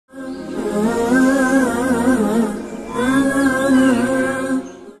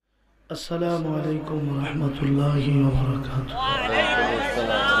السلام عليكم ورحمة الله وبركاته.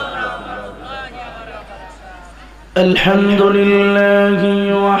 الحمد لله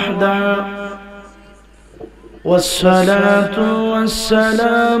وحده والصلاة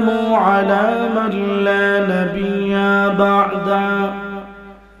والسلام على من لا نبي بعده.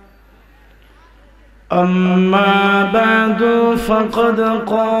 أما بعد فقد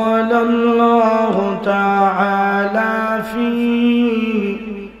قال الله تعالى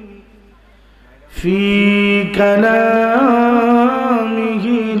في كلامه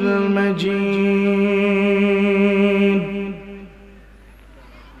المجيد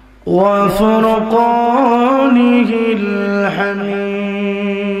وفرقانه الحميد.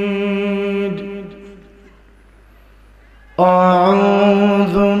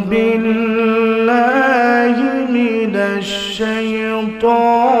 أعوذ بالله من الشيطان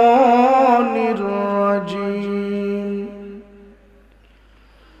الرجيم.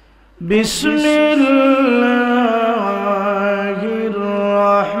 بسم الله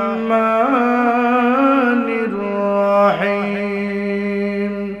الرحمن الرحيم.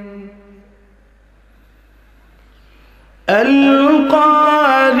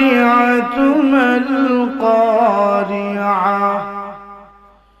 القارعة ما القارعة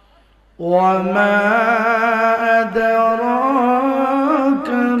وما أدراك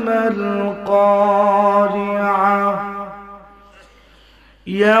ما القارعة.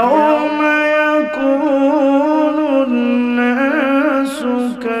 يوم يكون الناس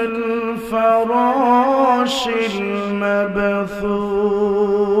كالفراش المبثوث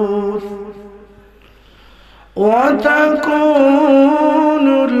وتكون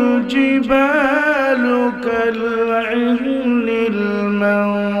الجبال كالعهن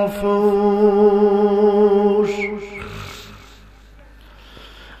المنفوش.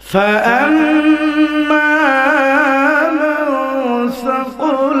 فأما من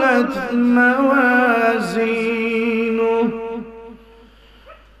ثقلت موازينه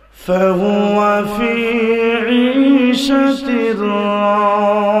فهو في عيشة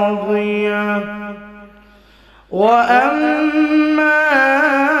راضية. وأما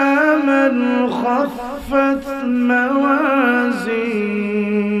من خفت موازينه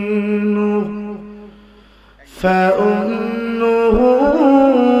فأمه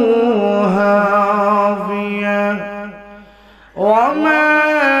هاوية. وما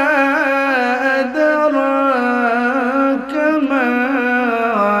أدراك ما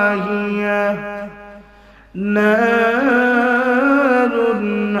هي نار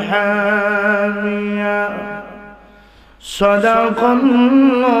حامية. صدق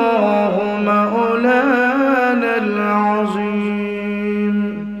الله مولانا العظيم.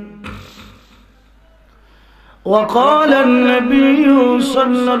 وقال النبي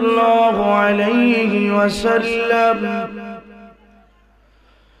صلى الله عليه وسلم: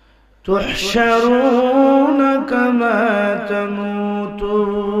 تحشرون كما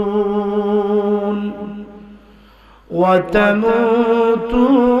تموتون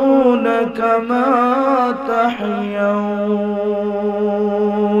وتموتون كما تحيون،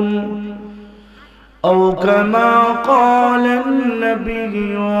 أو كما قال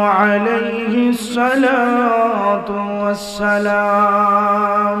النبي عليه الصلاة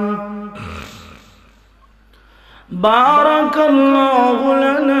والسلام. بارك الله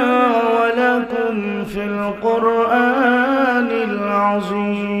لنا ولكم في القرآن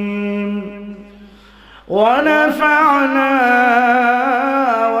العظيم، ونفعنا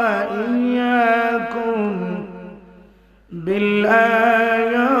وإياكم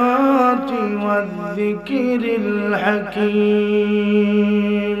بالآيات والذكر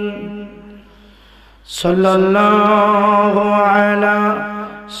الحكيم. صلى الله على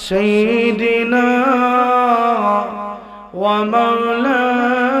سيدنا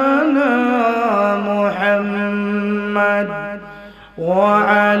ومولانا محمد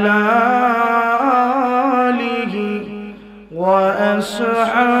وعلى آله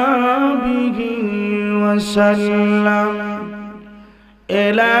وأصحابه وسلم.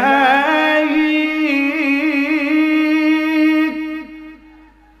 إلهي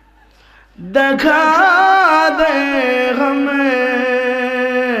دکھا دے ہمیں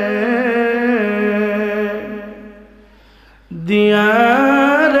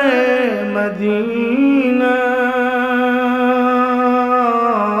دیار مدینہ،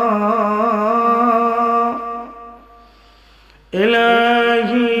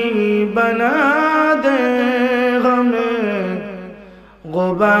 الہی بنا دے ہمیں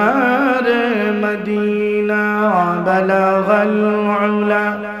غبار مدینہ. بلغ العلا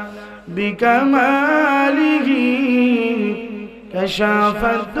بكماله كشف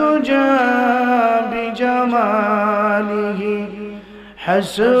الدجى بجماله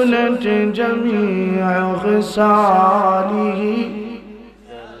حسنت جميع خصاله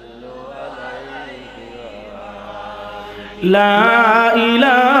لا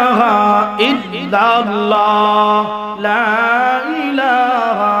إله إلا الله لا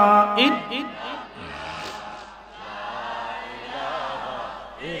إله إلا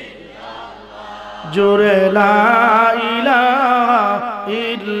جور لا إله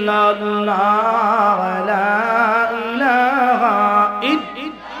إلا الله لا إله إلا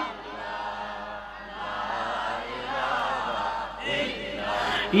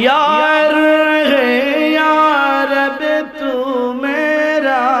यार है यार बे तू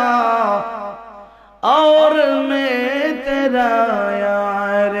मेरा और मैं तेरा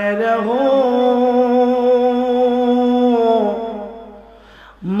यार रहूं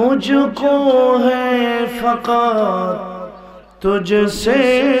मुझको है फ़क़त तुझसे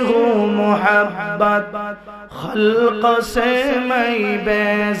हूँ मोहब्बत खल्क़ से मैं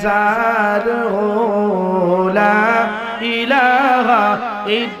बेज़ार हूँ ला इलाहा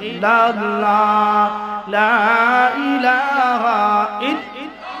इल्लल्लाह ला इलाहा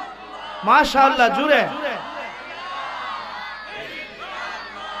इल्लल्लाह माशाअल्लाह जुड़े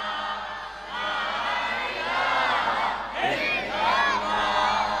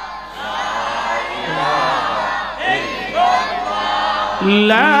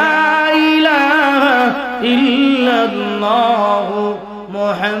ला इलाहा इल्लल्लाह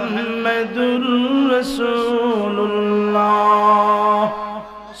मुहम्मदुर रसूलुल्लाह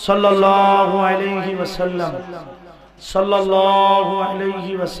सल्लल्लाहु अलैहि वसल्लम सल्लल्लाहु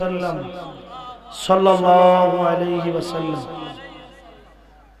अलैहि वसल्लम सल्लल्लाहु अलैहि वसल्लम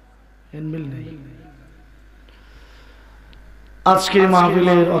मिल नहीं আজকের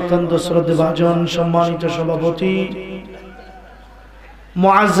মাহফিলের অত্যন্ত শ্রদ্ধেভাজন সম্মানিত সভাপতি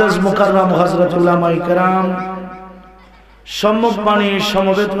মুআজ্জাজ মুকাররম হযরত উলামায়ে কেরাম সম্মানী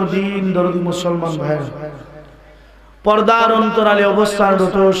সমবেত দিন দরদি মুসলমান ভাই পর্দার অন্তরালে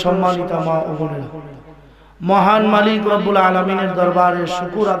অবস্থানরত সম্মানিত মা ও বোনেরা মহান মালিক রব্বুল আলামিনের দরবারে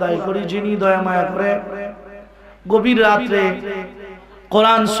শুকর আদায় করি যিনি দয়া মায়া করে গভীর রাতে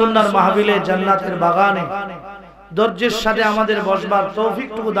কোরআন সুন্নাহর মাহফিলে জান্নাতের বাগানে ধৈর্যের সাথে আমাদের বসবার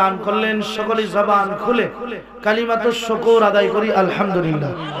তৌফিকটুকু দান করলেন সকলে জবান খুলে কালিমাতুশ শুকর আদায় করি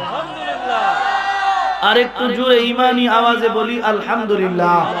আলহামদুলিল্লাহ আর একটু জোরে ঈমানি আওয়াজে বলি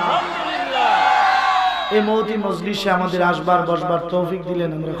আলহামদুলিল্লাহ এই মওতি মজলিসে আমাদের আসবার বসবার তৌফিক দিলেন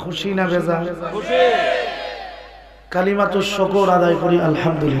আমরা খুশি না বেজার খুশি কালিমাতুশ শুকর আদায় করি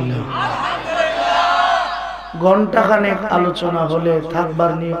আলহামদুলিল্লাহ ঘন্টা খানেক আলোচনা হলে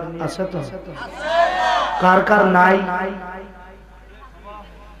থাকবার নিয়ত আছে তো কার কার নাই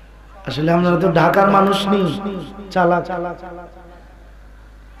আসলে আমরা তো ঢাকার মানুষ নি চালাক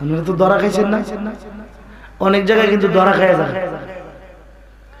আপনারা তো দরা খাইছেন না অনেক জায়গায় কিন্তু দরা খায় যায়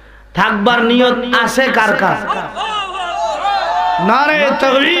থাকবার নিয়ত আছে কার কার নারে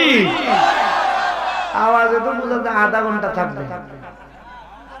তাকবীর আওয়াজে তো বোঝা যায় আধা ঘন্টা থাকবে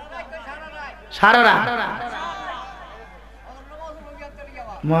সারা রাত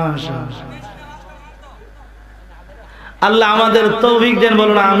মাশাআল্লাহ আল্লাহ আমাদের তৌফিক দেন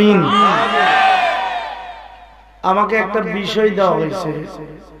বলুন আমিন আমাকে একটা বিষয় দেওয়া হয়েছে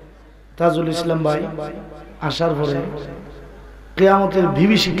তাজুল ইসলাম ভাই আসার পরে কিয়ামতের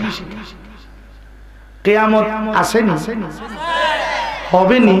বিভীষিকা কিয়ামত আসেনি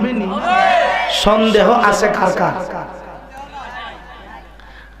হবে নি সন্দেহ আছে কার কার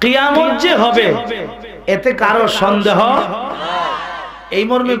কিয়ামত যে হবে এতে কারো সন্দেহ এই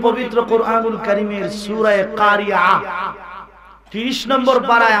মর্মে পবিত্র কোরআনুল কারীমের সূরা কারিয়া 30 নম্বর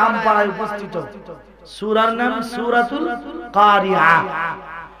পারায় আম পারায় উপস্থিত সূরার নাম সূরাতুল কারিয়া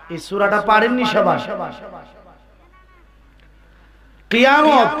এই সূরাটা পারেননি সবাই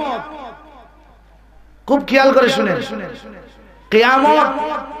কিয়ামত খুব খেয়াল করে শুনেন কিয়ামত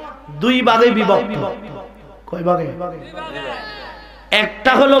দুই ভাগে বিভক্ত কয় ভাগে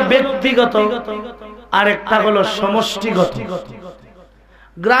একটা হলো ব্যক্তিগত আর একটা হলো সমষ্টিগত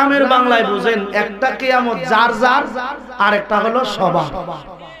গ্রামের বাংলায় বুঝেন একটা কিয়ামত যার যার আর একটা হলো সবার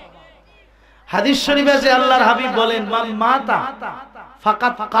হাদিস শরীফে যে আল্লাহর হাবিব বলেন মান মাতা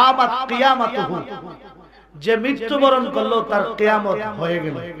ফাকাত কামাত কিয়ামাতুহু যে মৃত্যুবরণ করলো তার কিয়ামত হয়ে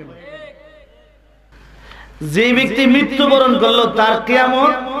গেল যে ব্যক্তি মৃত্যুবরণ করলো তার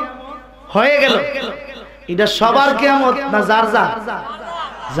কিয়ামত হয়ে গেল এটা সবার কিয়ামত না যার যার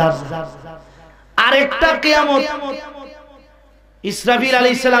যার আরেকটা কিয়ামত ইসরাফিল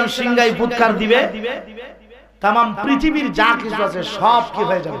আলাইহিস সালাম সিংহায় ফুৎকার দিবে तमाम পৃথিবীর যা কিছু আছে সব কি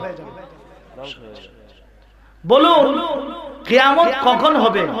হয়ে যাবে বলুন কিয়ামত কখন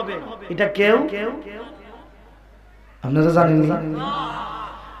হবে এটা কেউ আপনারা জানেননি?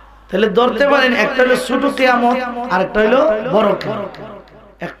 তাহলে ধরতে পারেন একটা হলো ছোট কিয়ামত আর একটা হলো বড় কিয়ামত।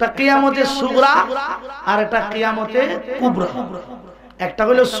 একটা কিয়ামতে সুগরা আর একটা কিয়ামতে কুবরা। একটা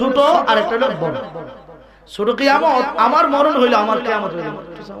হলো ছোট আর একটা হলো বড়। ছোট কিয়ামত আমার মরণ হইলো, আমার কিয়ামত হইলো,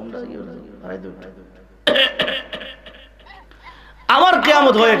 আমার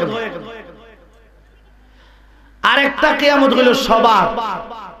কিয়ামত হয়ে গেল। আর একটা কিয়ামত হইলো সবার।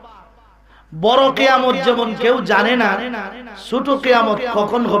 বড় কিয়ামত যেমন কেউ জানে না, ছোট কিয়ামত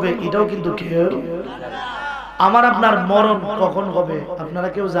কখন হবে এটাও কিন্তু কেউ। আমার আপনার মরণ কখন হবে আপনারা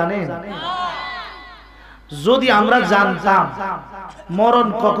কেউ জানেন? যদি আমরা জানতাম মরণ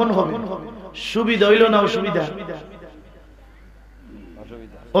কখন হবে, সুবিধা হইল না অসুবিধা?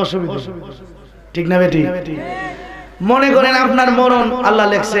 অসুবিধা, ঠিক না বেটি? মনে করেন আপনার মরণ আল্লাহ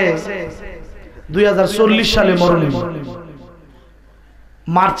লেখছে 2040 সালে মরণ,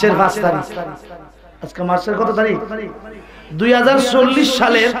 মার্চের 5 তারিখ। আজকে মার্চের কত তারিখ? 2040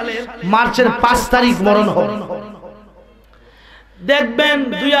 সালের মার্চের 5 তারিখ মরণ হবে। দেখবেন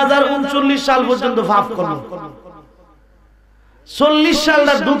 2039 সাল পর্যন্ত ফাফ করলো, 40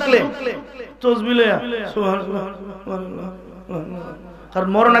 সালটা ঢুকলে তসবিহ লইয়া সুবহানাল্লাহ, কারণ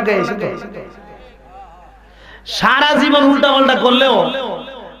মরণ আগে এসে সারা জীবন উল্টা পাল্টা করলেও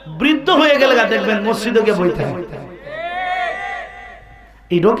বৃদ্ধ হয়ে গেলে দেখবেন মসজিদে গিয়ে বইতে হয়।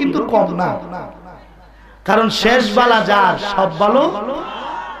 এটাও কিন্তু কম না, কারণ শেষ বালা যার সব ভালো,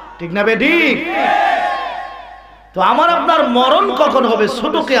 ঠিক না বেটি? তো আমার আপনার মরণ কখন হবে,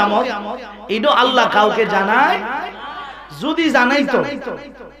 ছোট কিয়ামত, এটা আল্লাহ কাউকে জানায়। যদি জানাই তো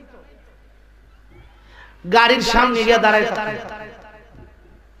গাড়ির সামনে গিয়ে দাঁড়ায় থাকে,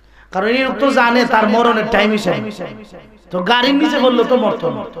 কারণ এই তো জানে তার মরণের টাইম হিসেবে। তো গাড়ির নিচে বললো তো মরত,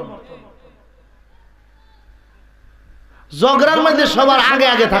 ঝগড়ার মধ্যে সবার আগে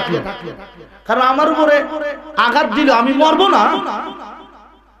আগে থাকলো, কারণ আমার উপরে আঘাত দিল আমি মরবো না,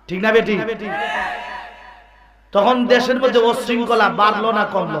 ঠিক না বেটি? তখন দেশের মধ্যে অশৃঙ্খলা বাড়লো না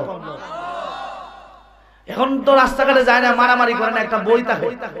কমলো? এখন তো রাস্তাঘাটে যায় না, মারামারি করে না, একটা বই থাকে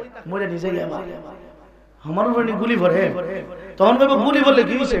মরে নিজে গিয়ে আমার উপরে গুলি ভরে। তখন বলবো গুলি বললে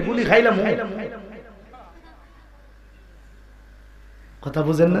কি হয়েছে, গুলি খাইলাম। কথা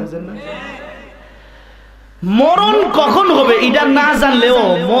বুঝেন না? মরণ কখন হবে এটা না জানলেও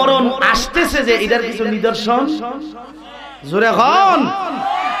মরণ আসতেছে যে এটার কিছু নিদর্শন জোরে এখন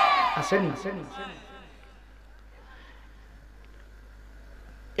আছেন।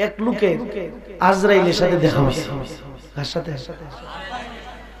 এক লোকে আজরাইলের সাথে দেখা হয়েছে। কার সাথে?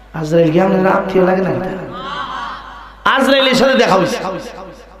 আজরাইল কি আপনার আত্মীয় লাগে না? আজরাইলের সাথে দেখা হয়েছে।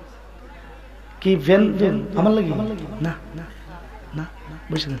 কি ফেন আমার লাগি না না না,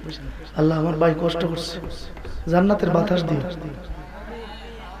 বুঝলেন? আল্লাহ আমার ভাই কষ্ট করছে, জান্নাতের বাতাস দিয়ে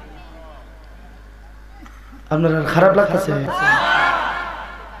আপনার খারাপ লাগতেছে?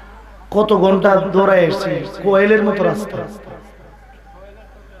 কত ঘন্টা দৌড়ায় এসেছি, কোয়েলের মতো রাস্তা।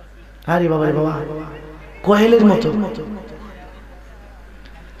 আরে বাবা রে বাবা, কোয়েলের মতো।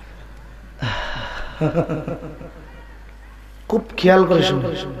 খুব খেয়াল করে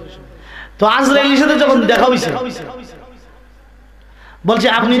শুনুন। তো আজরাইলের সাথে যখন দেখা হয়েছে বলছে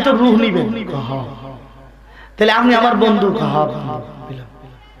আপনি তো রূহ নিবেন, তাহলে আপনি আমার বন্ধু।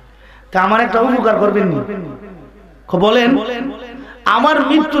 তা আমার একটা উপকার করবেন নি? বলেন, আমার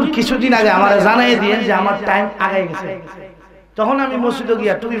মৃত্যুর কিছুদিন আগে আমার জানাই দিয়েন যে আমার টাইম আগায় গেছে, তখন আমি মসজিদে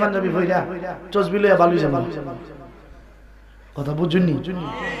গিয়া টুপি পাঞ্জাবি পইরা তসবিহ লইয়া বালু যাব। কথা বুঝুননি?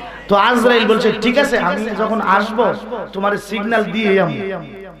 তো আজরাইল বলছে ঠিক আছে, আমি যখন আসব তোমার সিগন্যাল দিয়ে আমি।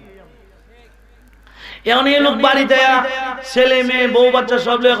 এখন এই লোক বাড়িতে ছেলে মেয়ে বউ বাচ্চা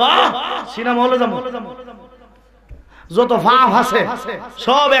সব সিনেমা হলে যাবো, যত ফাঁপ আছে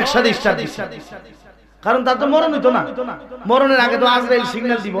সব একসাথে স্টার্ট দিচ্ছে, কারণ তার তো মরণ হইতো না। মরণের আগে তো আজরাইল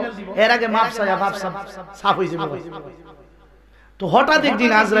সিগন্যাল দিব, এর আগে মাপ সাফ হয়ে যাবে। তো হঠাৎ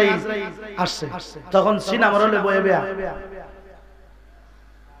একদিন আজরাইল আসছে, তখন সিনেমার হলে বয়ে বেয়া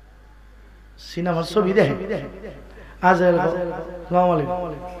সিনেমার ছবি দেখে। আজরাইল আসসালামু আলাইকুম।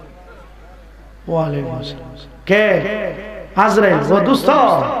 ওয়ালাইকুম আসসালাম। কে? আজরাইল। ও দোস্ত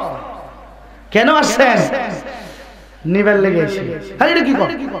কেন আসছেন? নিবেল লেগেছে। আরে এটা কি কর?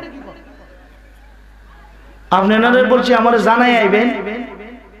 আপনি না বলছি আমার জানাই আইবেন,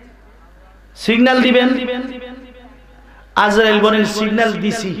 সিগন্যাল দিবেন। আজরাইল বলেন সিগন্যাল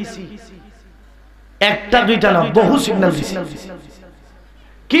দিছি, একটা দুইটা না, বহু সিগন্যাল দিছি।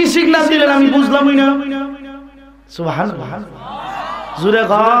 কি সিগন্যাল দিলেন আমি বুঝলামই না। সুবহানাল্লাহ, জোরে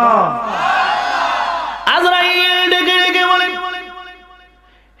গো। আজরাইল ডেকে ডেকে বলেন,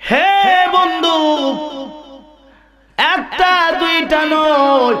 হে বন্ধু, একটা দুইটা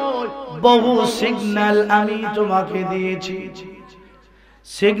নয়, বহু সিগন্যাল আমি তোমাকে দিয়েছি,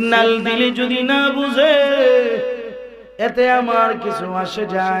 সিগন্যাল দিলে যদি না বুঝে এতে আমার কিছু আসে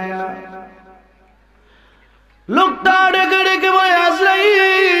যায় না। লোকটা ডেকে ডেকে বলে,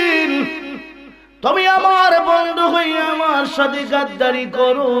 আজরাইল তুমি আমার বন্ধু হয়ে আমার সাথে গাদ্দারি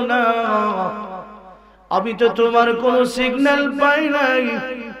করো না, আমি তো তোমার কোন সিগন্যাল পাই নাই।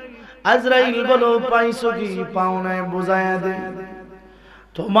 আজরাইল বলো, পাইছো কি পাও নাই বুঝায়া দে।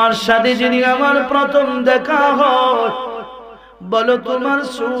 তোমার সাথে যেদিন আমার প্রথম দেখা হয়, বলো তোমার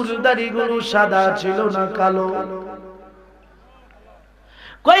চুল দাড়িগুলো সাদা ছিল না কালো?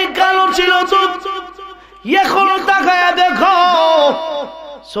 কই কালো ছিল তো, এখন তাকায়া দেখো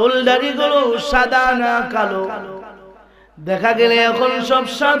চুল দাড়িগুলো সাদা না কালো? দেখা গেলে এখন সব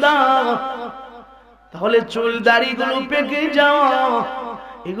সাদা। তাহলে চুল দাড়িগুলো পেকে যাওয়া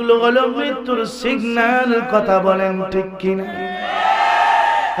এগুলো হলো মৃত্যুর সিগন্যাল। কথা বলেন ঠিক কিনা?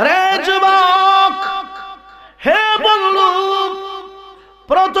 রে যুবক, হে বন্ধু,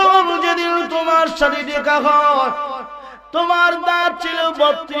 প্রথম যেদিন তোমার সাথে দেখা হয় তোমার দাঁত ছিল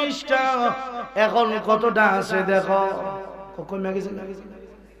 32টা, এখন কতটা আছে দেখো।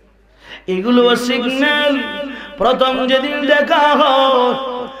 এগুলো সিগন্যাল। প্রথম যেদিন দেখা হয়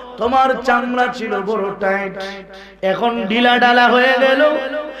তোমার চামড়া ছিল বড় টাইট, এখন ঢিলা ঢালা হয়ে গেল।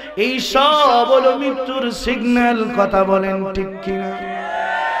 এই সব হলো মৃত্যুর সিগন্যাল। কথা বলেন ঠিক কিনা?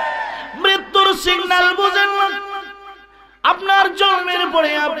 মৃত্যুর সিগন্যাল বুঝেন না? আপনার জন্মের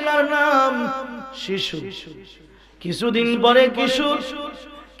পরে আপনার নাম শিশু, কিছুদিন পরে কিশোর,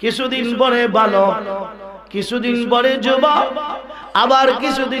 কিছুদিন পরে বালক, কিছুদিন পরে যুবক, আবার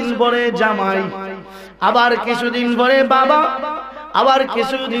কিছুদিন পরে জামাই, আবার কিছুদিন পরে বাবা, আবার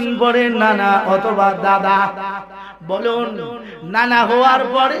কিছুদিন পরে নানা অথবা দাদা। বলুন, নানা হওয়ার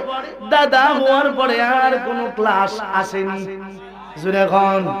পরে দাদা হওয়ার পরে আর কোন ক্লাস আসেনি?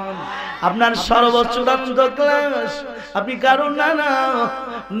 এখন আপনার সর্বচূড়ান্ত ক্লাস আপনি কারো নানা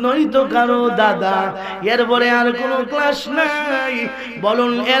নয়তো কারো দাদা, এরপরে আর কোন ক্লাস নাই।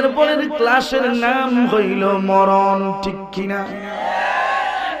 বলুন, এরপরের ক্লাসের নাম হইল মরণ। ঠিক কিনা?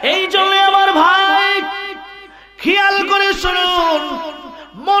 এই জন্য আমার ভাই খেয়াল করে শুনুন,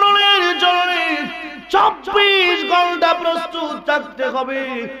 মরণের জন্য 24 ঘন্টা প্রস্তুত থাকতে হবে।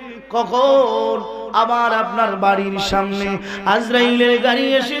 কখন আবার আপনার বাড়ির সামনে আজরাইলের গাড়ি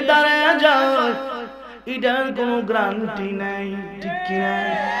এসে দাঁড়ায় যায় এটার কোনো গ্যারান্টি নাই। ঠিক কিনা?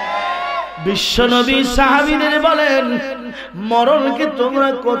 বিশ্বনবী সাহাবীদের বলেন, মরণকে তোমরা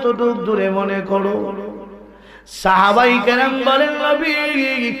কতটুক দূরে মনে করো? সাহাবাই কেরাম বলেন, নবী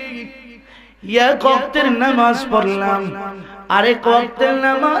এক ওয়াক্তের নামাজ পড়লাম, আরেক ওয়াক্তের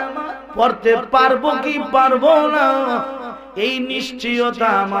নামাজ পড়তে পারবো কি পারবো না এই নিশ্চয়তা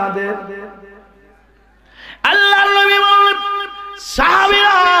আমাদের। আল্লাহর নবী বলেন,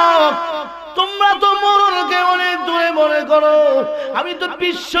 সাহাবীরা তোমরা তো মরণকে অনেক দূরে মনে করো, আমি তো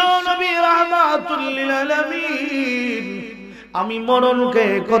বিশ্ব নবী রাহমাতুল লিল আলামিন, আমি মরণকে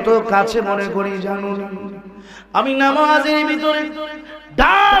কত কাছে মনে করি জানো না? আমি নামাজের ভিতরে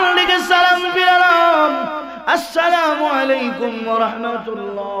ডান দিকে সালাম ফিরালাম, আসসালামু আলাইকুম ওয়া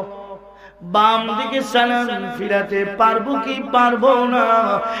রাহমাতুল্লাহ, বাম দিকে সালাম ফিরাতে পারবো কি পারবো না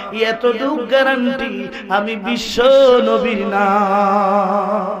এতটুকু গ্যারান্টি আমি বিশ্ব নবীর না।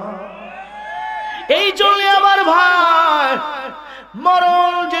 এই জন্য আমার ভাই,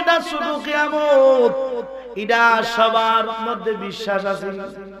 মরণ যেটা শুধু কিয়ামত এটা সবার মধ্যে বিশ্বাস আছে।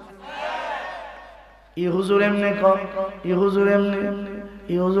 ই হুজুর এমনি ক, ই হুজুর এমনি,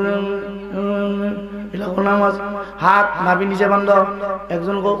 ই হুজুর নামাজ হাত নাভি নিচে বান্ধ,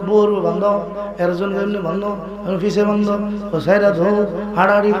 একজন বুর বান্ধ, একজন এমনি বান্ধ, পিছে বান্ধ, সাইরা ধো,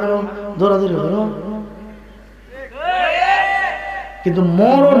 হাড়াহাড়ি করো, দৌড়াদৌড়ি করো। কিন্তু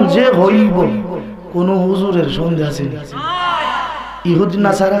মরণ যে হইব কোন হুজুরের সন্দেহ আছে? ইহুদি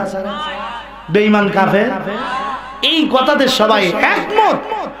নাসারা, বেঈমান কাফের, এই কথাতে সবাই একমত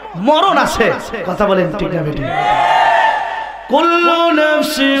মরণ আছে। কথা বলেন ঠিক না বেটি? কুল্লু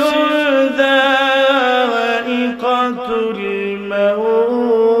নাফসিন যায়িকাতুল মাউত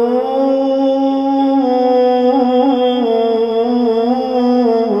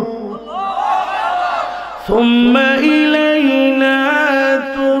সুম্মা ইলাইনা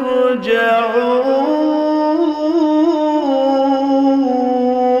তুরজাউন।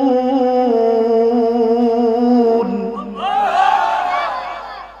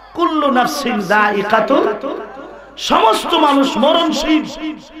 কুল্লু নাফসিন যায়িকাতুল, সমস্ত মানুষ মরণশীল।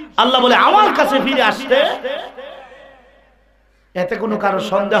 আল্লাহ বলে আমার কাছে ফিরে আসতে এতে কোনো কারো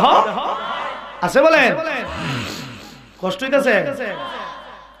সন্দেহ আছে? বলেন, কষ্ট হইতেছে?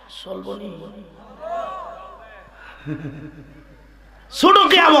 ছোট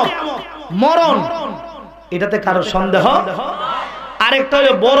কিয়ামত মরণ, এটাতে কারো সন্দেহ। আরেকটা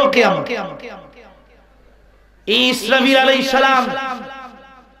হলো বড় কিয়ামত। ইসরাফিল আলাইহিস সালাম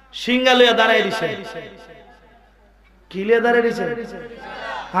সিংহা লইয়া দাঁড়ায় দিছে। কি লইয়া দাঁড়ায় দিছে?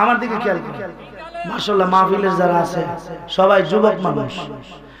 আমার দিকে খেয়াল করুন। মাশাআল্লাহ, মাহফিলের যারা আছে সবাই যুবক মানুষ,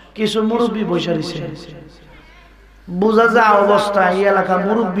 কিছু মুরব্বী বসে রইছে। বোঝা যায় অবস্থা এই এলাকা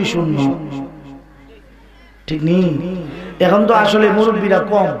মুরব্বী শূন্য, ঠিক নেই? এখন তো আসলে মুরব্বীরা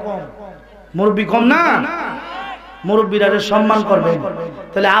কম, মুরব্বী কম না, মুরব্বীরা সম্মান করবেন।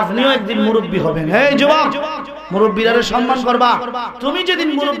 তাহলে আপনিও একদিন মুরব্বী হবেন। এই যুবক, মুরব্বীরা সম্মান করবা। তুমি যেদিন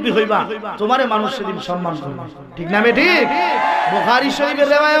মুরব্বী হইবা তোমারে মানুষ সেদিন সম্মান করবে, ঠিক না ঠিক? বুখারী শরীফের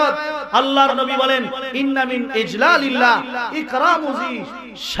riwayat, আল্লাহর নবী বলেন, ইন্না মিন ইজলালিল্লাহ ইকরামু জি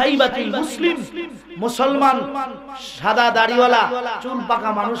শাইবাতিল মুসলিম। মুসলমান সাদা দাড়িওয়ালা চুল পাকা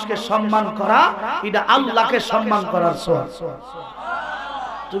মানুষকে সম্মান করা, এটা আল্লাহকে সম্মান করার সওয়াব।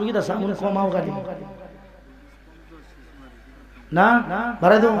 তুমি কি তা সামনে কমাও গালি না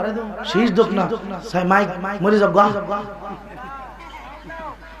বাড়াই দাও, শীষ দোক না মাইক মরে যাও গা।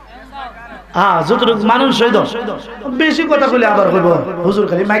 যতটুকু মানুষ হইদ বেশি কথা বলে আবার হইব হুজুর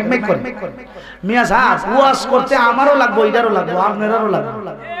খালি মাইক মাইক করে। মিয়া সাহেব ওয়াজ করতে আমারও লাগবো, এটারও লাগবো, আপনারও লাগবো,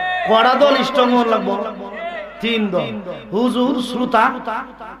 কড়া দল স্ট্রং লাগবো, 3 দল হুজুর শ্রোতা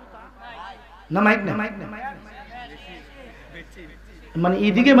না মাইক না মানে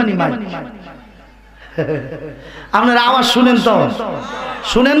এদিকে মানে মাইক। আপনারা আওয়াজ শুনেন তো,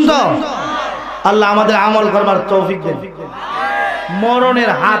 শুনেন তো। আল্লাহ আমাদের আমল করবার তৌফিক দেন।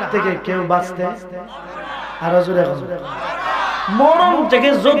 মরণের হাত থেকে কেউ বাঁচতে, আর জোরে মরণ থেকে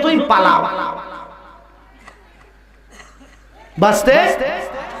যতই পালাও বাঁচতে।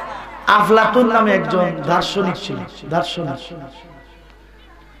 আফলাতুন নামে একজন দার্শনিক ছিল, দার্শনিক।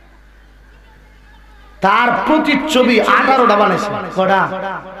 তার প্রতিচ্ছবি 18টা বানাইছে। কটা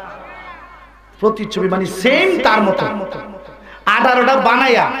প্রতিচ্ছবি? মানে সেম তার মতো 18টা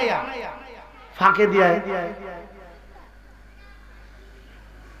বানাইয়া ফাঁকে দিয়া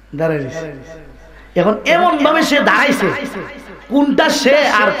দাঁড়াইছে। এখন এমন ভাবে সে দাঁড়াইছে, কোনটা সে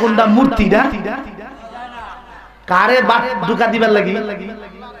আর কোনটা মূর্তিটা, কারে বাট ঢুকা দিবার লাগি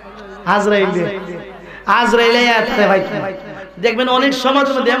আজরাইলে। আজরাইলে ভাই দেখবেন অনেক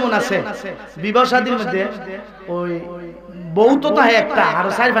সমাজের মধ্যে এমন আছে, বিবাহ শাদীর মধ্যে ওই বউ তো তাহে একটা আর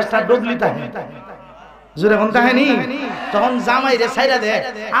 4-5টা ডগলি তাহে, জোরে কোন তাহেনি, তখন জামাই রে ছাইরা দে,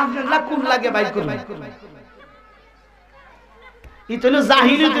 আপনারা কোন লাগে বাইর করবেন। এটা হলো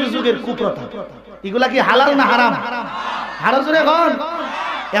জাহিলিয়াতের যুগের কুপ্রথা। এগুলা কি হালাল না হারাম? হারাম। জোরে কোন।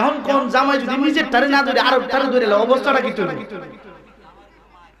 এখন কোন জামাই যদি নিজের টারে না ধরে আর টারে ধরে এলো, অবস্থাটা কি তৈরি?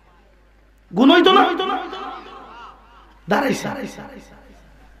 গুণ হইতো না? দাঁড়াইছে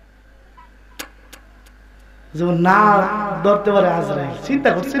যেমন না ধরতে পারে আজরাইল। চিন্তা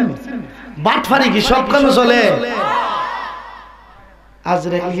করছেন বাটফারি কি সব কেন চলে?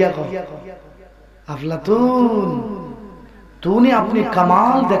 আজরাইল ইয়া কো আফলাতুন তুমি আপনি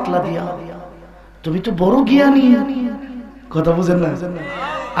কামাল দেখলা দিয়া, তুমি তো বড় জ্ঞানী। কথা বুঝেন না?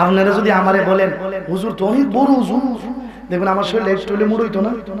 আপনারা যদি আমারে বলেন হুজুর তো অনেক বড় হুজুর, দেখুন আমার শরীরে একটু মুড় হইতো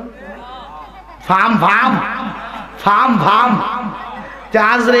না, ফাম ফাম ফাম ফাম,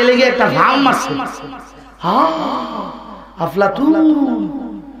 আজরাইলে গিয়ে একটা ফাম মারছে। আফলাতুন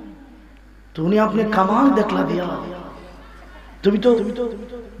তুমি আপনি কামাল দেখলা দিয়া, তুমি তো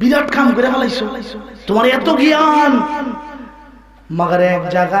বিরাট কাম করে ফেলাইছো, তোমার এত জ্ঞান। মগর এক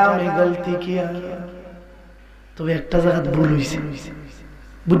জায়গা में गलती किया, তবে একটা জায়গা ভুল হইছে,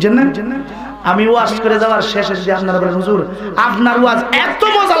 বুঝছেন না? আমি ওয়াজ করে যাওয়ার শেষে যদি আপনারা বলেন হুজুর আপনার ওয়াজ এত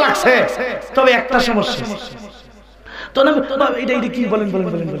মজা লাগছে, তবে একটা সমস্যা, তো না এটা কি বলেন বলেন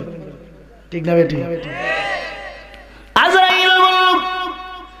বলেন বলেন, ঠিক না বেটি? আজরাইল বলল,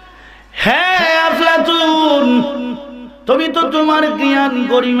 হ্যাঁ আফলাতুন তুমি তো তোমার জ্ঞান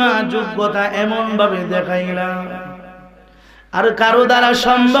গরিমা যোগ্যতা এমন ভাবে দেখাইলা আর কারো দ্বারা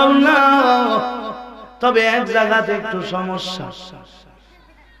সম্ভব না, তবে এক জায়গাতে একটু সমস্যা।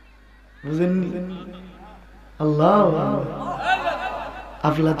 বুঝেন? আল্লাহ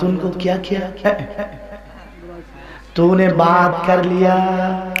अफलातून को क्या किया? तूने बात कर लिया,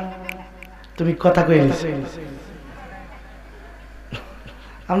 তুমি কথা কইলিস।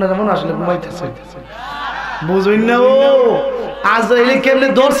 আপনারা মনে আসলে ঘুমাইতেছে, বুঝুন না? ও আজরাইল কেমনে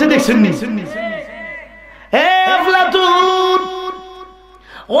ধরছে দেখছেন নি? হে আফলাতুন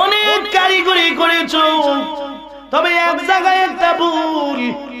অনেক কারিগরি করেছো, তবে এক জায়গায় একটা ভুল।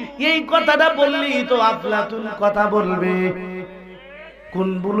 এই কথাটা বললি তো আফলাতুন কথা বলবে, কোন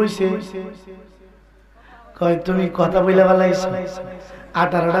ভুল হইছে? কয় তুমি কথা বইলা ফেলাইছো,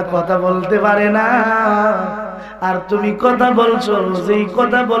 18টা কথা বলতে পারে না, আর তুমি কথা বলছো যেই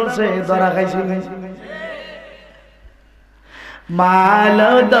কথা বলছে ধরা খাইছি মাল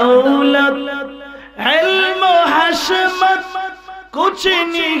দৌলত इल्म हशमत कुछ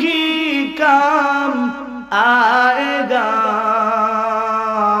नहीं काम आएगा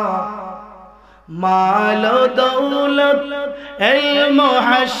मालो दौलत इल्म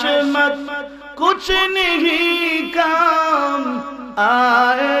हशमत कुछ नहीं काम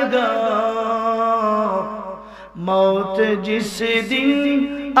आएगा मौत जिस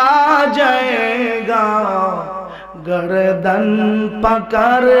दिन आ जाएगा गर्दन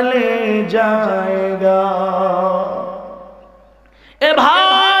पकड़ ले जाएगा ए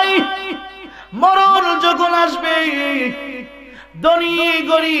भाई मरण যখন আসবে ধনী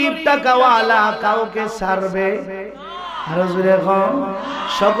গরিব টাকাওয়ালা কাউকে ছাড়বে হাজরে খান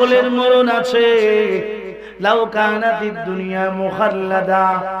সকলের মরণ আছে লাউ কানাতিদ দুনিয়া মুখাল্লাদা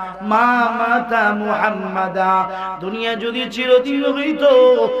মা মাতা মুহাম্মাদা দুনিয়া যদি চিরদিন হইতো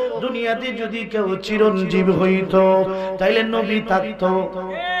দুনিয়াতে যদি কেউ চিরঞ্জীব হইতো তাইলে নবী থাকতো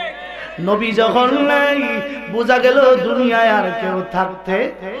নবী যখন নাই বোঝা গেল দুনিয়ায় আর কেউ থাকতে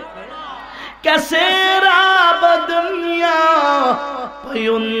कैसे राब दुनिया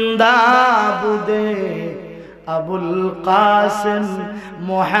पयुंदा बुदे अबुल कासिम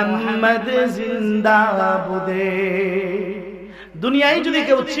मोहम्मद जिंदा बुदे দুনিয়ায় যদি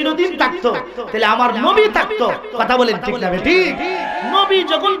কেউ চিরদিন থাকতো তাহলে আমার নবী থাকতো কথা বলেন ঠিক না ঠিক নবী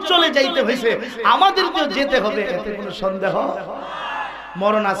যখন চলে যাইতে হইছে আমাদের তো যেতে হবে এতে কোনো সন্দেহ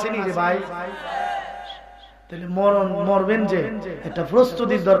মরণ আসেনি রে ভাই তাহলে মরণ মরবেন যে একটা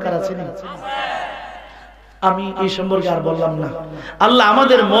প্রস্তুতির দরকার আছে না আমি এই সম্পর্কে আর বললাম না আল্লাহ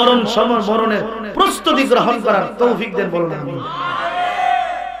আমাদের মরণের প্রস্তুতি গ্রহণ করার তৌফিক দেন বলুন আমিন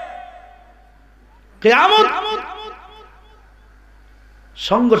কিয়ামত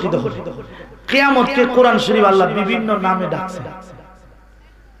সংগঠিত হবে কিয়ামতকে কোরআন শরীফ আল্লাহ বিভিন্ন নামে ডাকছে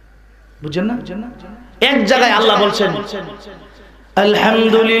বুঝেন না এক জায়গায় আল্লাহ বলছেন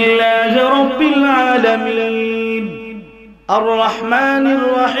الحمد لله رب العالمين الرحمن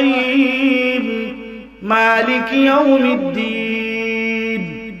الرحيم مالك يوم الدين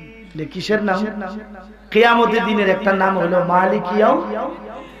কিসের নাম কিয়ামতের দিনের একটা নাম হলো মালিক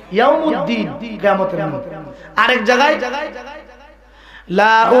ইয়াউমুদ্দিন কিয়ামতের নাম আরেক জায়গায়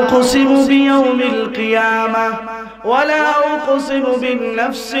لا أقسم بيوم القيامة ولا أقسم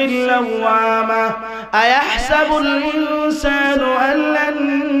بالنفس اللوامة أيحسب الإنسان أن لن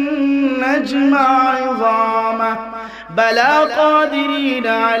نجمع عظامه بلى قادرين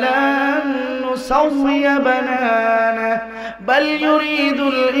على أن نسوي بنانه بل يريد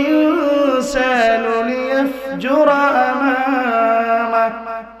الإنسان ليفجر أمامه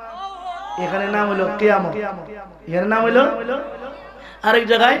এখানে নাম হলো কিয়ামত এর নাম হলো আরেক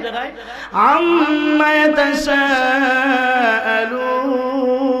জায়গায় আম্মা ইয়াতাসাআলুন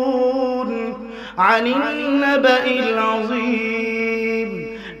আনিন নাবাইল আযীম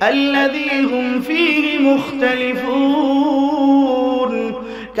আল্লাযী হুম ফীহি মুখতালিফুন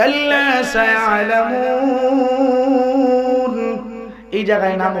কাল্লা সায়ালামুন এই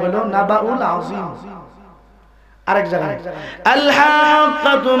জায়গায় নাম হলো নাবাউল আযীম আরেক জায়গায় আল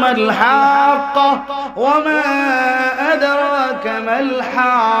হাক্কাতু মাল হাক্কা ওয়া মা আদরাকা মাল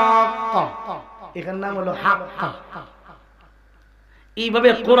হাক্কা এখানে নাম হলো হাক্কা এইভাবে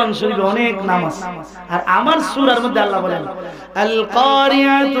কোরআন শরীফে অনেক নাম আছে আর আমার সূরার মধ্যে আল্লাহ বলেন আল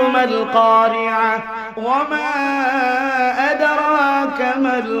কারিয়াতু মাল কারিয়া ওয়া মা আদরাকা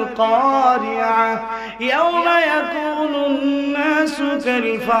মাল কারিয়া ইয়াওমা ইয়াকুনুন নাসু কাল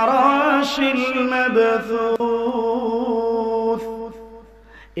ফারাশিল মাবথুস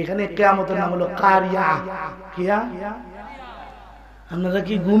এখানে কিয়ামতের নাম হলো কারিয়া কিয়া আপনারা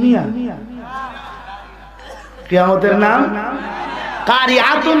কি ঘুমিয়া কিয়ামতের নাম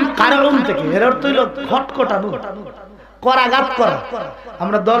কারিয়াতুন কারণ থেকে এর অর্থ হলো খটখটানো করাঘাত করা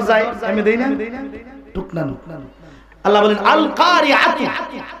আমরা দরজায় আমি দেই না টুকনানো আল্লাহ বলেন আল কারিয়াতু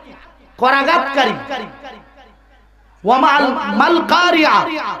করাঘাতকারী ওয়া মাল কারিয়া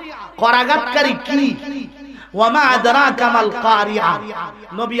করাঘাতকারী কি ওয়া মা আদরাকা মাল কারিয়া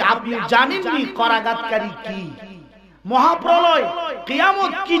নবী আপনি জানেন কি করাঘাতকারী কি মহাপ্রলয়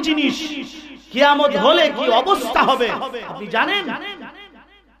কিয়ামত কি জিনিস কিয়ামত হলে কি অবস্থা হবে আপনি জানেন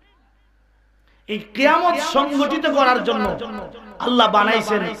এই কিয়ামত সংগঠিত করার জন্য আল্লাহ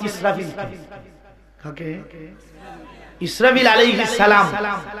বানাইছেন ইসরাফিল কাকে ইসরাফিল আলাইহিস সালাম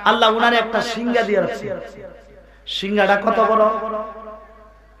আল্লাহ উনারে একটা সিংহা দিয়ে রাখছে সিংহাটা কত বড়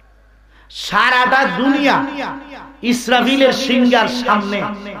সারাটা দুনিয়া ইসরাফিলের সিংহার সামনে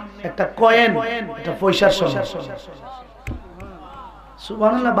একটা কয়েন একটা পয়সার সমান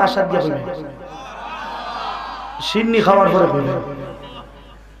সুবহানাল্লাহ বাসা দিয়ে বলেন সিন্নি খাওয়ার পরে কইবে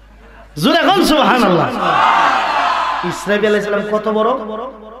জোরে কোন সুবহানাল্লাহ। ইসরাফিল আলাইহিস সালাম কত বড়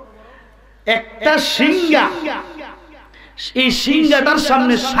একটা সিংহা, এই সিংহাটার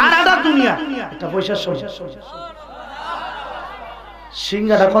সামনে সারাটা দুনিয়া একটা পয়সার সমান।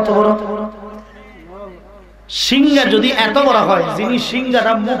 সিংহাটা কত বড়, সিংহা যদি এত বড় হয়, যিনি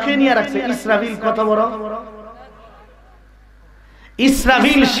সিংহাটা মুখে নিয়ে রাখছে ইসরাফিল কত বড়,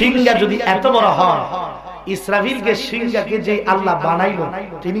 ইসরাফিল সিংহা যদি এত বড় হয়, ইসরাফিলকে সিংহাকে যে আল্লাহ বানাইলো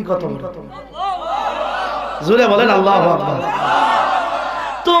তিনি কত বড়, জোরে বলেন আল্লাহু আকবার।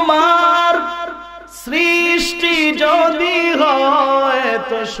 তোমার সৃষ্টি যদি হয়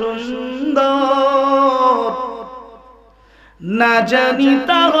এত সুন্দর, না জানি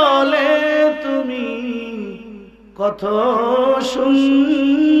তাহলে তুমি কত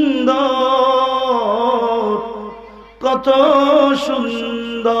সুন্দর, কত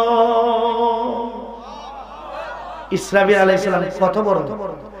সুন্দর। ইসরাফিল আলাইহিস সালাম কত বড়,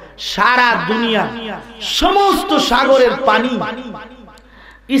 সারা দুনিয়া সমস্ত সাগরের পানি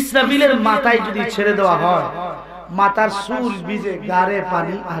ইসরাফিলের মাথায় যদি ছেড়ে দেওয়া হয়, মাথার চুল ভিজে গাড়ে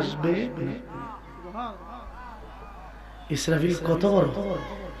পানি আসবে। ইসরাফিল কত বড়,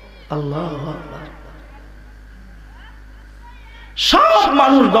 আল্লাহু আকবার। সব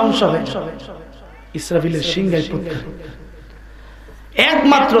মানুষ ধ্বংস হয়ে যাবে, ইসরাফিলের সিংহায় পড়বে,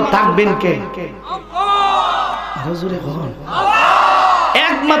 একমাত্র থাকবেন কে, হুজুরে বলেন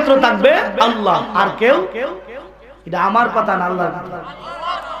একমাত্র থাকবে আল্লাহ, আর কেউ, এটা আমার কথা না আল্লাহর কথা।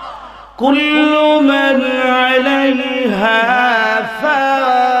 কুল্লু মান আলাইহা ফান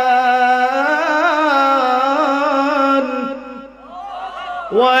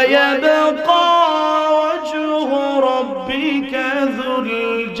ওয়া ইয়াবকা ওয়াজহু রাব্বিকা যুল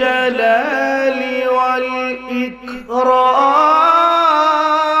জালালি ওয়াল ইকরাম।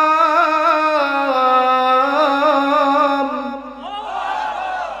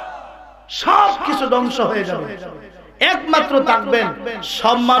 সব কিছু ধ্বংস হয়ে যাবে, একমাত্র থাকবেন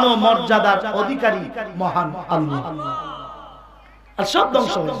সম্মান ও মর্যাদার অধিকারী মহান আল্লাহ, আর সব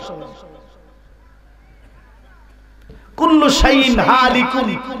ধ্বংস হয়ে যাবে। কুল্লু শাইইন হালিকুন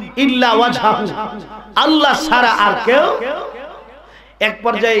ইল্লা ওয়াজহাহু, আল্লাহ ছাড়া আর কেউ। এক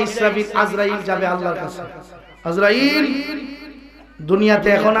পর্যায়ে ইসরাফিল আজরাইল যাবে আল্লাহর কাছে, আজরাইল দুনিয়াতে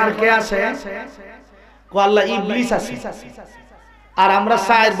এখন আর কে আছে, কো আল্লাহ ইবলিস আছে, আর আমরা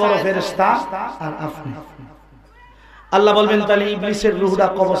চার বড় ফেরেশতা আর আপনি। আল্লাহ বলবেন তাহলে ইবলিসের রূহটা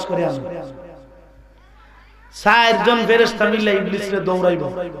কবজ করে আনো। চারজন ফেরেশতা মিলে ইবলিসকে দৌড়াইব,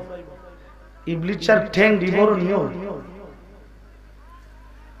 ইবলিসের ঠ্যাং দিবর নিও,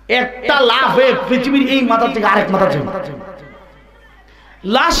 একটা লাফে পৃথিবীর এই মাথা থেকে আরেক মাথা যাবে।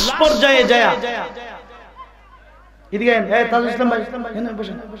 লাশ পর্যায়ে যায়, এদিকে এই তাজুল ইসলাম ভাই এখানে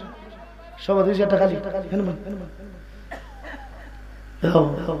বসেন, সবাই 200 টাকা খালি এখানে বসেন।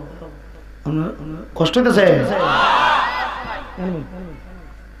 কষ্ট হইতেছে,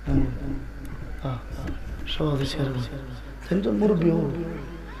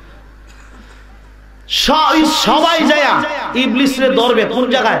 সবাই যায় ইবলিসরে ধরবে কোন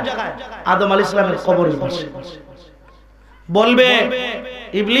জায়গায়, আদম আলাইহিস সালামের কবরের পাশে। বলবে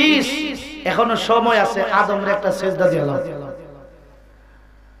ইবলিস এখনো সময় আছে, আদমের একটা সেজদা দিয়ে দাও।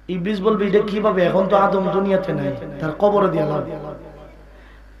 ইবলিস বলবে এটা কিভাবে, এখন তো আদম দুনিয়াতে নাই, তার কবরে দিয়ে দাও।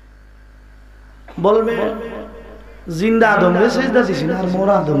 বলবে জিন্দা আদম রে সেজদা দিছি না, আর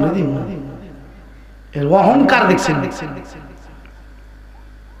মোরা আদম রে দিব। এর অহংকার দেখছেন,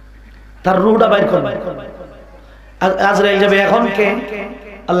 তার রূহটা বাইর করবে। আজরাইল যাবে, এখন কে,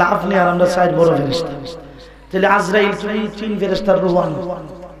 আল্লাহ আপনি আর আমরা চার বড় ফেরেশতা। তাহলে আজরাইল তুমি 3 ফেরেশতার রূহ আনো,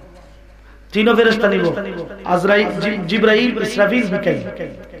 3 ফেরেশতা নিব, আজরাইল, জিবরাইল, ইসরাফিল, মিকাইল।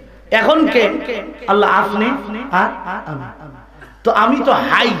 এখন কে, আল্লাহ আপনি আর আমি। তো আমি তো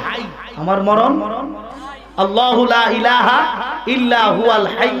হাই, আমার মরণ, আল্লাহু লা ইলাহা ইল্লা হুয়াল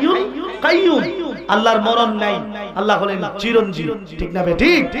হাইয়ুল কাইয়্যুম, আল্লাহর মরণ নাই, আল্লাহ হলেন চিরঞ্জীব, ঠিক না বে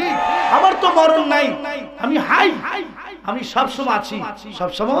ঠিক? আমার তো মরণ নাই, আমি হাই, আমি সব সময় আছি, সব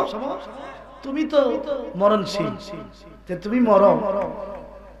সময়। তুমি তো মরণশীল, তুমি মরো।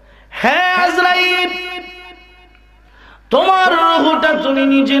 হে আজরাইল, তোমার রূহটা তুমি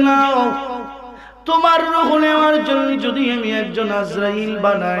নিজে নাও। তোমার রূহ নেওয়ার জন্য যদি আমি একজন আজরাইল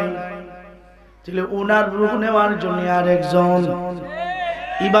বানাই, তাহলে ওনার রূহ নেওয়ার জন্য আর একজন,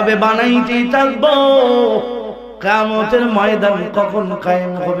 এইভাবে বানাইতেই থাকবো। কিয়ামতের ময়দান কখন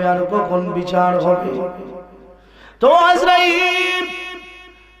কায়েম হবে আর কখন বিচার হবে। তো আজরাইল,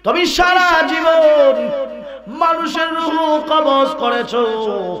 তুমি সারা জীবন মানুষের রূহ কবজ করেছো,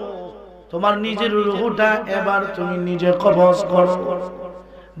 তোমার নিজের রূহটা এবার তুমি নিজে কবজ করো।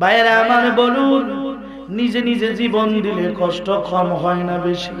 ভাইরা আমার বলুন, নিজে নিজে জীবন দিলে কষ্ট কম হয় না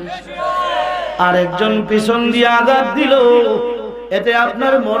বেশি? আর একজন পিছন দিয়ে আঘাত দিল, এতে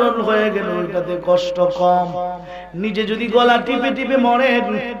আপনার মরণ হয়ে গেল, এটাতে কষ্ট কম। নিজে যদি গলা টিপে টিপে মরেন,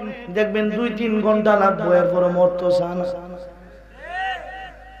 দেখবেন 2-3 ঘন্টা লাগবে, এরপর মরতে চান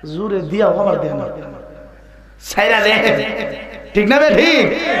জোরে দিয়া আবার দেন ছাইরা দে, ঠিক না? ঠিক।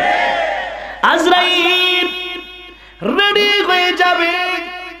 আজরাইল রেডি হয়ে যাবে,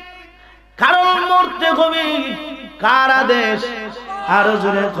 কারণ মরতে হবে। কার আদেশ? আরো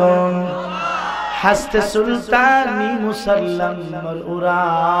জোরে কোন? হাসতে সুলতানি মুসাল্লাম মরউরা,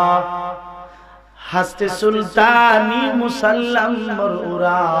 হাসতে সুলতানি মুসাল্লাম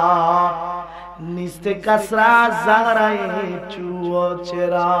মরউরা, নিস্তে কাসরা জাহরায়ে চুও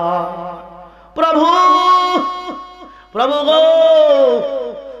চেরা। প্রভু, প্রভু গো,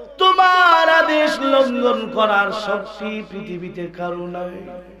 তোমার আদেশ লঙ্ঘন করার শক্তি পৃথিবীতে কারো নাই।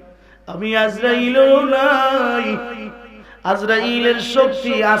 আমি আজরাইলও নাই, আজরাইলের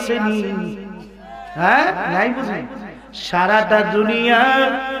শক্তি আসেনি। হ্যাঁ, নাই বুঝি? সারাটা দুনিয়া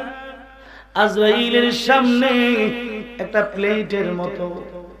আজরাইলের সামনে একটা প্লেটের মতো।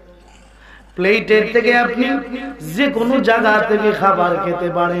 প্লেটের থেকে আপনি যে কোনো জায়গা থেকে খাবার খেতে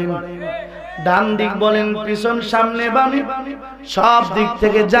পারেন। ডান দিক বলেন, পিছন, সামনে, বামে, সব দিক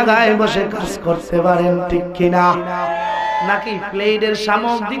থেকে জায়গায় বসে কাজ করতে পারেন, ঠিক কিনা? নাকি প্লেটের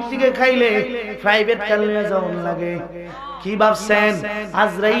সামনের দিক থেকে খাইলে প্রাইভেট কার নিয়ে যাওয়ার লাগে? কি ভাবছেন?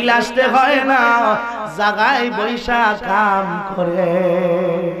 আজরাইল আসতে হয় না, জায়গায় বৈশা কাম করে।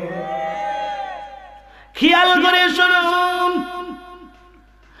 খেয়াল করে শুনুন,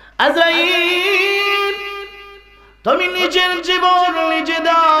 আজরাইল তুমি নিজের জীবন নিজে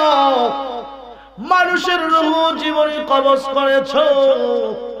দাও, মানুষের রূহ জীবনে কবজ করেছো,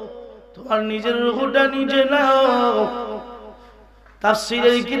 তোমার নিজের রূহটা নিজে নাও।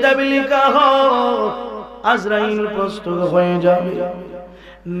 তাফসীরের কিতাবে লেখা হয়, আজরাইল প্রস্তুত হয়ে যাবে।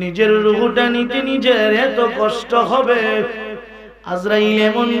 নিজের রূহটা নিতে নিজের এত কষ্ট হবে, আজরাইল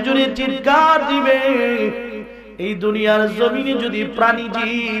এমন জোরে চিৎকার দিবে, এই দুনিয়ার জমিনে যদি প্রাণী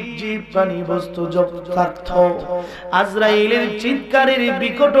জীব প্রাণী বস্তু থাকতো, আজরাইলের চিৎকারের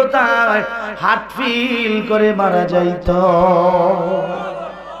বিকটতায় হার্ট ফিল করে মারা যাইত।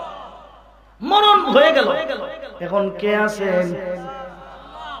 মরণ হয়ে গেল। এখন কে আছেন?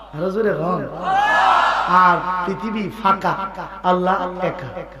 আর পৃথিবী ফাঁকা, আল্লাহ একা।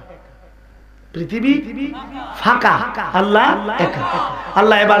 পৃথিবী ফাঁকা, আল্লাহ একা।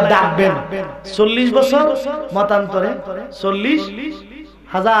 আল্লাহ এবার ডাকবেন 40 বছর, মতান্তরে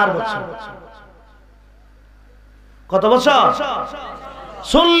 40,000 বছর। কত বছর?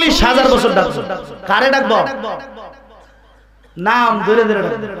 40,000 বছর ডাকবো। কারে ডাকবো? নাম ধরে ধরে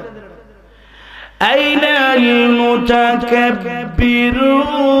ডাকবো। আইনাল মুতাকাব্বিরুন,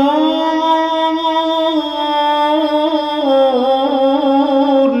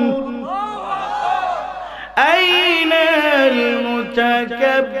 আইনাল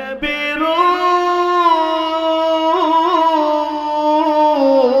মুতাকাব্বিরুন,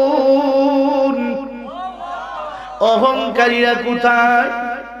 অহংকারীরা কোথায়?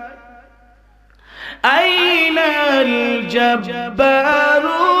 আইনাল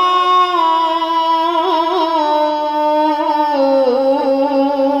জাব্বারুন,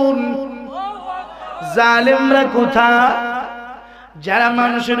 জালেমরা কোথায়? যারা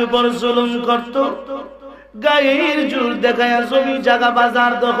মানুষের উপর জুলুম করত, গায়ের জোর দেখায় জমি জায়গা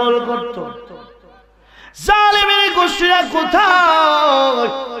বাজার দখল করত, জালেমের গোষ্ঠীরা কোথায়?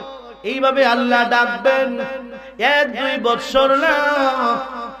 এইভাবে আল্লাহ ডাকবেন 1-2 বছর না,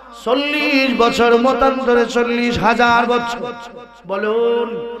 40 বছর, মতান্তরে 40,000 বছর। বলুন,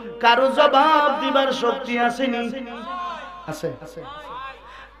 কারো জবাব দিবার শক্তি আসেনি? আছে।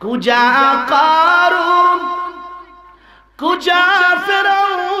 কুজা কারুন, কুজা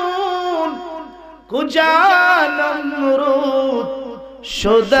ফিরাউন, কুজা নমরুদ,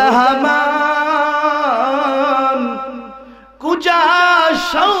 শুদা হামান, কুজা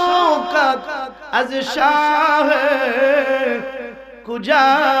শৌকত আজ শাহ, কুজা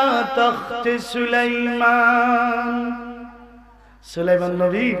তখ্ত সুলাইমান। সুলাইমান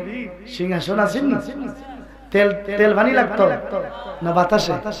নবী সিংহাসন আছেন না? তেল ভানি লাগতো না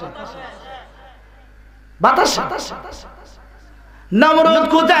বাতাসে? বাতাসে। নমরুদ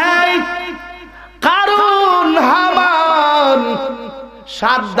কোথায়? কারুন, হামান,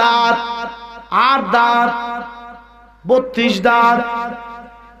 7 দাঁত, 8 দাঁত, 32 দাঁত,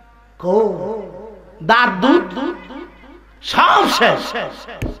 দাঁত দুধ সব শেষ,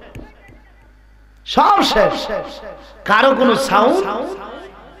 সব শেষ, কারো কোনো সাউন্ড।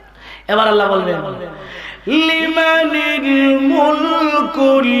 এবার আল্লাহ বলবেন লিমানিল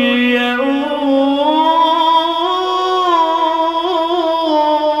মুলকুল ইয়াউম।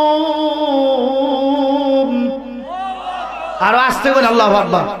 আর আস্তে করে আল্লাহু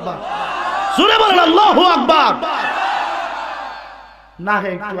আকবার, জোরে বলেন আল্লাহু আকবার। না হে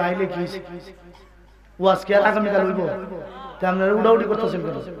একটু আইলে কি ওয়াজ কি আর আগামীকাল হইব? তা আপনারা উড়াউড়ি করতেছেন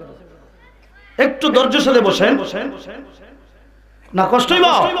কেন? একটু ধৈর্যের সাথে বসেন, না কষ্ট হইব?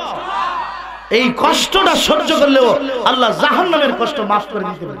 এই কষ্টটা সহ্য করলেও আল্লাহ জাহান্নামের কষ্ট মাফ করে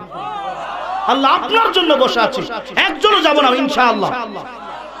দিতে পারে। আল্লাহ আপনার জন্য বসে আছে, একজনও যাব না ইনশাআল্লাহ।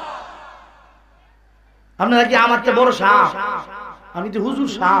 আপনারা কি আমার চেয়ে বড় সাপ? আমি তো হুজুর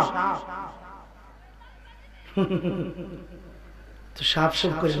সাপ। তো সাপ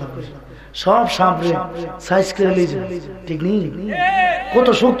সব করে সব সাপ রে সাইজ করে লই যায়, ঠিক নেই? কত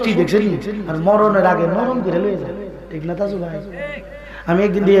শক্তি দেখছেন, আর মরণের আগে নরম করে লই যায়, ঠিক না তাজু ভাই? আমি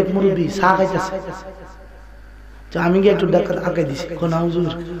একদিন দিয়ে এক মুরব্বী চা খাইতেছে, তো আমি গিয়ে একটু ডাক্তার আগাই দিছি, কোন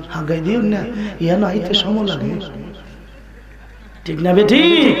হুজুর আগাই দিও না, ইয়া না আইতে সময় লাগে, ঠিক না বেটি?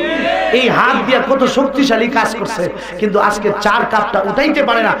 এই হাত দিয়া কত শক্তিশালী কাজ করছে, কিন্তু আজকে 4 কাপটা উঠাইতে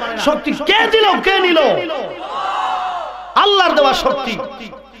পারে না। শক্তি কে দিল? কে নিল? আল্লাহর দেওয়া শক্তি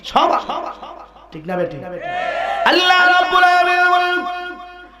সব, ঠিক না বেটি? আল্লাহ রাব্বুল আলামিন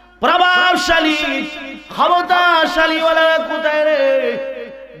প্রভাবশালী ক্ষমতাশালী ওয়ালা কোথায় রে?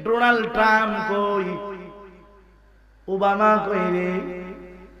 ডোনাল্ড ট্রাম্প কই? ওবামা কই রে?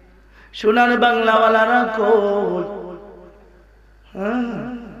 সোনার বাংলাওয়ালারা কই?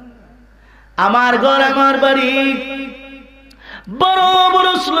 আমার ঘর আমার বাড়ি বড় বড়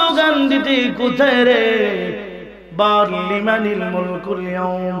স্লোগান দিতে কোথায় রে? লিমানিল মুলকুল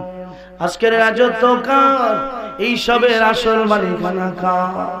ইয়াউম, আজকের রাজত্ব কার? এই সবের আসল মালিকানা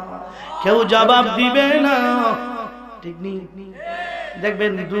কার? কেউ জবাব দিবে না, ঠিক নেই?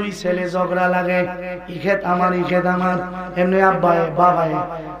 দেখবেন 2 ছেলে ঝগড়া লাগে, ই ক্ষেত আমার, ই ক্ষেত আমার, এমনি আব্বাই বাবাই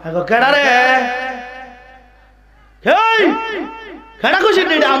কেডা রে? এই কেডা খুশি?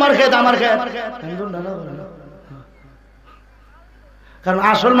 আমার ক্ষেত, আমার ক্ষেত। কারণ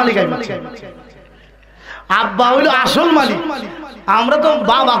আসল মালিক আব্বা হইল আসল মালিক। আমরা তো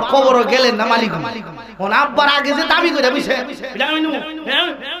বাবা কবর গেলেন না মালিক, আব্বার আগে যে দাবি করে বুঝছে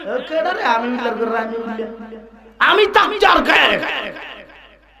আমি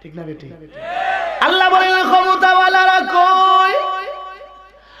ঠিক না বেটি? আল্লাহ বলেন ক্ষমতাওয়ালারা কই?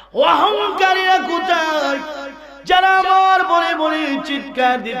 অহংকারীরা কোথায়? যারা আমার বলে বলে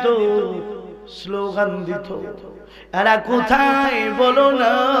চিৎকার দিত, স্লোগান দিত, এরা কোথায় বলো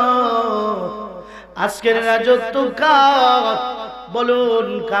না? আজকের রাজত্ব কার? বলুন,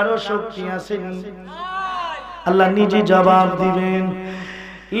 কারো শক্তি আছে? আল্লাহ নিজে জবাব দিবেন,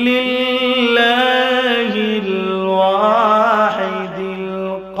 লিল্লাহিল ওয়াহিদিল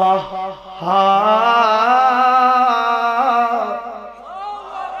কাহ্হার,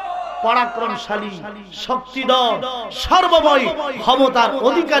 পরাক্রমশালী, শক্তিধর, সর্বময় ক্ষমতার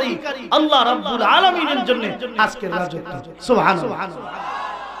অধিকারী আল্লাহ রাব্বুল আলামিনের জন্য আজকের রাজত্ব। সুবহানাল্লাহ।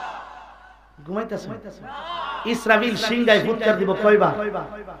 ঘুমাইতেছে ইসরাফিল সিংহায় ফুৎকার দিব কয়বার?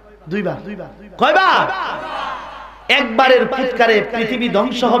 2 বার। কয়বার? একবারের ফুৎকারে পৃথিবী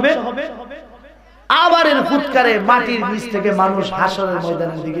ধ্বংস হবে, আবারের ফুৎকারে মাটির নিচ থেকে মানুষ হাসরের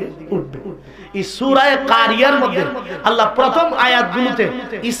ময়দানের দিকে উঠবে। এই সূরা কারিয়ার মধ্যে আল্লাহ প্রথম আয়াতগুলোতে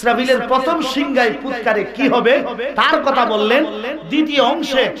ইসরাফিলের প্রথম সিংহায় ফুৎকারে কি হবে তার কথা বললেন, দ্বিতীয়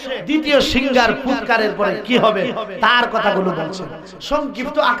অংশে দ্বিতীয় সিংহার ফুৎকারের পরে কি হবে তার কথাগুলো বলছেন।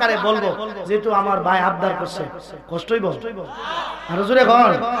 সংক্ষিপ্ত আকারে বলবো, যেহেতু আমার ভাই আবদার করছে, কষ্টই বল আরো জোরে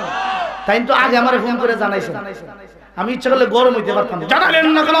কর। তাই তো আগে আমারে ফোন করে জানাইছেন, আমি ইচ্ছা করলে গরম হইতে পারতাম, জানালেন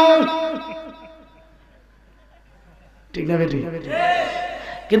না কেন? ঠিক না বেটি?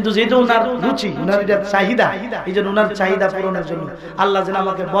 কিন্তু যেহেতু ওনার রুচি, ওনার এটা চাহিদা, এই জন্য ওনার চাহিদা পূরণের জন্য আল্লাহ যেন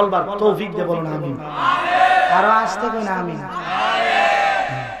আমাকে বলবার তৌফিক দে, বলুন আমিন। আরো আসতে কই না আমিন।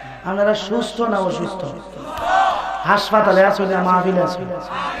 আপনারা সুস্থ না অসুস্থ? হাসপাতালে আছেন না মাহফিলে আছেন?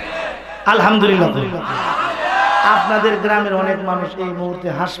 আলহামদুলিল্লাহ। আপনাদের গ্রামের অনেক মানুষ এই মুহূর্তে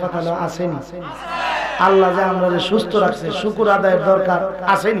হাসপাতালে আছেন। আল্লাহ যে আমরা সুস্থ রাখছে, শুকর আদায়ের দরকার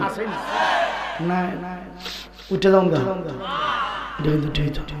আসেনি না? উঠে যাও গা।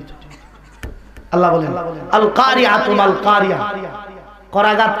 আল্লাহ বলেন আল কারিয়াতু মাল কারিয়া,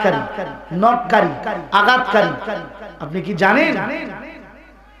 করাঘাতকারী, নটকারী, আঘাতকারী। আপনি কি জানেন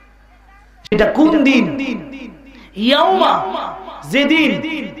এটা কোন দিন? ইয়াউমা, যেদিন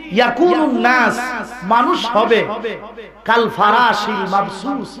ইয়াকুনুন নাস, মানুষ হবে কাল ফারাশিল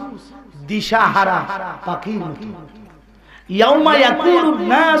মাবসুস, দিশাহারা পাখির মতো। ইয়াউমা ইয়াকুনুন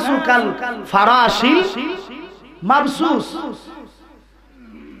নাসু কাল ফারাশিল মাবসুস,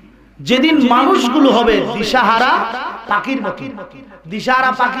 যেদিন মানুষগুলো হবে দিশাহারা পাখির মতো।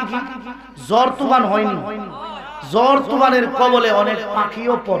 দিশাহারা পাখি কি? জ্বর তুফান হয়নি, জ্বর তুফানের কবলে অনেক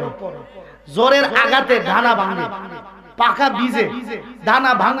পাখিও পড়ে। জ্বরের আঘাতে ডানা ভাঙে, পাখা ভিজে,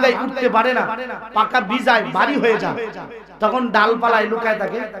 ডানা ভাঙায় উঠতে পারে না, পাখা ভিজায় ভারী হয়ে যায়, তখন ডালপালায় লুকায়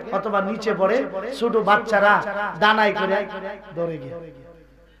থাকে অথবা নিচে পড়ে। ছোট বাচ্চারা ডানায় করে ধরে গিয়ে,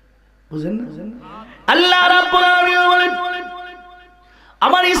 বুঝেন না? আল্লাহ রাব্বুল আলামিন বলেন,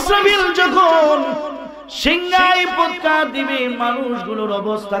 আমার ইসরাফিল যখন সিংহায় ফুৎকার দিবে, মানুষগুলোর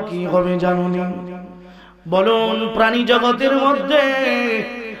অবস্থা কি হবে জানুনি? বলুন, প্রাণী জগতের মধ্যে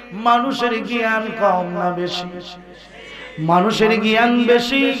মানুষের জ্ঞান কম না বেশি? মানুষের জ্ঞান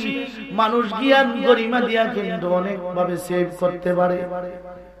বেশি। মানুষ জ্ঞান গরিমা দিয়া কিন্তু অনেক ভাবে সেভ করতে পারে।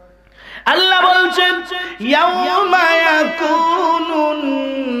 আল্লাহ বলছেন, ইয়াউমা ইয়াকুনুন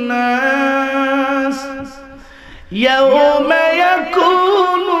নাস, ইয়াউমা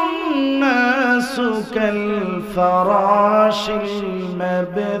ইয়াকুনুন নাসু কাল ফারাশিল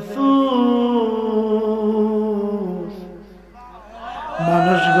মাবথুস।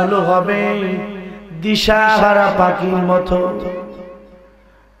 মানুষগুলো হবে দিশাহারা পাখির মতো,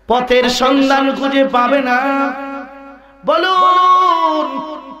 পথের সন্ধান খুঁজে পাবে না। বলুন,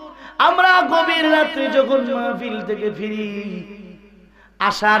 আমরা গভীর রাতে যখন মাহফিল থেকে ফিরি,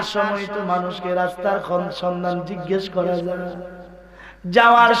 আসার সময় তো মানুষকে রাস্তার সন্ধান জিজ্ঞেস করা যায়,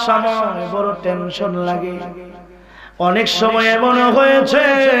 যাওয়ার সময় বড় টেনশন লাগে। অনেক সময় এমন হয়েছে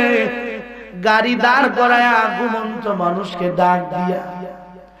গাড়ি দাঁড় করায়া ঘুমন্ত মানুষকে ডাক দিয়া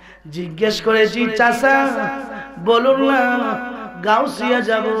জিজ্ঞেস করেছি, চাচা বলুন না গাউসিয়া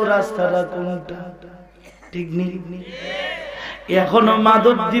যাব, রাস্তাটা কোনটা? ঠিক নেই। এখনো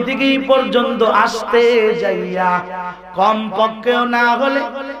মাদুদ্দি থেকে পর্যন্ত আসতে যাইয়া কম পক্ষেও না হলে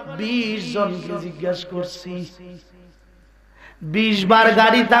 20 জনকে জিজ্ঞাসা করছি। 20 বার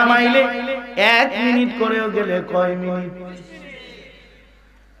গাড়ি থামাইলে 1 মিনিট করেও গেলে কয় মিনিট?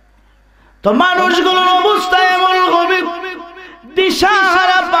 তো মানুষগুলোর অবস্থা এমন হবে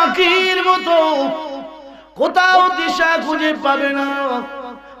দিশাহারা পাখির মতো, কোথাও দিশা খুঁজে পাবে না,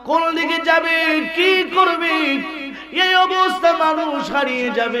 কোন দিকে যাবে, কি করবে, এই অবস্থা মানুষ হারিয়ে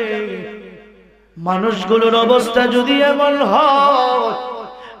যাবে। মানুষগুলোর অবস্থা যদি এমন হয়,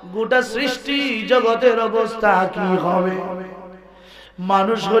 গোটা সৃষ্টি জগতের অবস্থা কি হবে?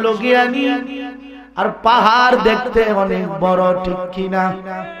 মানুষ হলো জ্ঞানী, আর পাহাড় দেখতে অনেক বড়, ঠিক কিনা?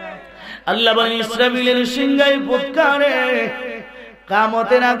 আল্লাহ বলেন, ইসরাফিলের সিংহায় ফুৎকারে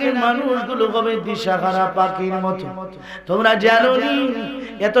কিয়ামতের আগে মানুষগুলো হবে দিশাহারা পাখির মতো। তোমরা জানো নি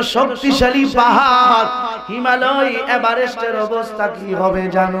এত শক্তিশালী পাহাড় হিমালয় এভারেস্টের অবস্থা কি হবে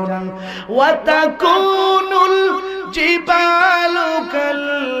জানো না? ওয়াতাকুনুল জিবালু কাল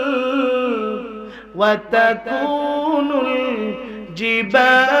ওয়াতাকুনুল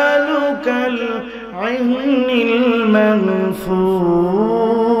জিবালু কাল আইনিল মানফুস।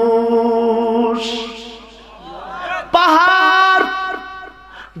 পাহাড়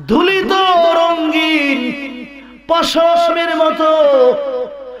ধুলিত রঙিন পশমের মতো,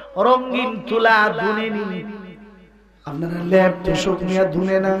 রঙিন তুলা ধুনে নি। আপনারা ল্যাপ তোষক নিয়ে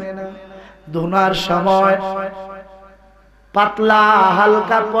ধুনে না, ধোনার সময় পাতলা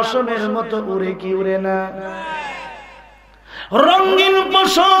হালকা পশমের মতো উড়ে কি উড়ে না? রঙিন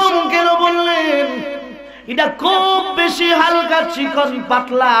পশম কেন বললেন? এটা খুব বেশি হালকা চিকন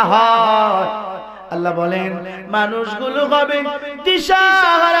পাতলা হয়। আল্লাহ বলেন, মানুষগুলো হবে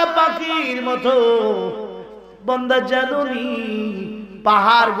দিশাহারা পাখির মতো। বান্দা জানুনি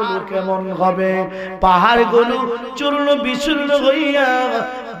পাহাড়গুলো কেমন হবে? পাহাড়গুলো চূর্ণ বিচূর্ণ হইয়া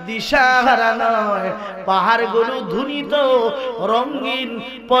দিশাহারা নয়, পাহাড়গুলো ধুনিত রঙিন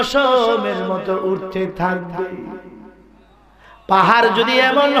পশমের মতো উঠতে থাকবে। পাহাড় যদি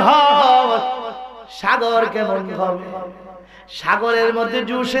এমন হয়, সাগর কেমন হবে? সাগরের মধ্যে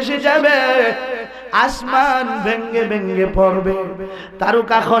জুস এসে যাবে, আসমান ভেঙ্গে ভেঙ্গে পড়বে,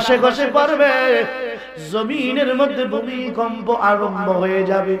 তারকা খসে খসে পড়বে, জমিনের মধ্যে ভূমিকম্প আরম্ভ হয়ে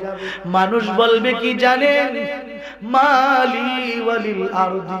যাবে। মানুষ বলবে কি জানেন? মালি ওয়ালিল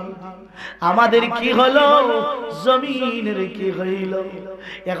আরদি, আমাদের কি হলো, জমিনের কি হইল?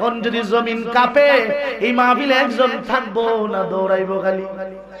 এখন যদি জমিন কাঁপে, এই মাহফিলে একজন থাকবো না, দৌড়াইবো খালি?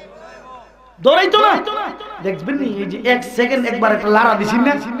 দৌড়াইতো না? দেখবেন নি এই যে 1 সেকেন্ড একবার একটা লাড়া দিছেন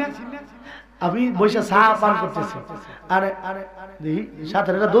না, আমি বৈশা চা পান করতেছি, আরে দেখি সাথে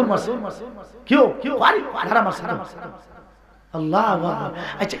একটা দৌড় মারছে, কেউ কেউ লাড়া মারছে। আল্লাহ আকবার।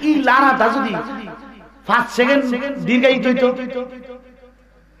 আচ্ছা, এই লাড়াটা যদি 5 সেকেন্ড দীর্ঘায়িত হইতো,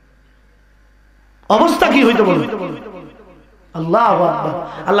 অবস্থা কি হইতো বলুন? আল্লাহু আকবার।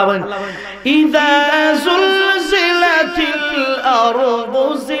 আল্লাহ বলেন ইযা যুলজিলাতিল আরদু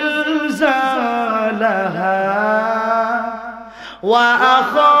জিলজালাহা ওয়া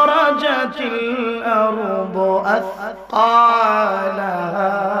আখরাজাতিল আরদু আথকালাহা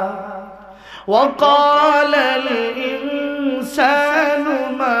ওয়া ক্বালাল ইনসানু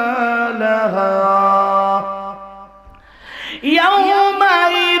মা লাহা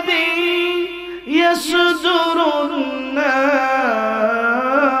ইয়াওমাইযিন ইয়াসদুরুন নাস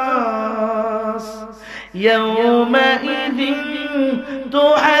ইয়াওমাইযিন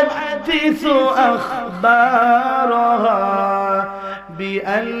তুহাদ্দিসু আখবারাহা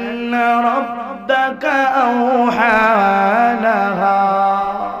বিআন্না রাব্বাকা আওহা লাহা।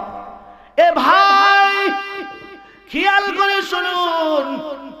 এ ভাই খেয়াল করে শুনুন,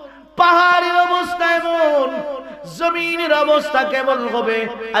 পাহাড়ের অবস্থা এমন, জমিনের অবস্থা কেমন হবে?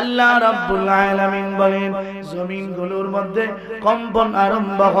 আল্লাহ রাব্বুল আলামিন বলেন জমিনগুলোর মধ্যে কম্পন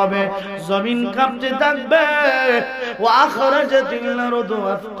আরম্ভ হবে, জমিন কাঁপতে থাকবে। ওয়া আখরাজাতিল আরদু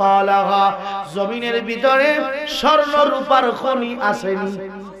আথকালাহা, জমিনের ভিতরে স্বর্ণ রূপার খনি আসেনি।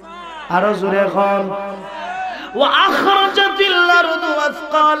 আরো জোরে এখন ওয়া আখরাজাতিল আরদু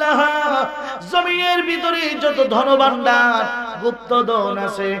আথকালাহা, জমিনের ভিতরে যত ধনভাণ্ডার গুপ্তধন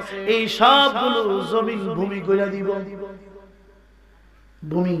আছে এই সবগুলো জমিন ভূমি কইরা দিব।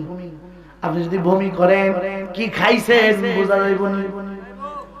 ভূমি, আপনি যদি ভূমি করেন কি খাইছেন বোঝা যাইব না,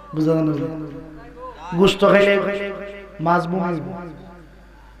 বোঝা যাবে না। গোশত খাইলে মাছ ভূমি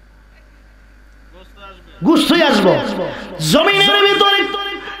গোশতই আসবো। জমিনের ভিতরে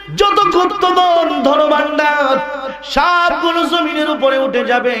যত গুপ্তধন ধনভাণ্ডার সবগুলো জমিনের উপরে উঠে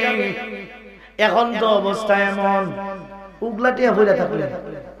যাবে। এখন তো অবস্থা এমন, উগলাটিয়া হইয়া থাকলে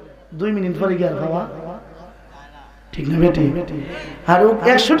 2 মিনিট পরে গিয়ে খাওয়া ঠিক না বেটি? আর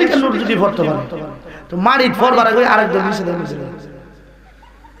 100 টাকা নোট যদি ভরতে পারে তো মারিট ফরবার আগে আরেকজন মিশে দেবে,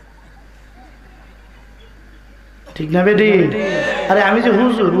 ঠিক না বেটি? আরে আমি যে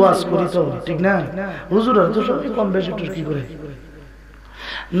হুজুর ওয়াজ করি তো ঠিক না, হুজুর তো সবাই কম বেশি একটু কি করে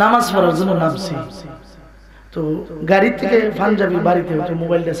নামাজ পড়ার জন্য নামছি, তো গাড়ি থেকে পাঞ্জাবি বাড়িতে হয়তো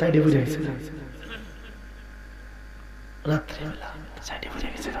মোবাইলটা সাইডে বুঝে গেছে, রাত্রিবেলা সাইডে বুঝে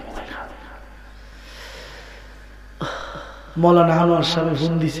গেছে মোবাইল। মৌলানা আনোয়ার সাহেব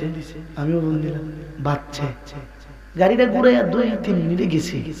ফোন দিছে, আমিও ফোন দিলাম, বাচ্চা গাড়িটা ঘুরে 2-3 মিনিটে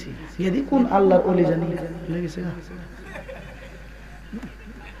গেছি, কোন আল্লাহর ওলি জানি গেছে।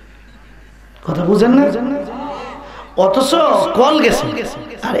 কথা বুঝেন না? অথচ কল গেছে।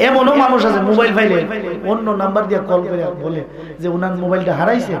 আর এমনও মানুষ আছে মোবাইল ফাইলে অন্য নাম্বার দিয়ে কল করে বলে যে উনার মোবাইলটা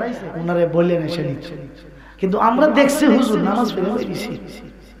হারাইছে, উনারে বললেন এসে নিচ্ছে। কিন্তু আমরা দেখছি হুজুর নামাজ পড়ে বেরিয়েছি,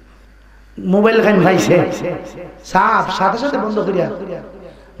 মোবাইল খান ভাইছে সাপ সাথে সাথে বন্ধ করিয়া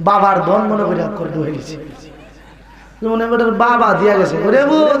বাবার ধন মনে করিয়া করতে হয়েছে। মনে করে বাবা দিয়া গেছে,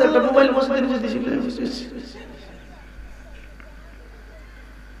 একটা মোবাইল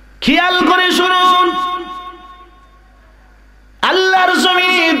খেয়াল করে শুনুন, আল্লাহর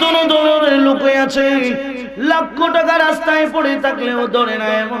জমিনে ধরের লোক আছে, লক্ষ টাকা রাস্তায় পড়ে থাকলেও ধরে না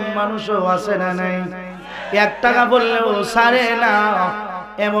এমন মানুষও আছে না নাই? 1 টাকা বললেও সারে না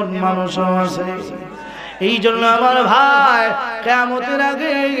এমন মানুষও আছে। এই জন্য আমার ভাই কিয়ামতের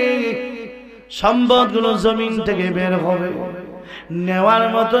আগে সম্পদগুলো জমিন থেকে বের হবে, নেওয়ার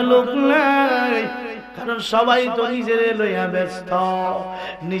মতো লোক নাই। কারণ সবাই তো নিজের লইয়া ব্যস্ত,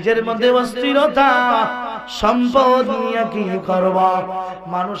 নিজের মধ্যে অস্থিরতা, সম্পদ নিয়ে কি করবা।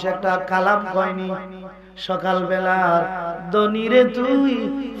 মানুষ একটা কালাম কয়নি সকাল বেলার, ধনীরে তুই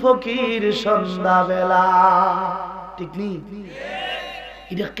ফকির সন্ধ্যা বেলা, ঠিক নি?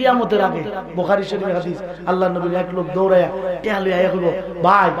 এটা কিয়ামতের আগে বুখারী শরীফের হাদিস। আল্লাহর নবী এক লোক দৌড়ায়া টেহা লইয়া কইব,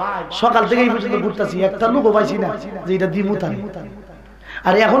 ভাই সকাল থেকে এই পর্যন্ত ঘুরতাছি, একটা লোকও পাইছি না যে এটা দিমু তাই।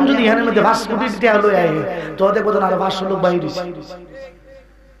 আর এখন যদি এখানের মধ্যে 5 কোটি টেহা লইয়া আয় তো দেখবো না 500 লোক বাইরে হইছে।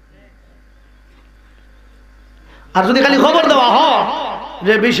 আর যদি খালি খবর দেওয়া হয়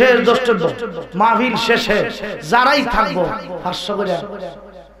যে বিশেষ দ্রষ্টব্য মাহফিল শেষে যারাই থাকবো 500 করে,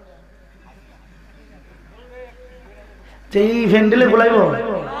 এই ভেন্ডেলে খোলাইব,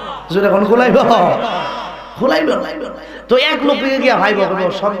 এখন খোলাইব তো 1 লোক গিয়া ভাইব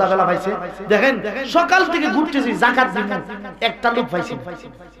সন্ধ্যাবেলা পাইছে, দেখেন সকাল থেকে ঘুরতেছি জাকাত দিব, একটা লোক পাইছে।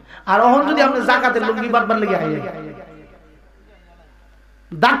 আর এখন যদি আপনি জাকাতের লুঙ্গি বাটবার লেগে আইয়ে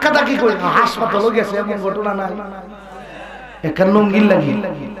ধাক্কা ধাক্কি করে হাসপাতাল গেছে এমন ঘটনা নাই? এখন লুঙ্গির লাগি,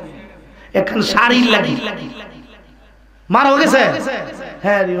 এখন শাড়ির লাগি মারাও গেছে।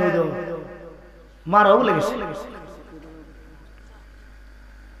 হ্যাঁ মারাও লেগেছে।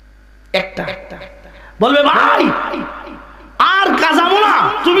 একটা বলবে ভাই আর কাজামো না,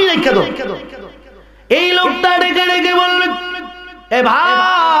 তুমি রেখে দাও। এই লোকটা ডেকে ডেকে বলবে এ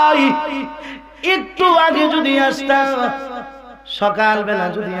ভাই একটু আগে যদি আসতাম, সকাল বেলা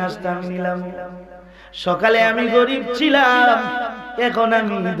যদি আসতাম নিলাম। সকালে আমি গরিব ছিলাম, এখন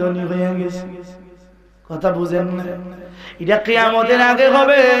আমি ধনী হয়ে গেছি। কথা বুঝেন না? এটা কিয়ামতের আগে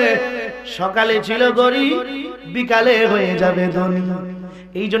হবে। সকালে ছিল গরিব, বিকালে হয়ে যাবে ধনী।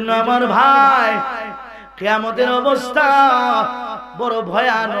 এই জন্য আমার ভাই কিয়ামতের অবস্থা বড়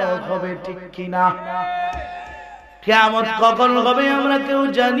ভয়ানক হবে, ঠিক কিনা? কিয়ামত কখন হবে আমরা কেউ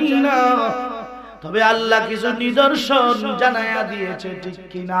জানি না, তবে আল্লাহ কিছু নিদর্শন জানায়া দিয়েছে, ঠিক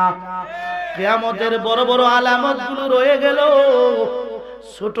কিনা? কিয়ামতের বড় বড় আলামত গুলো রয়ে গেল,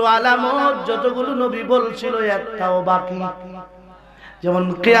 ছোট আলামত যতগুলো নবী বলছিল একটাও বাকি। যেমন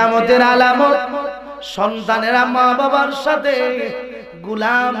কিয়ামতের আলামত সন্তানেরা মা বাবার সাথে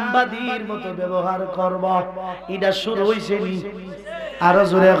গোলামবাদীর মতো ব্যবহার করব, এটা শুরু হইছে নি? আরো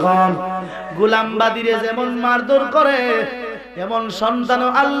জোরে কোন। গোলামবাদীরে যেমন মারধর করে, এমন সন্তানও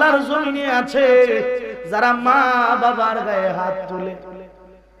আল্লাহর জমিনে আছে যারা মা বাবার গায়ে হাত তুলে।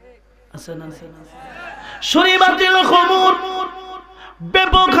 আছে না? শরীবাতিল খুমুর,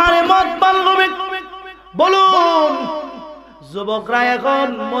 বেপখারে মদ পান হবে। বলুন যুবকরা এখন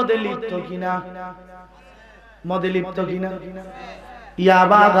মদে লিপ্ত কিনা? মদে লিপ্ত কিনা?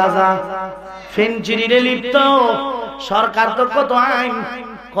 ইয়াবা, গাঁজা, ফেনচিডিরে লিপ্ত। সরকার তো কত আইন,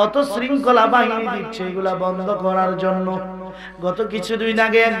 কত শৃঙ্খলা বাহিনী দিচ্ছে এগুলা বন্ধ করার জন্য। গত কিছুদিন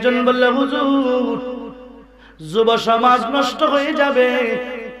আগে একজন বলল, হুজুর যুব সমাজ নষ্ট হয়ে যাবে,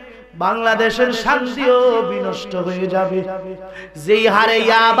 বাংলাদেশের শান্তিও বিনষ্ট হয়ে যাবে। যেই হারে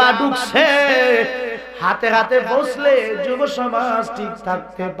ইয়াবা ঢুকছে, হাতে হাতে বসলে যুব সমাজ ঠিক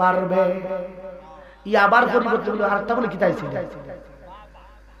থাকতে পারবে। ইয়াবার পরিবর্তে আরেকটা বলে কি তাইছে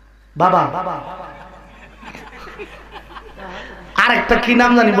বাবা, আরেকটা কি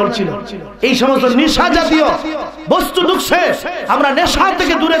নাম জানি বলছিল। এই সমস্ত নেশা জাতীয় বস্তু ঢুকছে, আমরা নেশা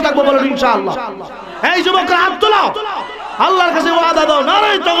থেকে দূরে থাকবো বলুন ইনশাআল্লাহ। এই যুবকরা হাত তোলো, আল্লাহর কাছে ওয়াদা দাও,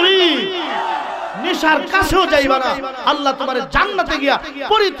 নারে তাকবীর। নেশার কাছেও যাইবা না, আল্লাহ তোমার জান্নাতে গিয়া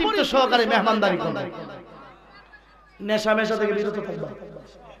পরিতৃপ্ত সহকারে মেহমানদারি করবে। নেশা মেশা থেকে বিরত থাকবা।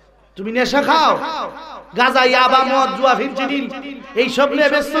 তুমি নেশা খাও, গাঁজা, ইয়াবা, মদ, জুয়া, ফিরচিডি এই সব নিয়ে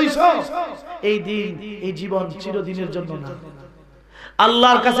ব্যস্ত হইছো, এই দিন এই জীবন চিরদিনের জন্য না।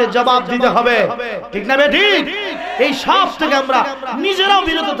 আল্লাহর কাছে জবাব দিতে হবে, ঠিক না বেঠিক? এই সব থেকে আমরা নিজেরাও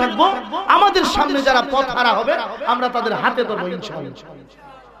বিরত থাকবো, আমাদের সামনে যারা পথ হারা হবে আমরা তাদের হাতে ধরবো ইনশাআল্লাহ।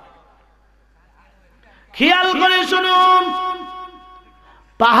 খেয়াল করে শুনুন,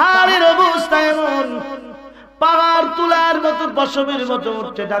 পাহাড়ের অবস্থা এমন, পাহাড় তুলার মতো পশমের মতো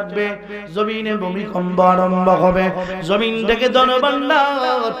উঠতে থাকবে, জমিনে ভূমিকম্প আরম্ভ হবে, জমিন থেকে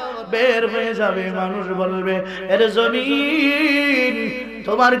ধনভাণ্ডার বের হয়ে যাবে। মানুষ বলবে, এর জমিন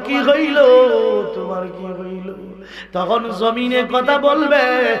তোমার কি হইল, তোমার কি হইল? তখন জমিনে কথা বলবে,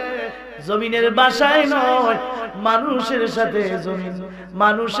 জমিনের ভাষায় নয়, মানুষের সাথে জমিন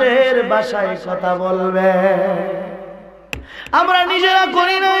মানুষের ভাষায় কথা বলবে। আমরা নিজেরা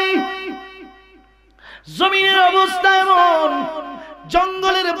করি নাই। জমিনের অবস্থা এমন,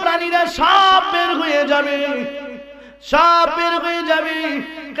 জঙ্গলের প্রাণীরা সব বের হয়ে যাবে, সব বের হয়ে যাবে।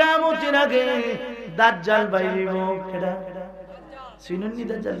 কিয়ামতের আগে দাজ্জাল বাইরে কেডা শুনুননি?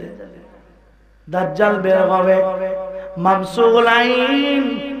 দাজ্জাল বের হবে, মামসুল আইন,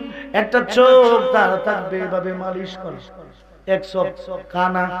 একটা চোখ তার থাকবে এভাবে মালিশ করে, এক চোখ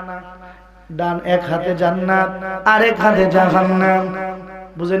কানা, ডান এক হাতে জান্নাত আর এক হাতে জাহান্নাম।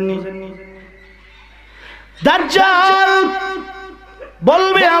 বুঝেননি? দাজ্জাল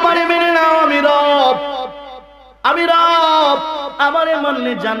বলবে, আমারে মেনে নাও, আমি রব, আমি রব, আমারে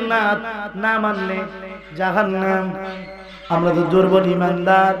মানলে জান্নাত, না মানলে জাহান্নাম। আমরা তো দুর্বল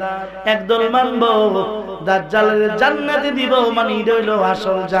ইমানদার, একদল মানবো, দাজ্জালের জান্নাতে দিব, মানে রইল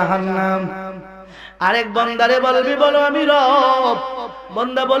আসল জাহান্নাম। আরেক বান্দারে বলবি, বলো আমি রব,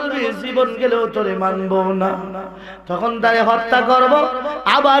 বান্দা বলবি জীবন গেলেও তোরে মানবো না। তখন তারে হত্যা করব,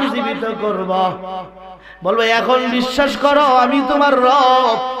 আবার জীবিত করব। বলবে, এখন বিশ্বাস করো আমি তোমার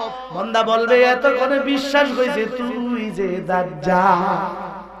রব। বান্দা বলবে, এতক্ষণে বিশ্বাস হয়েছে তুই যে দাজ্জাল।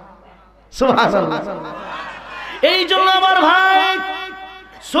 সুবহানাল্লাহ। এই জন্য আমার ভাই,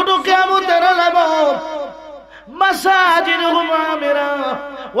 ছোট কিয়ামতের আলামত, মাসাজিদুহুম আমিরা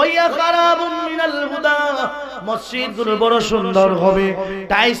ওয়া ইয়াখরাবুন মিনাল হুদা, মসজিদগুলো বড় সুন্দর হবে,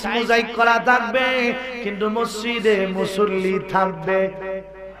 টাইলস মোজাইক করা থাকবে, কিন্তু মসজিদে মুসল্লি থাকবে।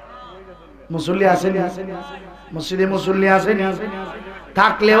 মুসল্লি আসেনি? মসজিদে মুসল্লি আসেনি?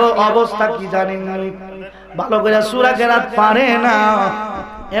 থাকলেও অবস্থা কি জানেন? ভালো করে সূরা কেরাত পারে না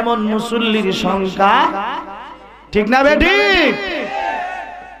এমন মুসল্লির সংখ্যা, ঠিক না বেঠিক?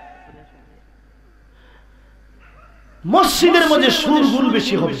 মসজিদের মধ্যে সুরগুল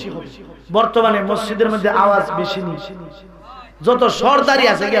বেশি হবে। বর্তমানে মসজিদের মধ্যে আওয়াজ বেশি নেই, যত সরদারি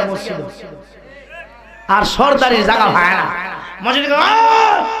আছে গিয়া মসজিদ, আর সরদারির জায়গা হয় না মসজিদে।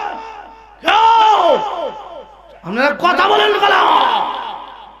 আপনারা কথা বলেন কেন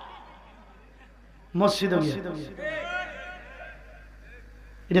মসজিদে?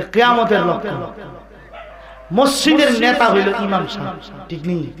 এটা কিয়ামতের লক্ষণ। মসজিদের নেতা হইল ইমাম সাহেব, ঠিক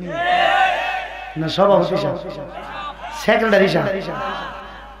নেই না? সভাপতি সাহেব, সেক্রেটারি সাহেব,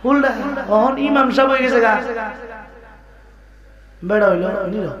 উল্টা কখন ইমাম সাহেব হয়ে গেছে গা, বেড়া হইল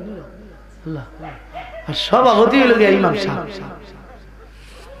আল্লাহ, আর সভাপতি হইল গিয়া ইমাম সাহেব,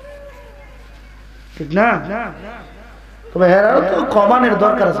 ঠিক না? তবে হেরাও তো কমানের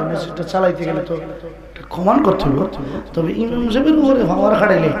দরকার আছে, মসজিদটা চালাইতে গেলে তো কমান করতে হবে। তবে ইমাম সাহেবের উপরে ভাবার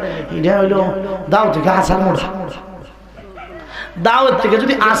খাটাইলে এটা হইল দাও থেকে আসার মোড়া, দাওয়াত থেকে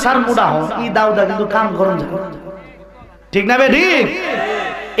যদি আসার মোড়া হয় এই দাওদা কিন্তু কাম করুন যায়, ঠিক না? ঠিক।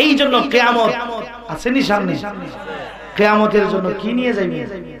 এই জন্য কিয়ামত আসেনি সামনে, কিয়ামতের জন্য কি নিয়ে যাইবেন?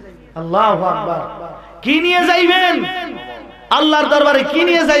 আল্লাহু আকবার। কি নিয়ে যাইবেন? আল্লাহর দরবারে কি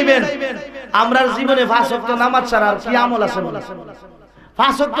নিয়ে যাইবেন? আমরার জীবনে 5 ওয়াক্ত নামাজ ছাড়া আর কি আমল আছে?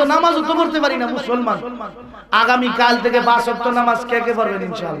 5 ওয়াক্ত নামাজও তো পড়তে পারি না মুসলমান। আগামী কাল থেকে 5 ওয়াক্ত নামাজ কে কে পড়বেন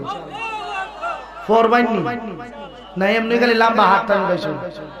ইনশাআল্লাহ? পড়বেন না এমনি খালি লম্বা হাত টান গাইছেন।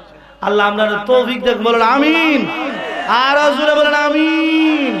 আল্লাহ আপনার তৌফিক দেখ, বলেন আমিন। আর জোরে বলেন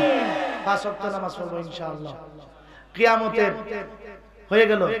আমিন। 5 ওয়াক্ত নামাজ পড়ব ইনশাআল্লাহ। কিয়ামতে হয়ে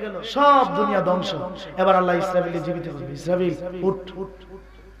গেল, সব দুনিয়া ধ্বংস। এবার আল্লাহ ইসরাফিলকে জীবিত করবে। ইসরাফিল উঠ,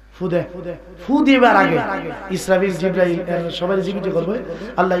 ফুদে, ফু দিবার আগে ইসরাফিল জিবরাইল সবাই জীবিত করবে।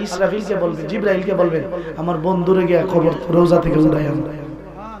 আল্লাহ ইসরাফিলকে বলবে, জিবরাইলকে বলবেন আমার বন্ধুরে গিয়া খবর রওজা থেকে উঠাই আন।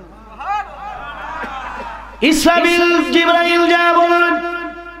 ইসরাফিল জিবরাইল যা বললেন,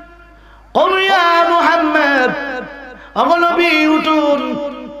 কুল ইয়া মুহাম্মদ, ওগো নবী উঠুন।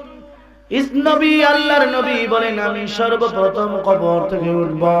 নবী, আল্লাহর নবী বলেন আমি সর্বপ্রথম কবর থেকে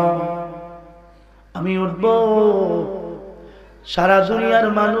উঠব, আমি উঠব। সারা দুনিয়ার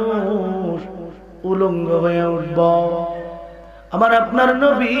মানুষ উলঙ্গ হয়ে উঠব। আমার আপনার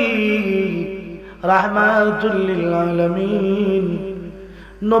নবী রাহমাতুল লিল আলামিন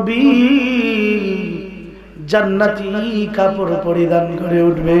নবী জান্নাতি কাপড় পরিধান করে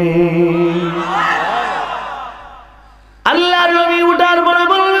উঠবে। আল্লাহর নবী উঠার পরে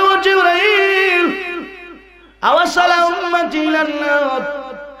বলবে, ও জিবরাইল, আওয়াসালা উম্মতি ইলান্নার,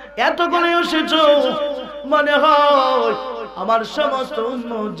 এত করে এসেছো, মনে হয় আমার সমস্ত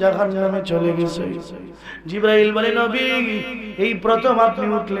উম্মত জাহান্নামে চলে গেছে। জিবরাইল বলে, নবী এই প্রথম আপনি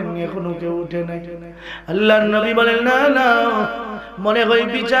উঠলেন, এখনো কেউ উঠে নাই। আল্লাহর নবী বলেন, না না, মনে হয়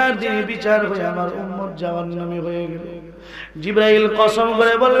বিচার দিয়ে বিচার হয়ে আমার উম্মত জাহান্নামে হয়ে গেল। জিবরাইল কসম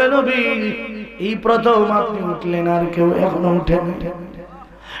করে বললেন, নবী এই প্রথম আপনি উঠলেন, আর কেউ এখনো উঠে নাই।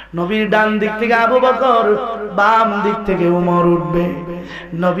 নবীর ডান দিক থেকে আবু বকর, বাম দিক থেকে উমর উঠবে।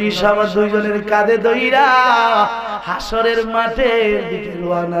 নবী সবার দুইজনের কাঁধে দইরা হাসরের মাঠে দিকে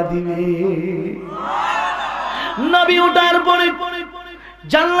রওনা দিবে। নবী উঠার পরে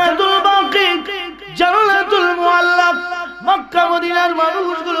জান্নাতুল বাকি, জান্নাতুল মুআল্লা, মক্কা মদিনার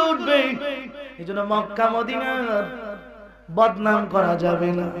মানুষগুলো উঠবে। এজন্য মক্কা মদিনার বদনাম করা যাবে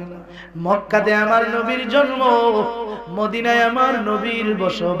না। মক্কাতে আমার নবীর জন্ম, মদিনায় আমার নবীর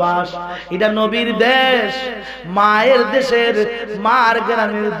বসবাস। এটা নবীর দেশ, মায়ের দেশের মার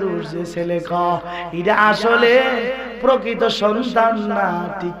গ্রামের দূর যে ছেলে কয়, এটা আসলে প্রকৃত সন্তান না,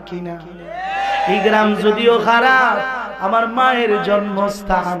 ঠিক কিনা? এই গ্রাম যদিও খারাপ, আমার মায়ের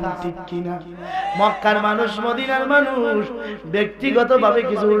জন্মস্থান, ঠিক কিনা? মক্কার মানুষ, মদিনার মানুষ ব্যক্তিগতভাবে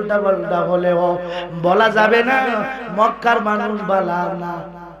কিছু উল্টা পাল্টা হলেও বলা যাবে না মক্কার মানুষ বালা না,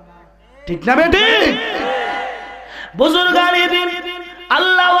 ঠিক না বেটি? বুজুর্গানি দিন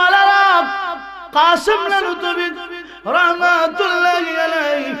আল্লাহ ওয়ালারা কাসিম নানুতবি রাহমাতুল্লাহি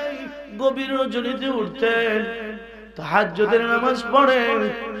আলাইহি গভীর রজনীতে উঠতেন, তাহাজ্জুদের নামাজ পড়েন,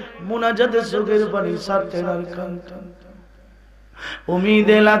 মুনাজাতে চোখের পানি ছাড়তেন আর কাঁদতেন।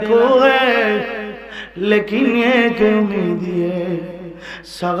 उम्मीदें लाखों है लेकिन एक उम्मीद ये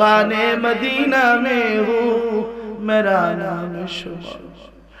सगाने मदीना में हूँ मेरा नाम शुमा।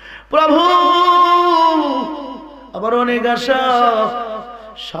 प्रभु আবার অনেক আশা,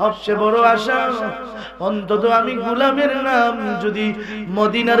 সবচেয়ে বড় আশা অন্তত আমি গোলামের নাম যদি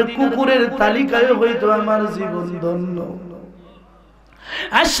মদিনার কুকুরের তালিকায় হইতো আমার জীবন ধন্য।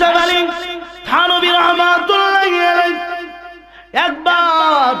 আশরাফ আলী থানভী রাহমাতুল্লাহি আলাইহি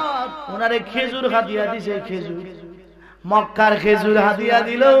একবার ওনারে খেজুর হাদিয়া দিছে, খেজুর, মক্কার খেজুর হাদিয়া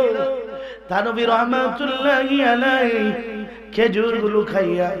দিল। থানভী রাহমাতুল্লাহি আলাইহি খেজুর গুলো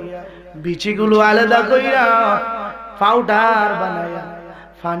খাইয়া বিচিগুলো আলাদা কইরা পাউডার বানায়া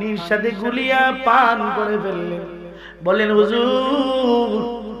পানির সাথে গুলিয়া পান করে ফেললেন। বলেন হুজুর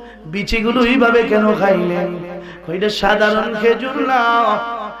বিচিগুলো এইভাবে কেন খাইলেন? এটা সাধারণ খেজুর না,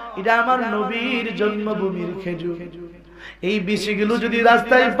 এটা আমার নবীর জন্মভূমির খেজুর। এই বিচিগুলো যদি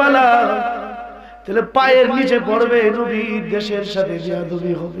রাস্তায় পালা তাহলে পায়ের নিচে পড়বে, নবীর দেশের সাথে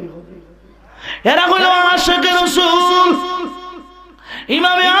বেয়াদবি হবে। এরা হলো আশিকে রাসূল।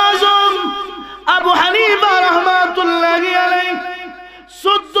 ইমামে আযম আবু হানিফা রাহমাতুল্লাহি আলাইহি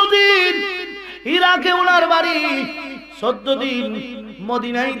 14 দিন ইরাকে ওনার বাড়ি, 14 দিন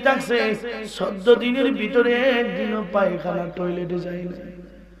মদিনায় থাকছে। 14 দিনের ভিতরে একদিনও পায়খানা টয়লেটে যায় না।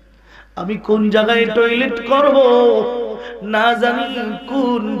 আমি কোন জায়গায় টয়লেট করব না জানি,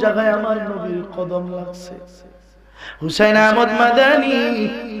 কোন জায়গায় আমার নবীর কদম লাগছে। হুসাইন আহমদ মাদানী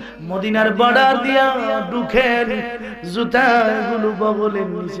মদিনার বর্ডার দিয়া ঢুকেন, জুতাগুলো বগলের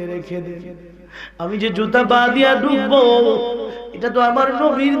নিচে রেখে দেন। আমি যে জুতা পা দিয়া ঢুকবো, এটা তো আমার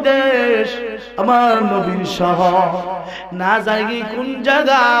নবীর দেশ, আমার নবীর শহর। না জানি কোন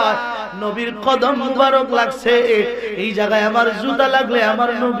জায়গায় নবীর কদম মুবারক লাগছে, এই জায়গায় আমার জুতা লাগলে আমার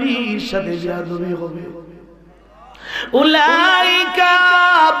নবীর সাথে বেয়াদবি হবে। উলাইকা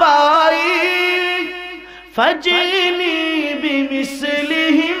বাই ফাজিনি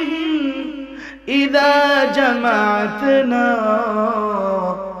বিমিসলিহিম ইযা জামাতনা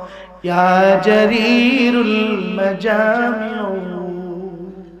ইয়া জারীরুল মাজামিউ।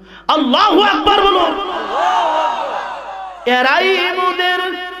 আল্লাহু আকবার বলো। এরাই মোদের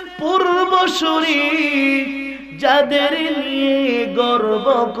পূর্বসূরি, যাদের নিয়ে গর্ব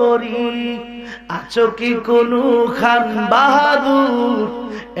করি। আছো কি কোনো খান বাহাদুর,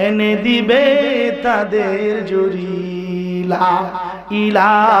 এনে দিবে তাদের জুরি। লা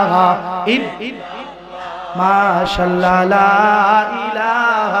ইলাহা ইল্লাল্লাহ মাশাআল্লাহ, লা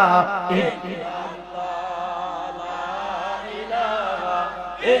ইলাহা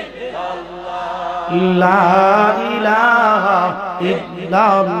ইল্লাল্লাহ, লা ইলাহা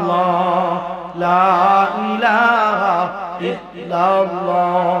ইল্লাল্লাহ, লা ইলাহা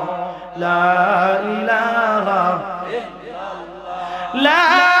ইল্লাল্লাহ, লা ইলাহা ইল্লাল্লাহ, লা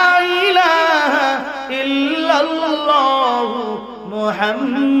ইলাহা ইল্লাল্লাহ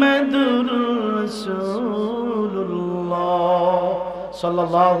মুহাম্মাদুর রাসূলুল্লাহ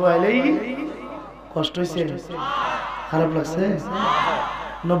সাল্লাল্লাহু আলাইহি। কষ্ট হইছে? খারাপ লাগছে?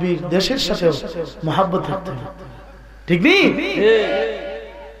 নবীর দেশের সাথে মহব্বত থাকতে হবে, ঠিক নেই?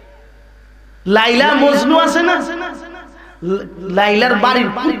 লাইলা মজনু আছে না, লাইলার বাড়ির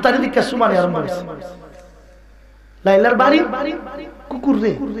কুত্তার দিকে সুমানে আরম্ভ হয়েছে। লাইলার বাড়ির কুকুর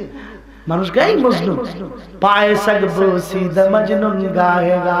রে মানুষ গাই মজনু। পায়ে সাগবু সিদা মজনুন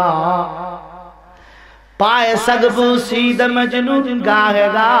গাহেগা, পায়ে সাগবু সিদা মজনুন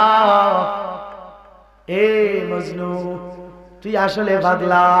গাহেগা। এ মজনু তুই আসলে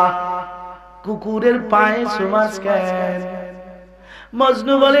পাগলা, কুকুরের পায়ে সুমাস কেন?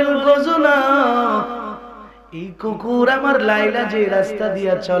 মজনু বলেন বুঝো না, এই কুকুর আমার লাইলা যে রাস্তা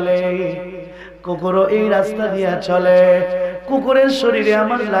দিয়া চলে, কুকুরও এই রাস্তা দিয়া চলে। কুকুরের শরীরে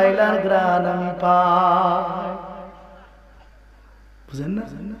আমার লাইলার ঘ্রাণ আমি পাই। বুঝেন না?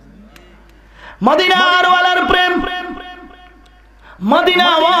 মদিনার ওয়ালার প্রেম, মদিনা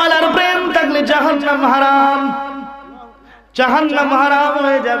ওয়ালার প্রেম থাকলে জাহান্নাম হারাম, জাহান্নাম হারাম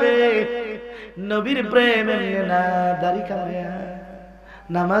হয়ে যাবে। নবীর প্রেম এমনি না, দাড়ি কামায়া,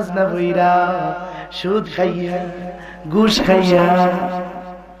 নামাজ না বইরা, সুদ খাইয়া, ঘুষ খাইয়া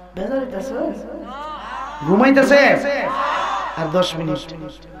ঘুমাইতেছে। আর 10 মিনিট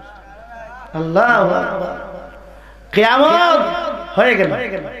আল্লাহু আকবার, কিয়ামত হয়ে গেল।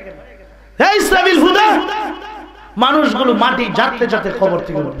 এই ইসলামিল হুদা মানুষগুলো মাটি জানতে জানতে খবর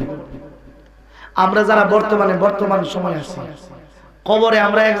থেকে উঠবে। আমরা যারা বর্তমান সময় আছি, কবরে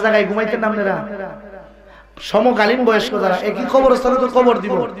আমরা এক জায়গায় ঘুমাইতে নামলে না, সমকালীন বয়স্ক যারা একই কবরস্থানে তো কবর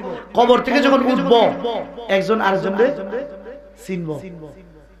দিব, কবর থেকে যখন উঠবো একজন আরেকজনকে চিনব,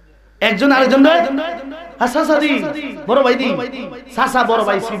 একজন আরেকজনকে চাচা বড় ভাই দি চাচা বড়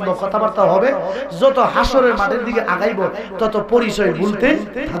ভাই চিনব, কথাবার্তা হবে। যত হাসরের মাঠের দিকে আগাইব তত পরিচয় ভুলতে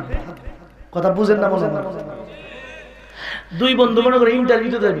থাকবে। কথা বুঝেন না? মনে হয় দুই বন্ধু মনে করে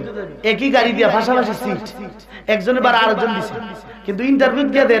ইন্টারভিউতে দেবে, একই গাড়ি দিয়া পাশাপাশি সিট, একজনের বার আরেকজন দিছে, কিন্তু ইন্টারভিউ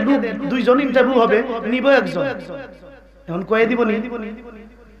দিয়ে দেয় দুইজন ইন্টারভিউ হবে, নিব একজন। এখন কয়ে দিব নি?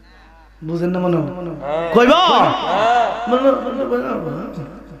 বুঝেন না? মনে কইব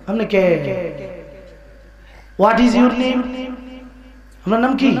আপনি কে? What is your name? আপনার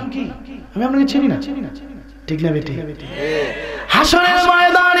নাম কি? আমি আপনাকে চিনি না, ঠিক না বেটি? হাসরের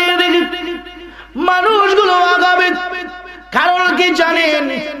ময়দানে মানুষগুলো আগাবে, কারণ কি জানেন?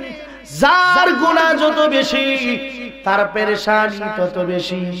 যার গুনাহ যত বেশি তার পেরেশানি তত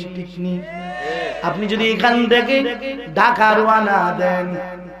বেশি। ঠিক নি? আপনি যদি এখান থেকে ঢাকা রওনা দেন,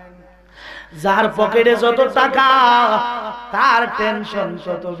 যার পকেটে যত টাকা তার টেনশন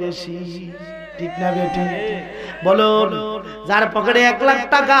তত বেশি। ঠিক না বেটি? বলুন, যার পকেটে 1 লাখ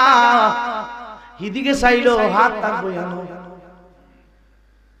টাকা হিদিকে চাইলো হাত থাকবো।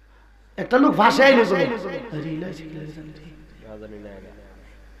 একটা লোক ভাষায় আইলো,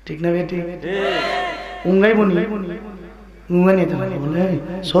 ঠিক না বেটি? উঙ্গাই বনি উঙ্গা নিতে বলে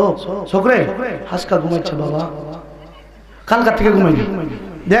শোকরে হাসকা ঘুমাচ্ছে বাবা, কালকার থেকে ঘুমাই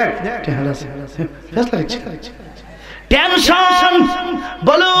দেখ টেনশন।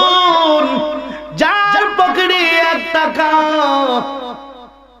 বলুন, যার পকেটে 1 টাকা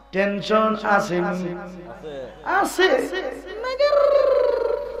টেনশন আছে আছে।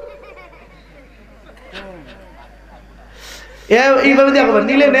 এইভাবে দেখো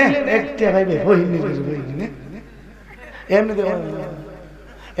নিলে নে একটা ভাইবে এমনি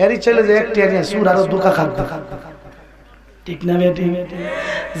এরই চলে যে একটা নিয়ে সুর আরো দুঃখা খাদ্য। ঠিক না বেটি?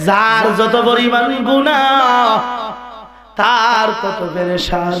 যার যত পরিমাণ গুনাহ তার তত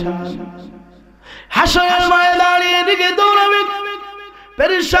পেরেশানি। হাসরের ময়দানে এদিকে দৌড়াবে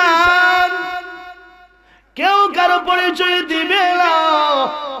পেরেশান, কেউ কারো পরিচয় দিবে না।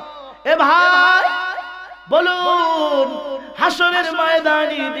 এ ভাই বলুন, হাসরের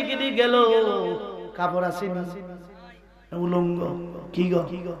ময়দানে দিকে দিয়ে গেল, কাপড় আছে উলঙ্গ, কি গো?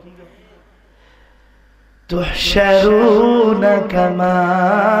 তুহশারুনা কামা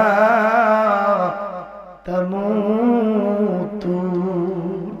তামুতুন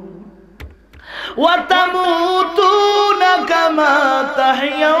ওয়া তামুতুনা কামা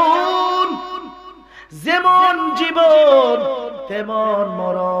তাহইয়াউন। যেমন জীবন তেমন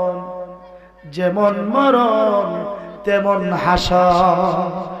মরণ, যেমন মরণ তেমন হাসর।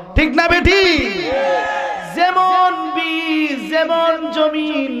 ঠিক না বেটি? যেমন বীজ, যেমন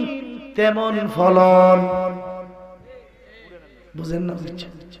জমিন তেমন ফলন। বুঝেন না?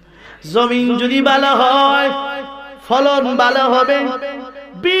 জমিন যদি ভালো হয় ফলন ভালো হবে,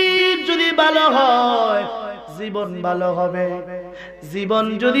 বীজ যদি ভালো হয় জীবন ভালো হবে, জীবন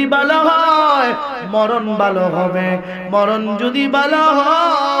যদি ভালো হয় মরণ ভালো হবে, মরণ যদি ভালো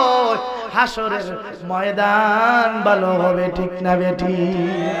হয় হাসরের ময়দান ভালো হবে। ঠিক না বেটি?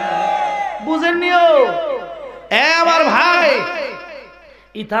 বুঝেন নিও এ আমার ভাই,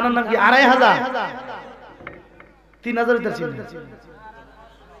 ই থানার নাম কি? 2500 3000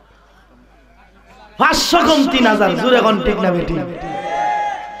 500 কম 3000 জোরে কোন? ঠিক না বেটি?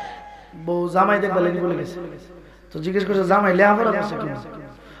 বউ জামাই দেখবে লাগি বলে গেছে, তো জিজ্ঞেস করছে জামাই লেখাপড়া করছে কি?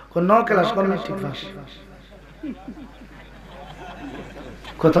 কোন 9 ক্লাস কোন মেট্রিক পাস।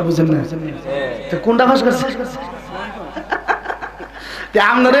 কথা বুঝেন না? তো কোনটা পাস করছে?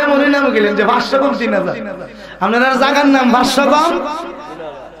 আপনারা মনে নাম গেলেন যে 500 কম 3000, আপনারা জায়গার নাম 500 কম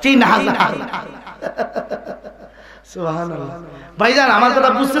 3000। সুবহানাল্লাহ। ভাইজান আমার কথা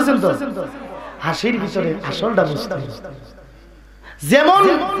বুঝতেছেন তো? হাসির ভিতরে আসলটা বুঝতে হবে। যেমন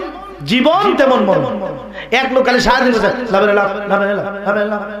জীবন তেমন মরণ। এক লোক খালি সারাদিন বসে লাভের লাভ লাভের লাভ লাভের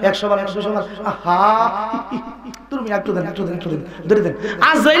লাভ 100 বার 100 বার, আহা তুমি একটু দেন একটু দেন একটু দেন ধরে দেন।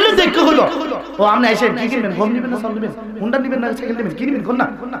 আজ যাইলে দেখতে হলো ও আপনি এসে কি কিনবেন? গম নিবেন না চাল নিবেন? হুন্ডা নিবেন না সাইকেল নিবেন? কি নিবেন? কোন না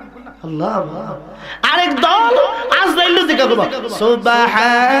আল্লাহ। আরেক দল আজ যাইলে দেখতে হলো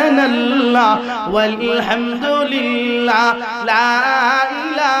সুবহানাল্লাহ ওয়াল হামদুলিল্লাহ লা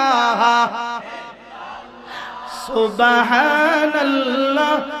ইলাহা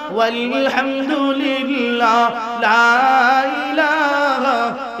সুবহানাল্লাহ ওয়াল হামদুলিল্লাহ লা ইলাহা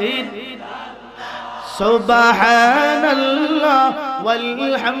ইল্লাল্লাহ সুবহানাল্লাহ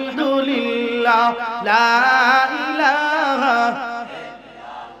ওয়াল হামদুলিল্লাহ লা ইলাহা।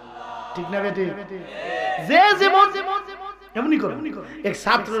 ঠিক না বেটি? যে যেমন এমনি করো। এক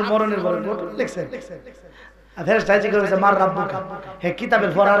ছাত্রের মরণের পরে লেখছেন ফেরেশতা জিজ্ঞেস করেছে মার রাব্বুকা, হে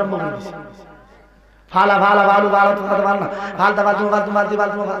কিতাবের পড়া আরম্ভ করেছে ফালা ফালা বালু বালু তোমরা তো পারনা ফালতা ফালতু ফালতু ফালতু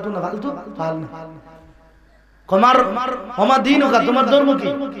ফালতু ফালতু না ফালতু ফালনা কমার ওমা দিনুকা, তোমার ধর্ম কি?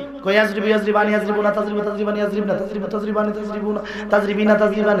 কই আজরিবি আজরিবানি আজরিবুনা তাজরিবু তাজরিবানি আজরিবনা তাজরিবু তাজরিবানি তাজরিবুনা তাজরিবিনা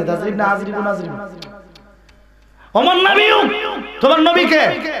তাজরিবানি তাজরিবনা আজরিবুনা আজরিবু। ওমর নবীও তোমার নবী কে?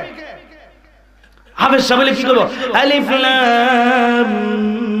 হাফেজ সাহেব বলে কি করব? আলিফ লাম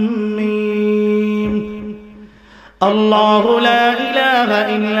মিম الله لا إله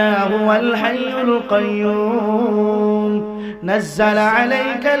إلا هو الحي القيوم نزل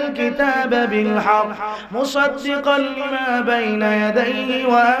عليك الكتاب بالحق مصدقا لما بين يديه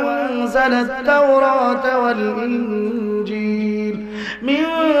وأنزل التوراة والإنجيل من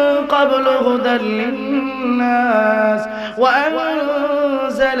قبل هدى للناس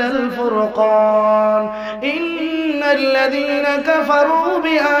وأنزل الفرقان إن الذين كفروا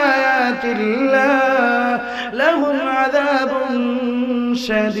بآيات الله لهم عذاب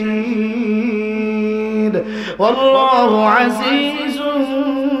شديد والله عزيز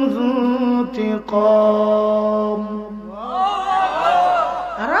ذو انتقام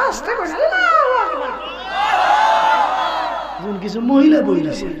রাস্তা করে আল্লাহু আকবার যখন কিছু মহিলা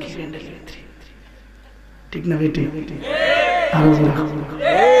বইলেছে কি প্যান্ডেল ঠিক না বেটি আর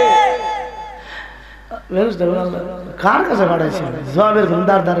কার কাছে পাঠাইছেন জবাবের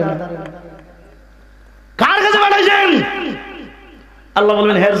ঘুমদার দাঁড়ে না কার কাছে পাঠাইছেন আল্লাহ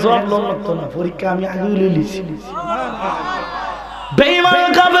বলবেন হের জবাব লাগতো না পরীক্ষা আমি আগে লিখেছি বেঈমান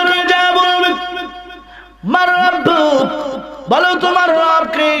কাফের যা বলবে মার রব্বুক বলো তোমার রব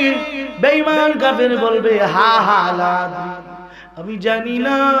কে বেঈমান কাফের বলবে হা হা লা আমি জানি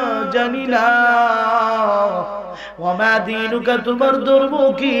না ওমা দীনুকা তোমার ধর্ম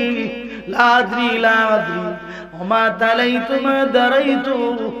কি লাদ্রি ওমা তালাইতু মা দারাইতু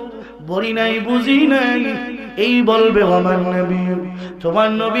বলি নাই বুঝি নাই এই বলবে ওমা নবী তোমার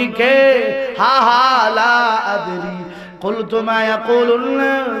নবী কে হা হা লা আদরি কুলতু মা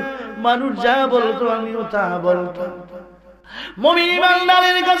ইয়াকুলুল্লাহ মানুষ যা বলতো আমিও তা বলতাম মুমিন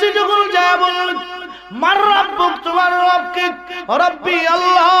ইমানদারের কাছে যখন যা বলল মার রব্বুক তোমার রব কে রব্বি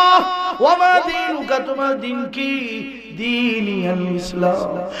আল্লাহ ওয়া মা দীনুকা তোমার দিন কি দীনি আল ইসলাম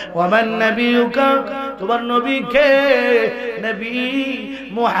ওয়া মান নবিয়ুকা তোমার নবী কে নবী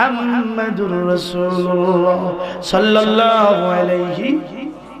মুহাম্মাদুর রাসূলুল্লাহ সাল্লাল্লাহু আলাইহি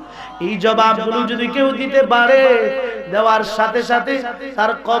এই জবাবগুলো যদি কেউ দিতে পারে দেওয়ার সাথে সাথে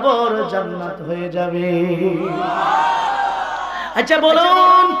তার কবর জান্নাত হয়ে যাবে আচ্ছা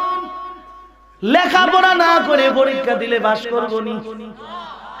বলুন লেখাপড়া না করে পরীক্ষা দিলে পাস করব নি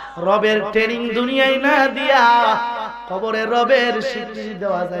রবের ট্রেনিং দুনিয়ায় না দিয়া কবরে রবের স্বীকৃতি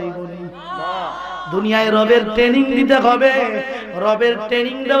দেওয়া যাইব নি দুনিয়ায় রবের ট্রেনিং দিতে হবে রবের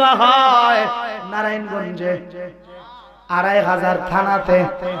ট্রেনিং দেওয়া হয় নারায়ণগঞ্জে ২৫০০ থানাতে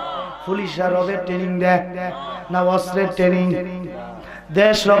পুলিশরা রবের ট্রেনিং দেয় না অস্ত্রের ট্রেনিং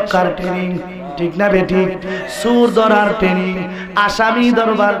দেশ রক্ষার ট্রেনিং ঠিক না বেটি সুর ধরার ট্রেনিং আসামি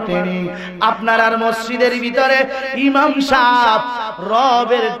ধরবার ট্রেনিং আপনার আর মসজিদের ভিতরে ইমাম সাহেব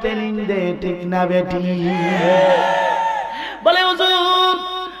রবের ট্রেনিং দে ঠিক না বেটি বলে হুজুর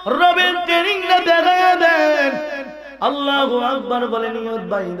রবের ট্রেনিং না দেখায় দেন আল্লাহু আকবার বলে নিয়ত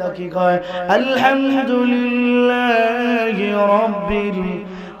বাইদা কি কয় আলহামদুলিল্লাহি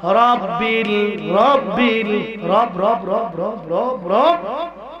রাব্বিল রব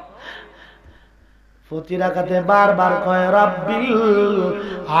প্রতি রাকাতে বারবার কয় রাব্বিল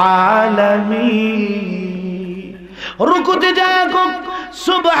আলামিন রুকুতে যায়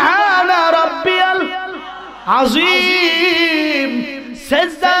সুবহানা রাব্বিয়াল আযীম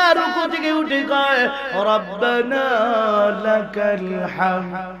সেজদা রুকু থেকে উঠে কয় রব্বানা লাকাল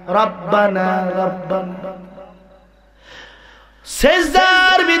হামদ রব্বানা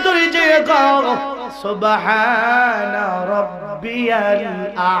সেজদার ভিতরে যে কও সুবহানা রাব্বিয়াল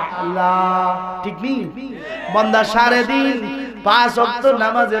আ'লা ঠিক নি বান্দা সারা দিন 5 ওয়াক্ত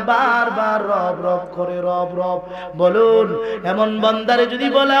নামাজে বারবার রব রব করে রব রব বলুন এমন বান্দারে যদি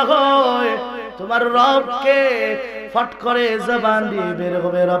বলা হয় তোমার রবকে ফট করে জবান দিয়ে বের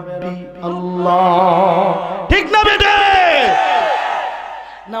হবে রব্বি আল্লাহ ঠিক না বেটা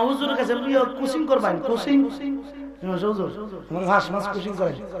না হুজুরের কাছে কোচিং করবেন কোচিং আমার ভাস মাস কোচিং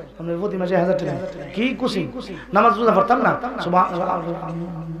করে আমরা প্রতি মাসে 1000 টাকা কি কোচিং নামাজ রোজা পড়তাম না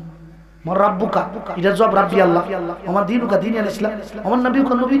আমার রাব্বুকা এটা জব রাব্বি আল্লাহ আমার দিনুকা দিন আল ইসলাম আমার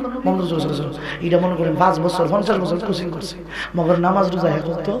নবীকা নবী মুহাম্মদ রাসূলুল্লাহ সাল্লাল্লাহু আলাইহি ওয়াসাল্লাম এটা মনে করেন 5 বছর 50 বছর কোচিং করছে মগর নামাজ রোজা হে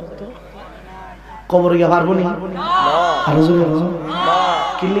করতে কবর গিয়া পারবো নি আর জোরে না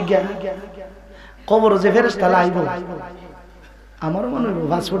কি লিখা কবর যে ফেরেশতা আইব আমার মনে হয়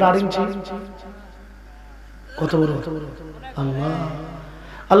 5 ফুট 8 ইঞ্চি কত বড় আল্লাহ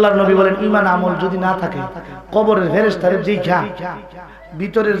আল্লাহর নবী বলেন ঈমান আমল যদি না থাকে কবরের ফেরেশতারে দেখা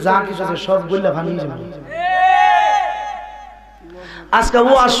ভিতরের যা কিছু আছে সব গইলা ভাঙিয়ে যাবে আজকে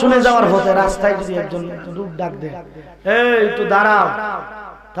ওয়াজ শুনে যাওয়ার পথে রাস্তায় যদি একজন লোক ডাক দেয় এই একটু দাঁড়াও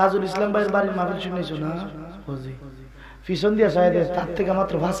তাজুল ইসলাম ভাইয়ের বাড়ির মাহফিল শুনেছো না জি পিছন দিয়া সাইদে তার থেকে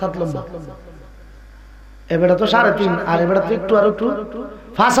মাত্র 5 হাত লম্বা এবারে তো 3.5 আর এবারে তো একটু আর একটু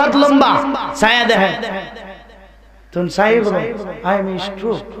 5 হাত লম্বা ছায়া দেখে তুমি ছায়া বলো আই এম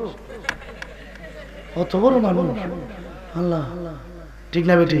স্ট্রোক অত বড় মানুষ আল্লাহ ঠিক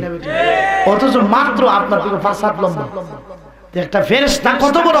না বেটি অথচ মাত্র আপনার থেকে 5 হাত লম্বা একটা ফেরেশতা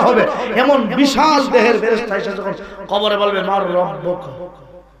কত বড় হবে এমন বিশাল দেহের ফেরেশতা এসে যখন কবরে বলবে মার রব্বক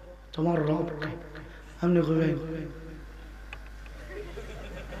তোমার রব কে আপনি কইবেন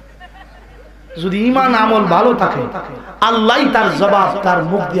যদি ঈমান আমল ভালো থাকে আল্লাহই তার জবাব তার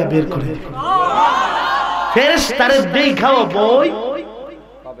মুখ দিয়ে বের করে দেবে। ফেরেশতারে দেখাও বই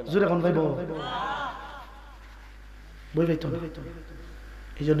জোরে কোন ভাই বই ভাই তো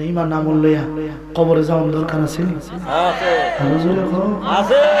এই জন্য ঈমান আমল লইয়া কবরে যাওয়ার দরকার আছে আছে।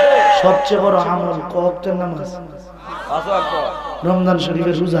 সবচেয়ে বড় আমল ওয়াক্তের নামাজ, রমজান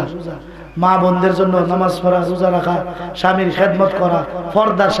শরীফের রোজা, মা বোনদের জন্য নামাজ পড়া, রোজা রাখা, স্বামীর খেদমত করা,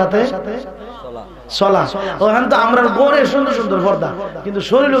 পর্দার সাথে চলা। ওখানে তো আমরা গড়ে সুন্দর সুন্দর পর্দা, কিন্তু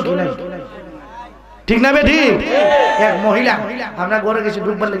শরীরও কি নাই, ঠিক না বে ঠিক? এক মহিলা আমরা গড়ে গেছি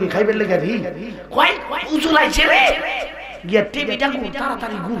ডুববার লেগে খাইবার লেগে কয় উঁচু লাগছে রে গিয়া টিভিটা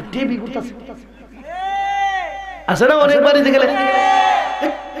তাড়াতাড়ি ঘুর, টিভি ঘুরতেছে আছে না অনেক বাড়িতে গেলে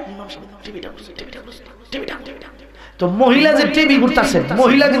তো মহিলা যে টিভি ঘুরতেছে,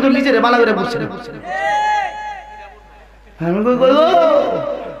 মহিলা কিন্তু নিজের বালা করে ঘুরছে না। আমি কই কই গো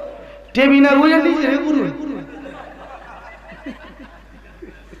টিভি না ঘুরে নিজের ঘুরুন।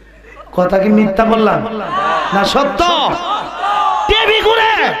 কথা কি মিথ্যা বললাম না সত্য? টিভি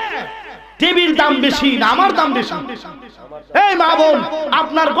ঘুরে, টিভির দাম বেশি না আমার দাম বেশি? এই মা বোন,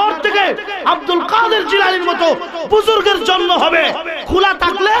 আপনার ঘর থেকে আব্দুল কাদের জিলানীর মতো বুজুর্গের জন্ম হবে খোলা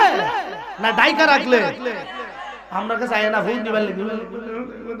থাকলে না ডাইকা রাখলে? আমরা কাছে আয় না ভুল দিবার লাগি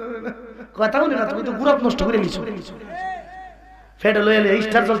কথা বলি না, তুমি তো গুরব নষ্ট করে নিছো। ফেডে লইলে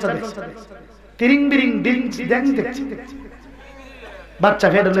স্টার জলসা দেখছ, তিরিং বিরিং ডিং ড্যাং দেখছি, বাচ্চা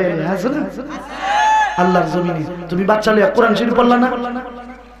ফেডে লইলে আছে না আল্লাহর জমিনে। তুমি বাচ্চা লইয়া কোরআন শরীফ পড়লা না,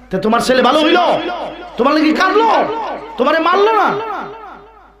 তে তোমার ছেলে ভালো হইলো? তোমার লাগি কাঁদলো? তোমারে মারলো না?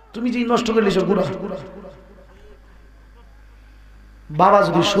 তুমি যে নষ্ট করে নিছো গুনাহ। বাবা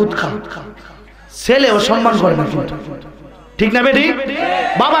যদি সুদ খায় ছেলেও সম্মান করে না, কিন্তু ঠিক না বেটি?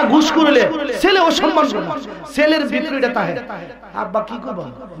 বাবা ঘুষ করলে ছেলেও সম্মান করে না, ছেলের ভিতরে তাহে আব্বা কি করবা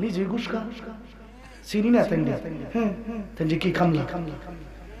নিজে ঘুষ খা চিনি না তেন্ডে তেন্ডে কি খামলা,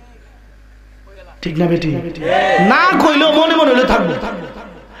 ঠিক না বেটি? না কইলেও মনে মনে হলে থাকবো।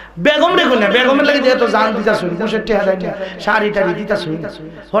 বেগম রে কইনা বেগমের লাগে যে তো জান দিতা শুনি ঘুষের টেহা দেয় না, শাড়ি টাড়ি দিতা শুনি,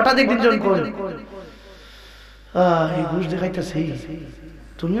 হঠাৎ একদিন জন কই এই ঘুষ দেখাইতেছে,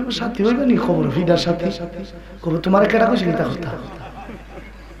 তুমি আমার সাথী হইবে নি? খবর ফিডার সাথে খবর তোমার কেটা কইছি তা কথা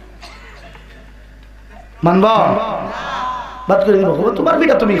মানব বাদ করে দিব, খবর তোমার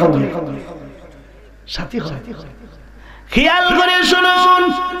বিটা তুমি খাও সাথী হয়। খেয়াল করে শুনুন,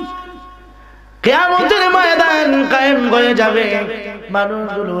 কিয়ামতের ময়দান কায়েম হয়ে যাবে,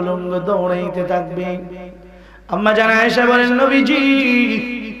 মানুষগুলো উলঙ্গ দৌড়াইতে থাকবে। আম্মা জান আয়েশা বলেন নবীজি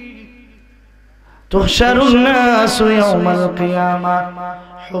তুহশারুন নাসু ইয়াউমাল কিয়ামা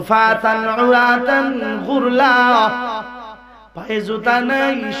হুফাতান উরাতান গুরলা, পায়ে জুতা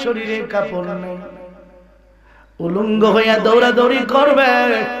নাই, শরীরে কাপড় নাই, উলঙ্গ হইয়া দৌড়াদৌড়ি করবে।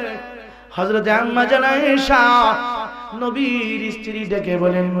 হযরত আম্মা জান আয়েশা নবীর স্ত্রী ডেকে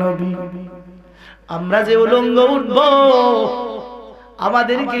বলেন নবী আমরা যে উলঙ্গ উঠব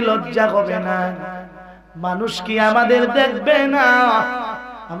আমাদের কি লজ্জা হবে না? মানুষ কি আমাদের দেখবে না?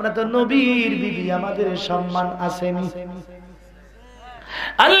 আমরা তো নবীর বিবি, আমাদের সম্মান আসেনি।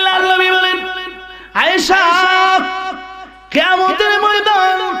 আল্লাহর নবী বলেন আয়েশা কিয়ামতের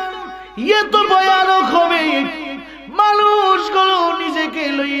ময়দান এত ভয়ানক হবে, মানুষগুলো নিজেকে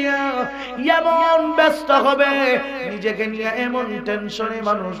লইয়া এমন ব্যস্ত হবে, নিজেকে নিয়ে এমন টেনশনে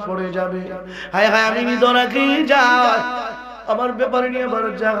মানুষ পড়ে যাবে, হায় হায় আমি নিদরা খেয়ে যাই, আমার ব্যাপারে নিয়ে আবার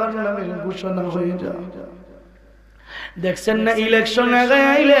জাহান্নামের ঘোষণা হয়ে যায়। দেখছেন না ইলেকশন আগে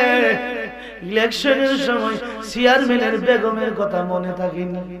আইলে ইলেকশনের সময় চেয়ারম্যানের বেগমের কথা মনে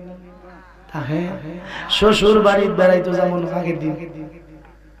থাকেনি? থাকে শ্বশুর বাড়ির বেড়াইতো যেমন আগের দিন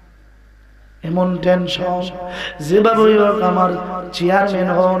এমন টেনশন, যেভাবে আমার চেয়ারম্যান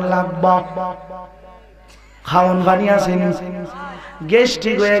হন লাগবা, খাওন পানি আসেনি,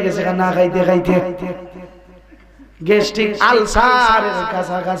 গ্যাস্ট্রিক হয়ে গেছে না খাইতে খাইতে, গ্যাস্ট্রিক আলসারের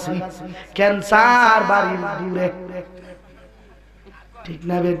কাছাকাছি, ক্যান্সার বাড়ির দূরে, ঠিক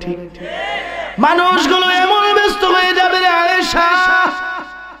না বে ঠিক? মানুষগুলো এমন ব্যস্ত হয়ে যাবে রে আয়েশা,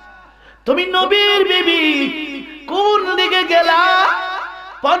 তুমি নবীর বিবি কোন দিকে গেলা?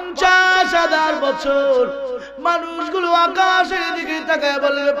 50,000 বছর মানুষগুলো আকাশের দিকে তাকায়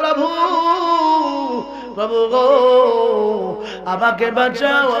বলে প্রভু প্রভু গো আমাকে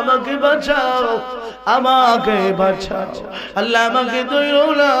বাঁচাও, আমাকে বাঁচাও, আমাকে বাঁচাও, আল্লাহ আমাকে দইও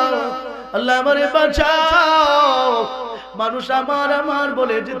না, আল্লাহ আমারে বাঁচাও। মানুষ আমার আমার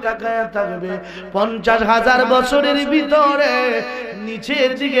বলে যে তাকায় থাকবে, 50,000 বছরের ভিতরে নিচের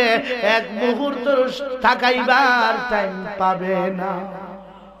দিকে এক মুহূর্ত তাকাইবার টাইম পাবে না।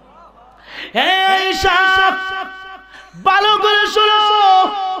 ভালো করে শোনো,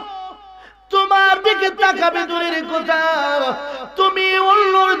 তোমার দিকে তাকাবে দূরের কথা, তুমি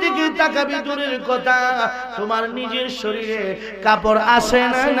অন্যর দিকে তাকাবে দূরের কথা। তোমার নিজের শরীরে কাপড় আসে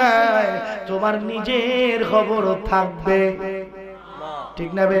না নাই, তোমার নিজের খবর থাকবে, ঠিক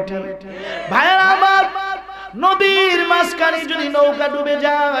না বেটি? ভাইরা আমার, নদীর মাঝখানে যদি নৌকা ডুবে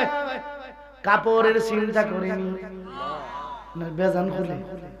যায়, কাপড়ের চিন্তা করিনি না, বেজান খুলে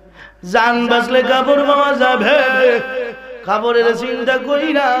জান বাঁচলে কাপড় পাওয়া যাবে, কাপড়ের চিন্তা করি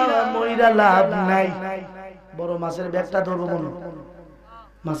না, মইরা লাভ নাই। বড় মাছের ব্যাগটা ধরবো, মনে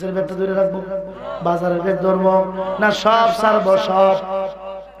মাছের ব্যাগটা ধরে রাখবো, বাজারের ব্যাগ ধরবো না, সব ছাড়বো, সব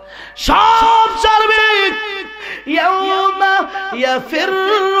সব ছাড়বে। ইয়াউমা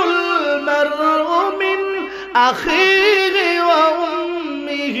ইয়াফিরুল মারউ মিন আখিহি ওয়া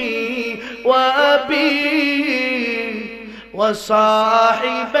উম্মিহি ওয়া আবিহি ওয়া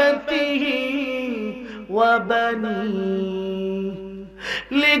সাহিবাতিহি ওয়া বানিহি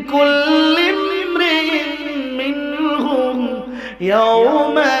লিকুল্লি ইমরিইন মিনহুম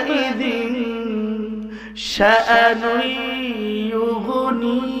ইয়াউমাইযিন শাআনুন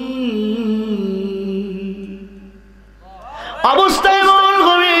ইউগনি। অবস্থায় এমন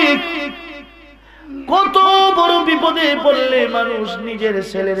হবে, কত বড় বিপদে পড়লে মানুষ নিজের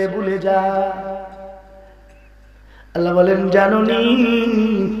ছেলেরে ভুলে যায়। আল্লাহ বলেন, জানুনি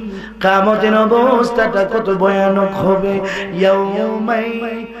কিয়ামতের অবস্থাটা কত ভয়ানক হবে। ইয়াউমাই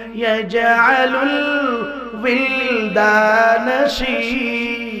ইয়াজআলুল উইলদানা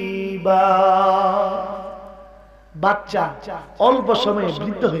শিবা, বাচ্চা অল্প সময়ে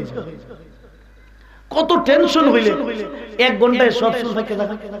বৃদ্ধ হয়ে যাবে। কত টেনশন হইলে 1 ঘন্টায় সব শুরু থাকে না,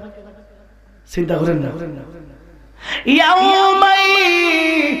 চিন্তা করেন না। ইয়াউমাই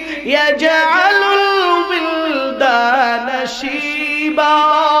ইয়াজআলুল উইলদানা শিবা,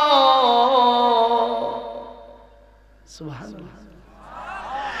 সুবহানাল্লাহ।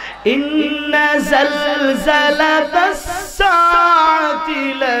 ইন্না জালজালাতাস সাআতি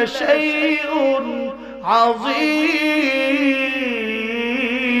লাশাইউন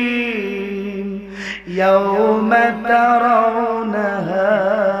আযীম ইয়াউমা তারাউনাহা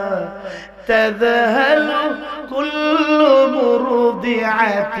তাযহালু কুল্লু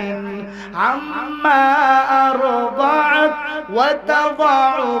মুরদিআতিন আম্মা আরদাআত ওয়া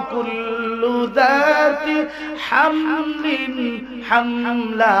তাদাউ কুল্লু যাতি হামলিন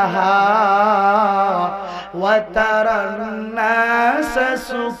হামলাহা ওয়া তারান নাসা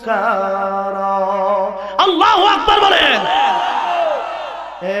সুকারা। আল্লাহু আকবার বলেন।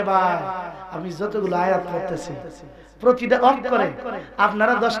 এবার আমি যতগুলো আয়াত পড়তেছি প্রতিটা অফ করে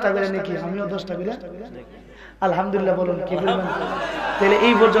আপনারা 10টা করে নাকি, আমিও 10টা করে আলহামদুলিল্লাহ বলুন। কি পরিমাণ, তাহলে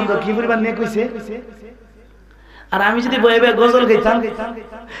এই পর্যন্ত কি পরিমাণ নেক হইছে। আর আমি যদি বয়ে বয়ে গজল গাইতাম,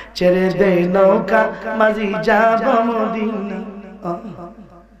 ছেড়ে দে নৌকা মাঝি যাব মদিনা,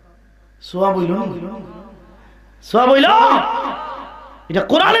 সোয়া বইল, সোয়া বইল। এটা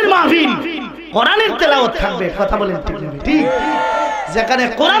কোরআনের মাহফিল, কোরআনের তেলাওয়াত থাকবে। কথা বলেন ঠিক না? ঠিক। যেখানে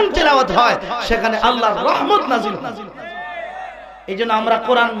কোরআন তেলাওয়াত হয় সেখানে আল্লাহর রহমত নাজিল হয়। এইজন্য আমরা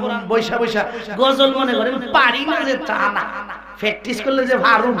কোরআন বৈশা বৈশা গজল মনে করেন পারি না, যে তা না, প্র্যাকটিস করলে যে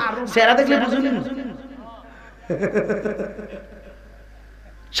ভারুন, সেরা দেখলে বুঝুন।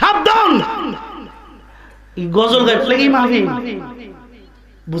 সাবধান, এই গজল গাইলে কি মাহফিল?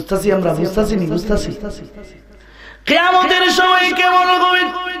 বুঝতাছি আমরা, বুঝতাছি নি, বুঝতাছি। কিয়ামতের সময় কেমন হবে?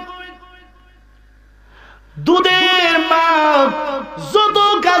 দুধের মা যত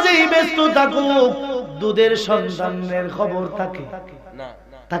কাজে ব্যস্ত থাকুক, দুধের সন্তানের খবর থাকে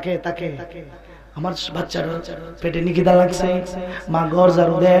তাকে তাকে আমার বাচ্চার পেটে নিকিতা লাগছে, মা ঘর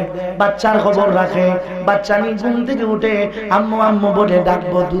ঝাড়ু দেয়, বাচ্চার খবর রাখে। বাচ্চা নিয়ে ঘুম থেকে উঠে আম্মু আম্মু বলে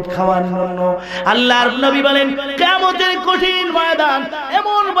ডাকবো দুধ খাওয়ার জন্য। আল্লাহর নবী বলেন, কিয়ামতের কঠিন ময়দান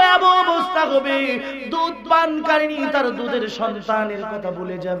এমন ভয়াবহ অবস্থা হবে, দুধ পানকারিনী তার দুধের সন্তানের কথা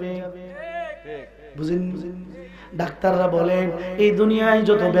ভুলে যাবে। বুঝেন? ডাক্তাররা বলেন, এই দুনিয়ায়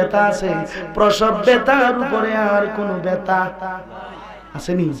যত ব্যথা আছে, প্রসব ব্যথার উপরে আর কোনো ব্যথা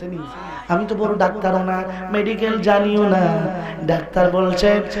আসেনি। আমি তো বড় ডাক্তারও না, মেডিকেল জানিও না। ডাক্তার বলছে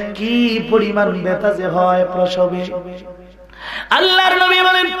কি পরিমাণ ব্যথা যে হয় প্রসবে। আল্লাহর নবী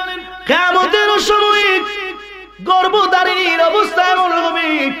বলেন, কিয়ামতের সময় গর্ভধারীর অবস্থা এমন হবে,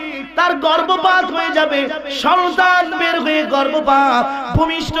 তার গর্ভপাত হয়ে যাবে, সন্তান বের হয়ে গর্ভপাত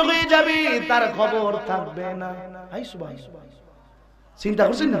ভূমিষ্ঠ হয়ে যাবে, তার খবর থাকবে না। আই সুবহানাল্লাহ, চিন্তা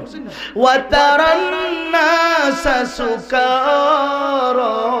করছেন না? ওয়া তারান নাসা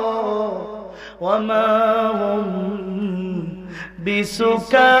সুকারা ওয়া মা হুম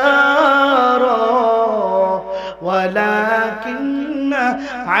বিসুকারা ওয়ালাকিন্না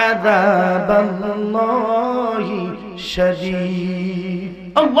আযাবাল্লাহি শাদীদ।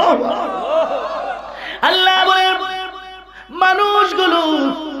 আল্লাহু আকবার। আল্লাহ বলেন মানুষগুলো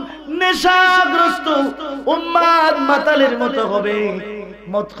নেশাগ্রস্ত উম্মাদ মাতালের মতো হবে।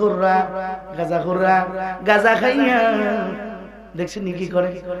 মদখুররা, গাঁজাখুররা গাঁজা খাইয়া দেখছেন কি করে,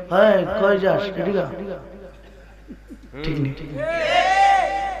 হয় কই যাস ঠিক নেই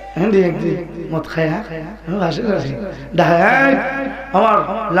মদ খায়া আমার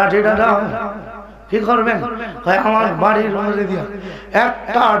লাঠিটা দাও, কি করবেন? আমার বাড়ির রোজে দিয়া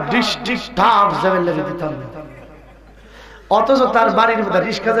একটা ডিস্ট্রিক্ট ঢাক যাবে লেগে দিতাম, অথচ তার বাড়ির মধ্যে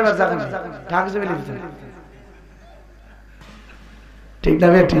রিস্কা যাবে ঢাক যাবে লেগে দিতাম। ঠিক না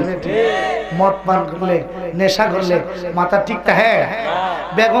বেটি? মদ পান করলে, নেশা করলে মাথা ঠিক থাকে।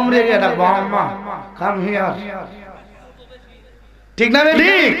 বেগম রেগে ডাকবো আম্মা কাম হিয়ার, ঠিক না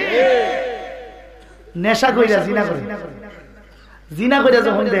বেটি? নেশা কইরা জিনা করে, জিনা কইরা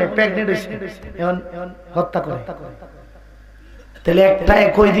যখন দেয় প্রেগনেন্ট হইছে এখন হত্যা করে, তাহলে একটা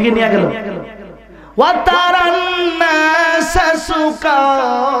কই দিকে নিয়ে গেল? ওয়াতারান নাসা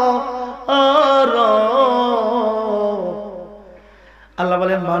সুকারা, আল্লাহ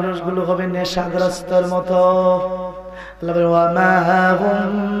বলেন মানুষগুলো হবে নেশাগ্রস্তর মতো। আল্লাহ বলেন ওয়া মা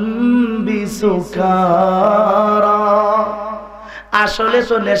হুম বিসুকারা, আসলে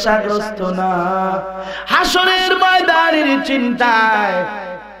তো নেশাগ্রস্ত না। হাসরের ময়দানের চিন্তায়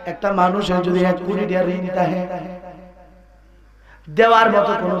একটা মানুষের যদি 1 কোটি টাকা ঋণ থাকে, দেওয়ার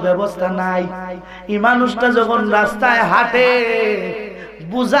মতো কোনো ব্যবস্থা নাই, এই মানুষটা যখন রাস্তায় হাঁটে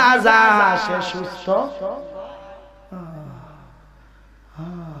বুঝা যায় সে সুস্থ।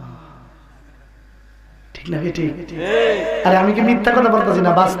 ঠিক না বেটি? আরে আমি কি মিথ্যা কথা বলতেছি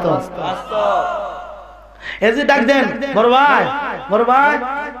না, বাস্তব। এই যে ডাক দেন বড় ভাই, বড় ভাই,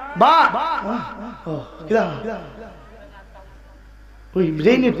 বা ওই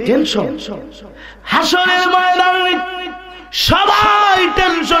ব্রেইনের টেনশন, হাসরের ময়দানে সবাই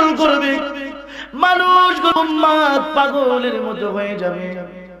টেনশন করবে, মানুষ উম্মাদ পাগলের মতো হয়ে যাবে।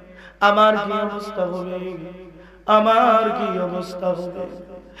 আমার কি অবস্থা হবে, আমার কি অবস্থা হবে?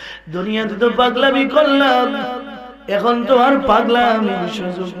 দুনিয়াতে তো পাগলামি করলাম, এখন তো আর পাগলামির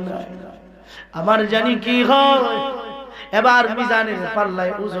সুযোগ নাই, আমার জানি কি হয়। এবার মিজানের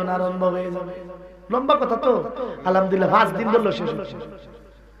পাল্লায় ওজন আরম্ভ হয়ে যাবে। লম্বা কথা তো, আলহামদুলিল্লাহ 5 দিন বললো শেষ,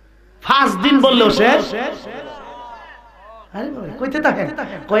 5 দিন বললো শেষ। আরে কইতে থাকেন,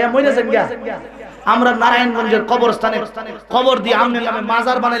 কয়া মইরা যান গিয়া। আমরা নারায়ণগঞ্জের কবরস্থানে কবর দিয়ে আমনের নামে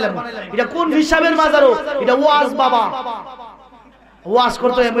মাজার বানাইলাম। এটা কোন হিসাবের মাজারও? এটা ওয়াজ বাবা, ওয়াজ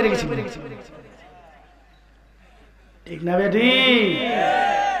করতে মরে গেছি। ঠিক না বেটি?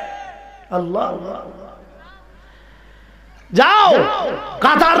 আল্লাহ, যাও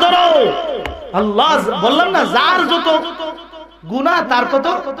কাতার ধরো। আল্লাহ বললাম না, যার যত গুনাহ তার তত।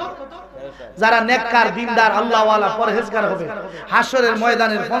 যারা নেককার, দিনদার, আল্লাহওয়ালা, পরহেজগার হবে হাসরের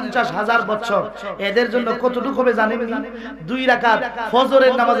ময়দানের 50,000 বছর এদের জন্য কতটুকু হবে জানেন? 2 রাকাত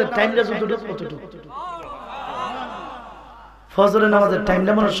ফজরের নামাজের টাইমটা কতটুকু? ফজরের নামাজের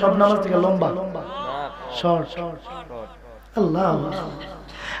টাইমটা মানে সব নামাজ থেকে লম্বা, শর্ট। আল্লাহ,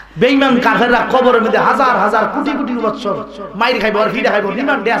 বেঈমান কাফেররা কবরের মধ্যে হাজার হাজার কোটি কোটি বছর মাইর খাইব আর ফিরে খাইব,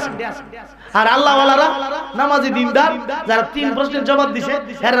 রিমান্ড দেয়া আছে। আর আল্লাহ ওয়ালারা নামাজি দিনদার যারা 3 প্রশ্নের জবাব দিছে,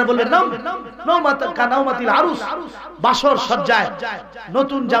 এরা বলবে নাউমাতিল আরুস, বাসর সজ্জায়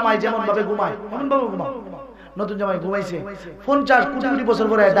নতুন জামাই যেমন ভাবে ঘুমায় এমন ভাবে ঘুমাও। নতুন জামাই ঘুমাইছে 50 কোটি কোটি বছর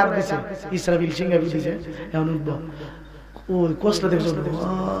পরে ডাক দিছে, ইসরাফিল সিংহা দিছে, এমন উঠবো। ওই কষ্ট দেখছো,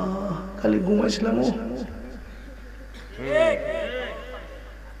 খালি ঘুমাইছিলাম,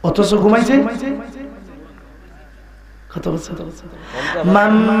 অথচ ঘুমাইছে কত বছর।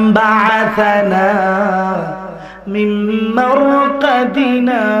 মান বা'আথানা মিন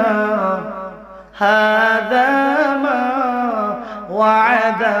মারকাদিনা হাযা মা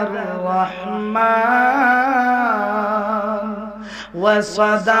ওয়া'দার রাহমান ওয়া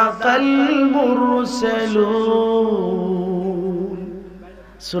সাদাকাল মুরসালুন।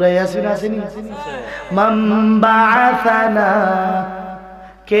 সূরা ইয়াসিন আসেনি? মান বা'আথানা,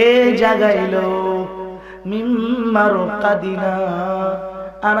 কে জাগাইলো, মিম্মার কাদিনা,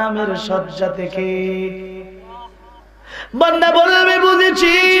 আরামের শয্যা থেকে। বান্দা বলবে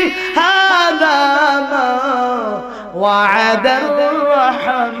বুঝেছি, হাদা মা ওয়া'দার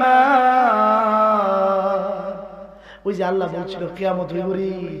রাহমান। ওই যে আল্লাহ বলছিল কিয়ামত হইব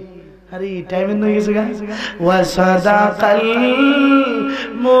রে, আরে টাইম হয়ে গেছে গা। ওয়া সাদাকাল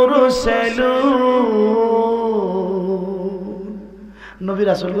মুরসালুন, নবী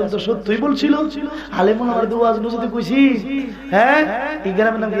রাসূলগণ তো সত্যই বলছিল। আলেমন আর ওয়াজ নজতে কইছি, হ্যাঁ এই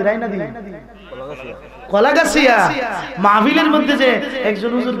গ্রামের নাম কি? রাইনাদি, কলাগাছিয়া। মাহফিলের মধ্যে যে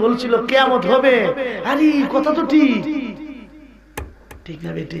একজন হুজুর বলছিল কিয়ামত হবে, আরে কথা তো ঠিক ঠিক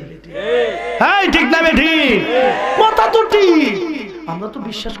না বেটি? হ্যাঁ ঠিক না বেটি? কথা তো ঠিক। আমরা তো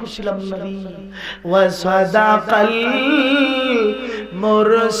বিশ্বাস করছিলাম নবী ওয়া সাদাকাল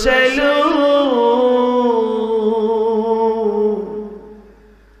মুরসালুন,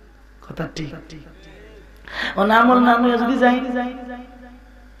 কথা ঠিক। ও নামল নামে যদি যাই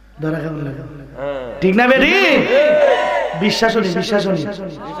ধরা কেমন লাগে? ঠিক না বেটি? বিশ্বাস হলি, বিশ্বাস হলি,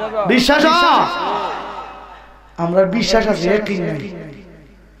 বিশ্বাস। আমরা বিশ্বাস আছে একই নাই।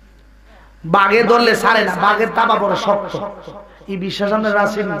 বাঘে ধরলে ছাড়ে না, বাঘের তাবা বড় শক্ত। এই বিশ্বাস আমরা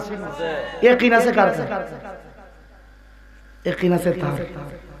রাখছি না। একই আছে কার? একই আছে তার।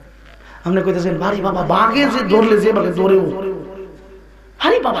 আপনি কইতেছেন ভারী বাবা বাঘে যে ধরলে যে বাঘে ধরেও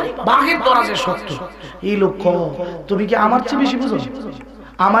ভারী বাবা বাঘের ধরা যে শক্ত। এই লোক তুমি কি আমার চেয়ে বেশি বুঝো?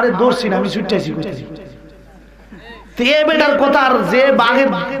 আমারে ধরছি না, আমি ছুটতেছি কইতেছি। বেটার কথা আর যে বাঘের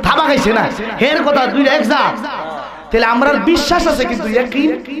থাবা খাইছে না এর কথা দুইটা এক জাত। তাহলে আমরা বিশ্বাস আছে কিন্তু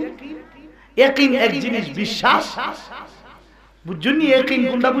ইয়াকিন এক জিনিস, বিশ্বাস বুঝছনি? ইয়াকিন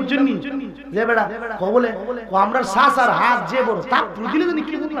কোনটা বুঝছনি? যে বেটা বলে আমরা শ্বাস আর হাত যে বড় তা বুঝিলে জানি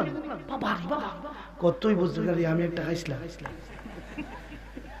কি বুঝলাম বাবা কতই বুঝতে পারি আমি একটা খাইছিলাম।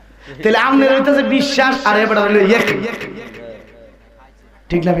 তাহলে আমনের হইতাছে বিশ্বাস আর এ বেটা হইলো ইয়াকিন।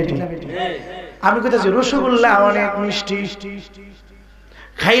 ঠিক না বেটি? আমি কইতাছি রসগোল্লা অনেক মিষ্টি,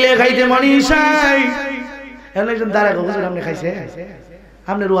 খাইলে খাইতে মনি চাই। এমন একজন দাঁড়া হুজুর আপনি খাইছে,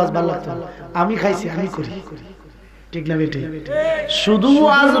 আপনি রোয়াজ ভালো লাগতো, আমি খাইছি, আমি করি। ঠিক না বেটি? শুধু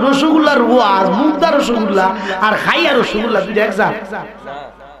ওয়াজ রসগোল্লার ওয়াজ, মুগদা রসগোল্লা আর খাইয়া রসগোল্লা দুইটা এক জাত।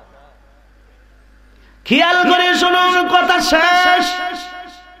 খেয়াল করে শুনুন, কথা শেষ।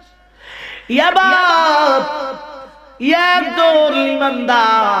 ইয়াবাত একদল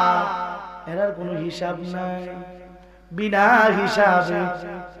ইমানদার, এরার কোনো হিসাব নাই, বিনা হিসাবে।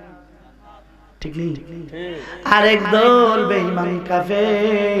 ঠিক নেই? আরেক দল বেঈমান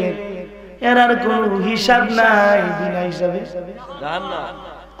কাফের, এরার কোনো হিসাব নাই, বিনা হিসাবে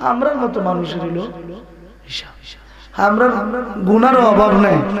আমরার মতো মানুষের হলো হিসাব। আমরা গুনারও অভাব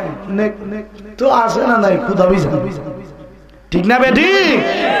নাই, তো আছে না নাই খুদা বিজান। ঠিক না বেটি?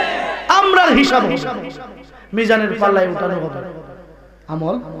 আমরা হিসাব মিজানের পাল্লায় উঠানো হবে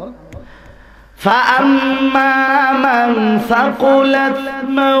আমল। فَأَمَّا مَنْ ثَقُلَتْ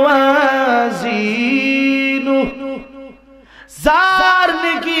مَوَازِينُهُ, যার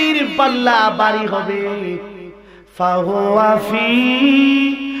নেকির পাল্লা ভারী হবে, فَهُوَ فِي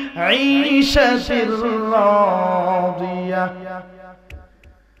عِيشَةٍ رَاضِيَةٍ,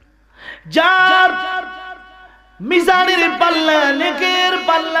 যার মিজানের পাল্লা নেকির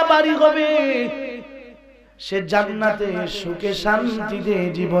পাল্লা ভারী হবে, সে জান্নাতে সুখে শান্তিতে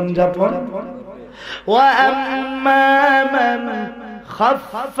জীবন যাপন। ওয়া আম্মা মান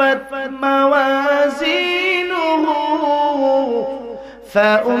খাফফাত মাওয়াজিনুহু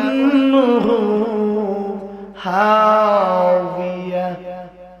ফাউম্মুহু হাওিয়া,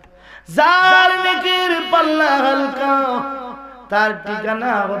 যার নেকির পাল্লা হালকা, তার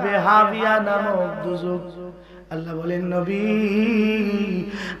ঠিকানা হবে হাবিয়া নামক দুজক। আল্লাহ বলেন নবী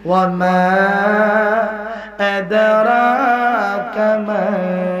ওয়া মা আদরাকা মা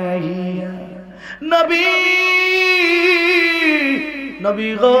হিয়া, নবী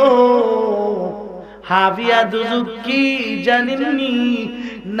গো হাবিয়া দুজক কি জানেননি?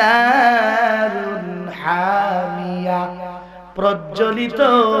 নারুন হামিয়া, প্রজ্বলিত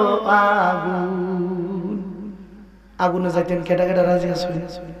আগুন। আগুনে যাইতেন কেটা কেটা রাজি আছেন?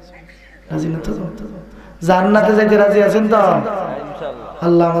 রাজি না তো? জান্নাতে যাইতে রাজি আছেন তো?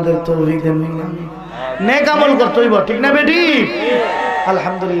 আল্লাহ আমাদের তৌফিক দেন, নেক আমল করতে হইব। ঠিক না বেটি?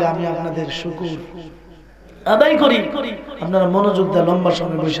 আলহামদুলিল্লাহ, আমি আপনাদের শুকর আদায় করি, আপনারা মনোযোগ দিয়ে লম্বা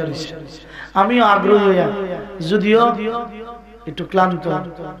সময় বসে রয়েছে। আমিও আগ্রহী হইয়া, যদিও একটু ক্লান্ত,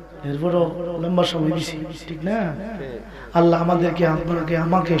 এরপরও লম্বা সময় দিছি। ঠিক না? আল্লাহ আমাদেরকে, আপনাকে,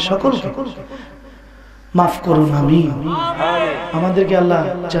 আমাকে, সকলকে মাফ করুন, আমিন। আমাদেরকে আল্লাহ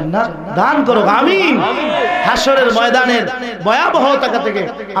জান্নাত দান করুন, আমিন। হাসরের ময়দানের ভয়াবহতা থেকে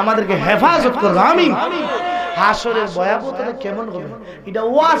আমাদেরকে হেফাজত করুন, আমিন। হাসরের ভয়াবহতা কেমন হবে এটা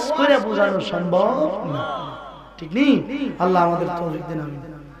ওয়াজ করে বোঝানো সম্ভব না। ঠিক নেই? আল্লাহ আমাদের তৌফিক দেন, আমিন।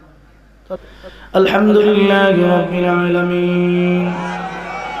 আলহামদুলিল্লাহি রাব্বিল আলামিন,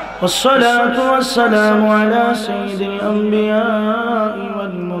 والصلاة والسلام على سيد الأنبياء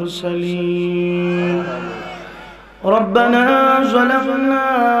والمرسلين. ربنا ظلمنا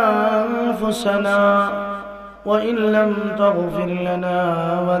أنفسنا وإن لم تغفر لنا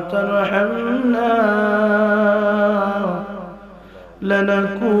وترحمنا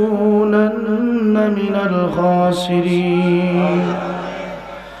لنكونن من الخاسرين.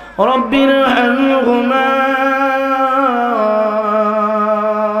 رب ارحمهما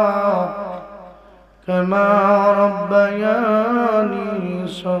ربياني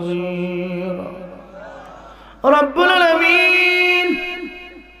صغيرا رب العالمين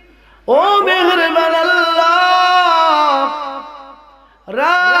ও মেহেরবান আল্লাহ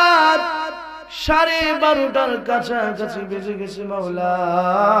রাত 12:30টার কাছাকাছি বেজে গেছে মাওলা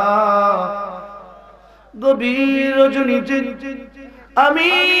গভীর রজনীতে আমি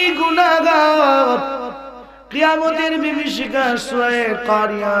গুনাহগার কিয়ামতের বিভীষিকা সূরা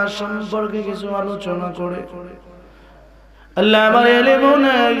কারিয়া সম্পর্কে কিছু আলোচনা করে আল্লাহ আমার ইলমও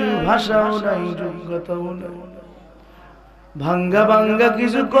নাই ভাষাও নাই যোগ্যতাও নাই ভাঙ্গা ভাঙ্গা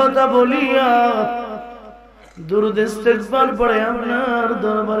কিছু কথা বলিয়া দুরূদ ইস্তিগফার পড়ে আপনার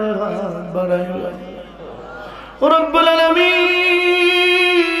দরবারে হাত বাড়াইলাম ও রব্বুল আলামিন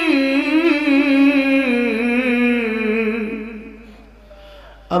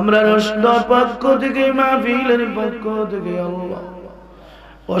আমরা রশদ পক্ষ থেকে মাহফিলের পক্ষ থেকে আল্লাহ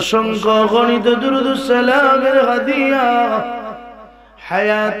অসংখ্য গণিত দুরূদ সালামের হাদিয়া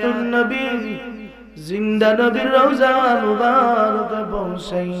হায়াতুন নবী জিন্দা নবীর রওজা মুবারক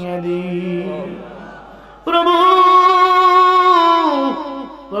পৌঁছাইয়া দিন প্রভু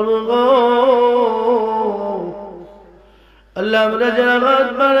প্রভু আল্লাহ আমরা জানাত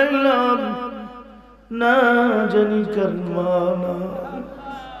বাড়াইলাম না জানি করমানা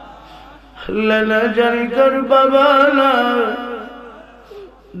আল্লাহ না জানি কর বাবা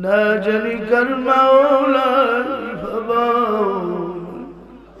না জানি কর মাওলা বাবা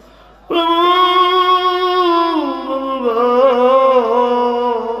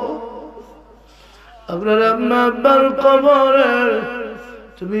আপনার আম্মা আব্বার কবরে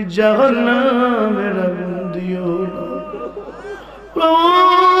তুমি জাহান্নামের আগুন দিও না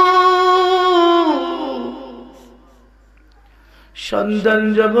সন্তান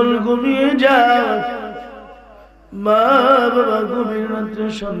যখন ঘুমিয়ে যায় মা বাবা গভীর রাত্রে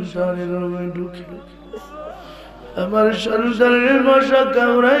সন্তানের রুমে ঢুকে আমার সন্তানের মশা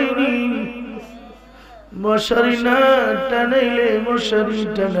কামড়ায়নি মশারি না টানাইলে মশারি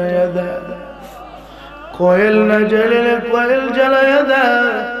টানাইয়া দেয় কোয়েল না জ্বালাইলে কোয়েল জ্বালাইয়া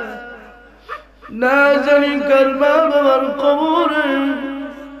দেয় না জানি কার মা বাবার কবরে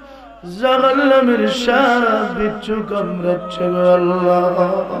জাহান্নামের সাপ বিচ্ছু কামড়াচ্ছে আল্লাহ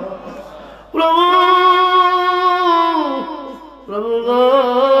প্রভু প্রভু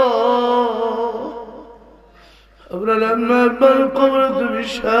আপনার আম্মা আব্বার কবরে তুমি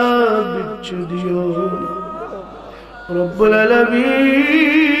সাপ বিচ্ছু দিও রব্বুল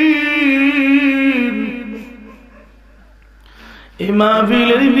আলামিন এই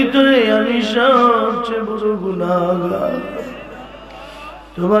মাহফিলের ভিতরে আমি সবচেয়ে বড় গুনাহগার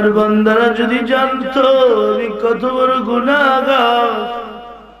তোমার বান্দারা যদি জানতো আমি কত বড় গুনাহগার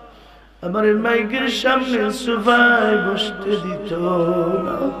আমার মাইকের সামনে সোফায় বসতে দিত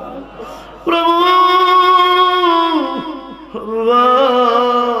না প্রভু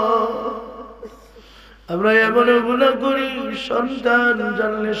আমরা এমন গুনাহ করি সন্তান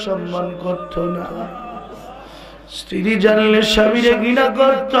জানলে সম্মান করত না স্ত্রী জানলে স্বামীরে ঘৃণা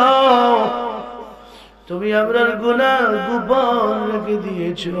করত তুমি আমরার গুনাহ গোপন রেখে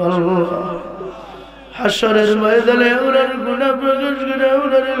দিয়েছো আল্লাহ হাসরের ময়দানে ওনার গুনাহ প্রকাশ করে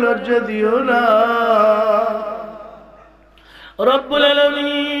ওনার লজ্জা দিও না রব্বুল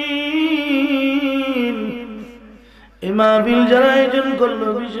আলামিন এই মাহফিল যারা আয়োজন করলো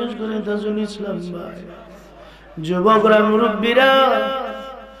বিশেষ করে তাজুল ইসলাম ভাই যুবকরা মুরব্বীরা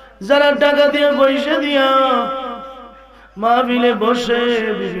যারা টাকা দিয়ে পয়সা দিয়া মাহফিলে বসে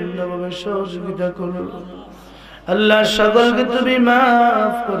বিভিন্ন ভাবে সহযোগিতা করো আল্লাহ সকলকে তুমি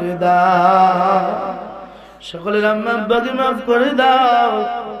মাফ করে দাও সকলের আম্মা আব্বাকে মাফ করে দাও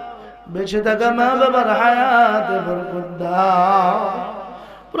বেঁচে থাকা মা বাবার হায়াতে বরকত দাও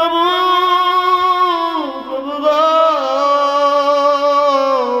প্রভু প্রভু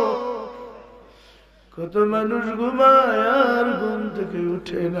কত মানুষ ঘুমায় আর ঘুম থেকে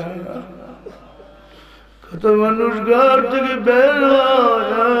উঠে না কত মানুষ ঘর থেকে বের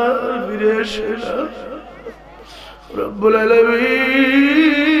হয় ফিরে আসে না রব্বুল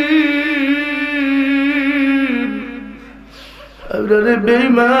আলামিন আপনারে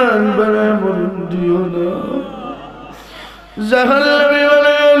বেঈমান বানায় মরণ দিও না জাহান্নামী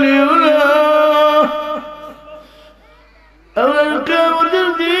বানায় দিও না আপনার কিয়ামতের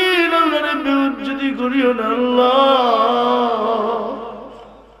দিন আপনারে বেইজ্জতি করিও না আল্লাহ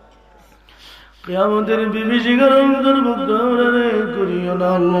কিয়ামতের বিভীষিকার অন্তর্ভুক্ত আপনারে করিও না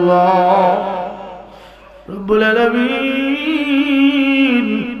আল্লাহ রব্বুল আলামিন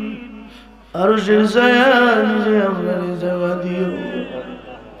আরশের ছায়া নিজে আপনারে জায়গা দিও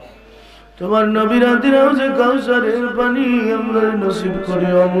তোমার নবীর হাতের হাউজে কাউসারের পানি আমরা নসিব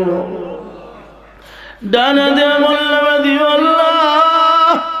করিও আল্লাহ ডানা দিয়ে মোল্লা দিও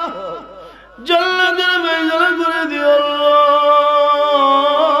আল্লাহ, জান্নাতের ফয়সালা করে দিও আল্লাহ।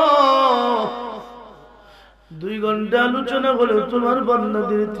 2 ঘন্টা আলোচনা করে তোমার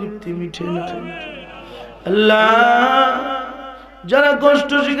বান্দাদের তৃপ্তি মিটে না আল্লাহ। যারা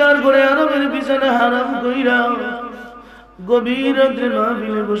কষ্ট স্বীকার করে আরামের বিছানা হারাম কইরা গভীর রাত্রে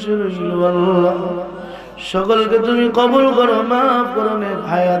মাহফিলে বসে রইল আল্লাহ, সকলকে তুমি কবুল করো, মাফ করো, নেক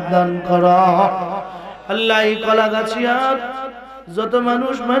হায়াত দান করো আল্লাহ। এই কলাগাছিয়াত যত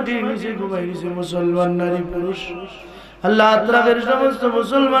মানুষ মাটির নিচে ঘুমাইছে, মুসলমান নারী পুরুষ, আল্লাহ আত্রাফের সমস্ত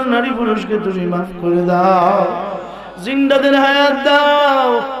মুসলমান নারী পুরুষকে তুমি মাফ করে দাও, জিন্দাদের হায়াত দাও,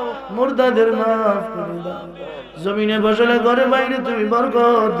 মুর্দাদের মাফ করে দাও। জমিনে বসলে ঘরে বাইরে তুমি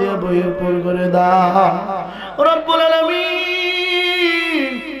বরকত দিয়ে বইয়ে পুর করে দাও রব্বুল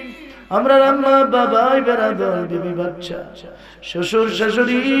আলামিন। আমরা আম্মা বাবা বেরাদর বিবি বাচ্চা শ্বশুর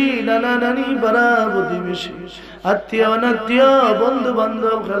শাশুড়ি নানা নানি পাড়া প্রতিবেশী আত্মীয় অনাত্মীয় বন্ধু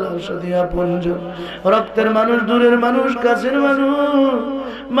বান্ধব খেলার সাথে আপনজন রক্তের মানুষ দূরের মানুষ কাছের মানুষ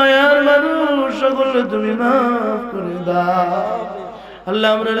মায়ার মানুষ সকলে তুমি মাফ করে দাও আল্লাহ।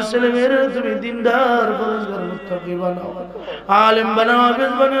 আমরা ছেলেমেয়েরা তুমি দিনদার পরহেজগার মুত্তাকি বানাও, আলেম বানাও,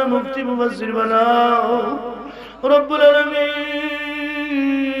 হাফেজ বানাও, মুফতি মুফাসসির বানাও রব্বুল আলামিন।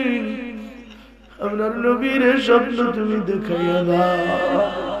 আপনার নবীর স্বপ্ন তুমি দেখাইয়া দাও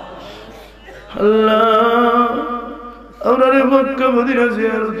আল্লাহ। আপনার মক্কা মদিনা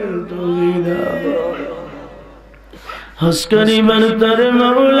জিয়ারতের তৌফিক দাও, হজ করিবার তারে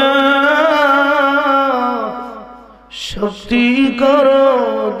মাওলা শক্তি করো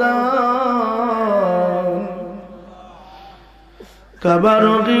দান। কাবার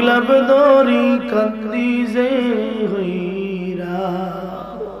গিলাফ দরি কান্দি যে হইরা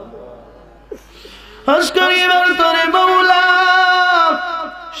হজ করিবার তোরে মাওলা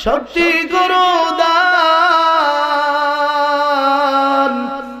শক্তি করো দান।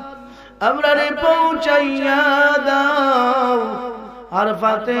 আমরারে পৌঁছাইয়া দাও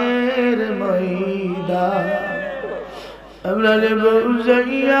আরফাতের ময়দান, আমরারে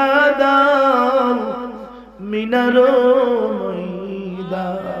পৌঁছাইয়া দাও মিনার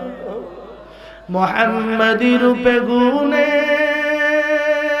ময়দান। মুহাম্মাদি রূপে গুনে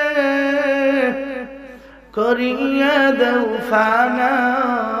করিয়া দাও ফানা,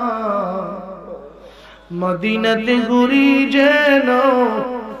 মদিনাতে ঘুরি যেন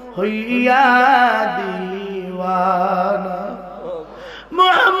হইয়া দিওয়ানা।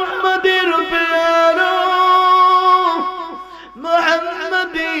 মুহাম্মাদি রূপে আরো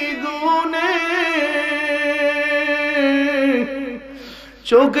মুহাম্মাদি গুনে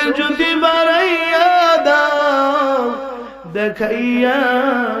চোখে যদি বাড়াইয়া দাও দেখাইয়া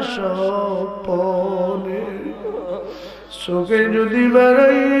স্বপনে, চোখে যদি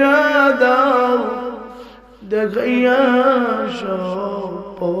বাড়াইয়া দাও দেখাইয়া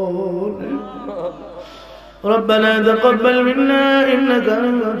স্বপনে। ربنا تقبل منا إنك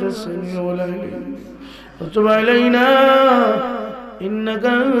أنت السميع العليم وتب علينا إنك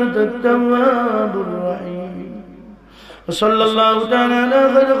أنت التواب الرحيم وصلى الله تعالى على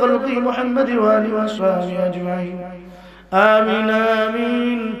خير خلقه محمد وآله وصحبه أجمعين آمين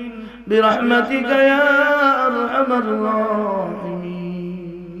آمين برحمتك يا أرحم الراحمين.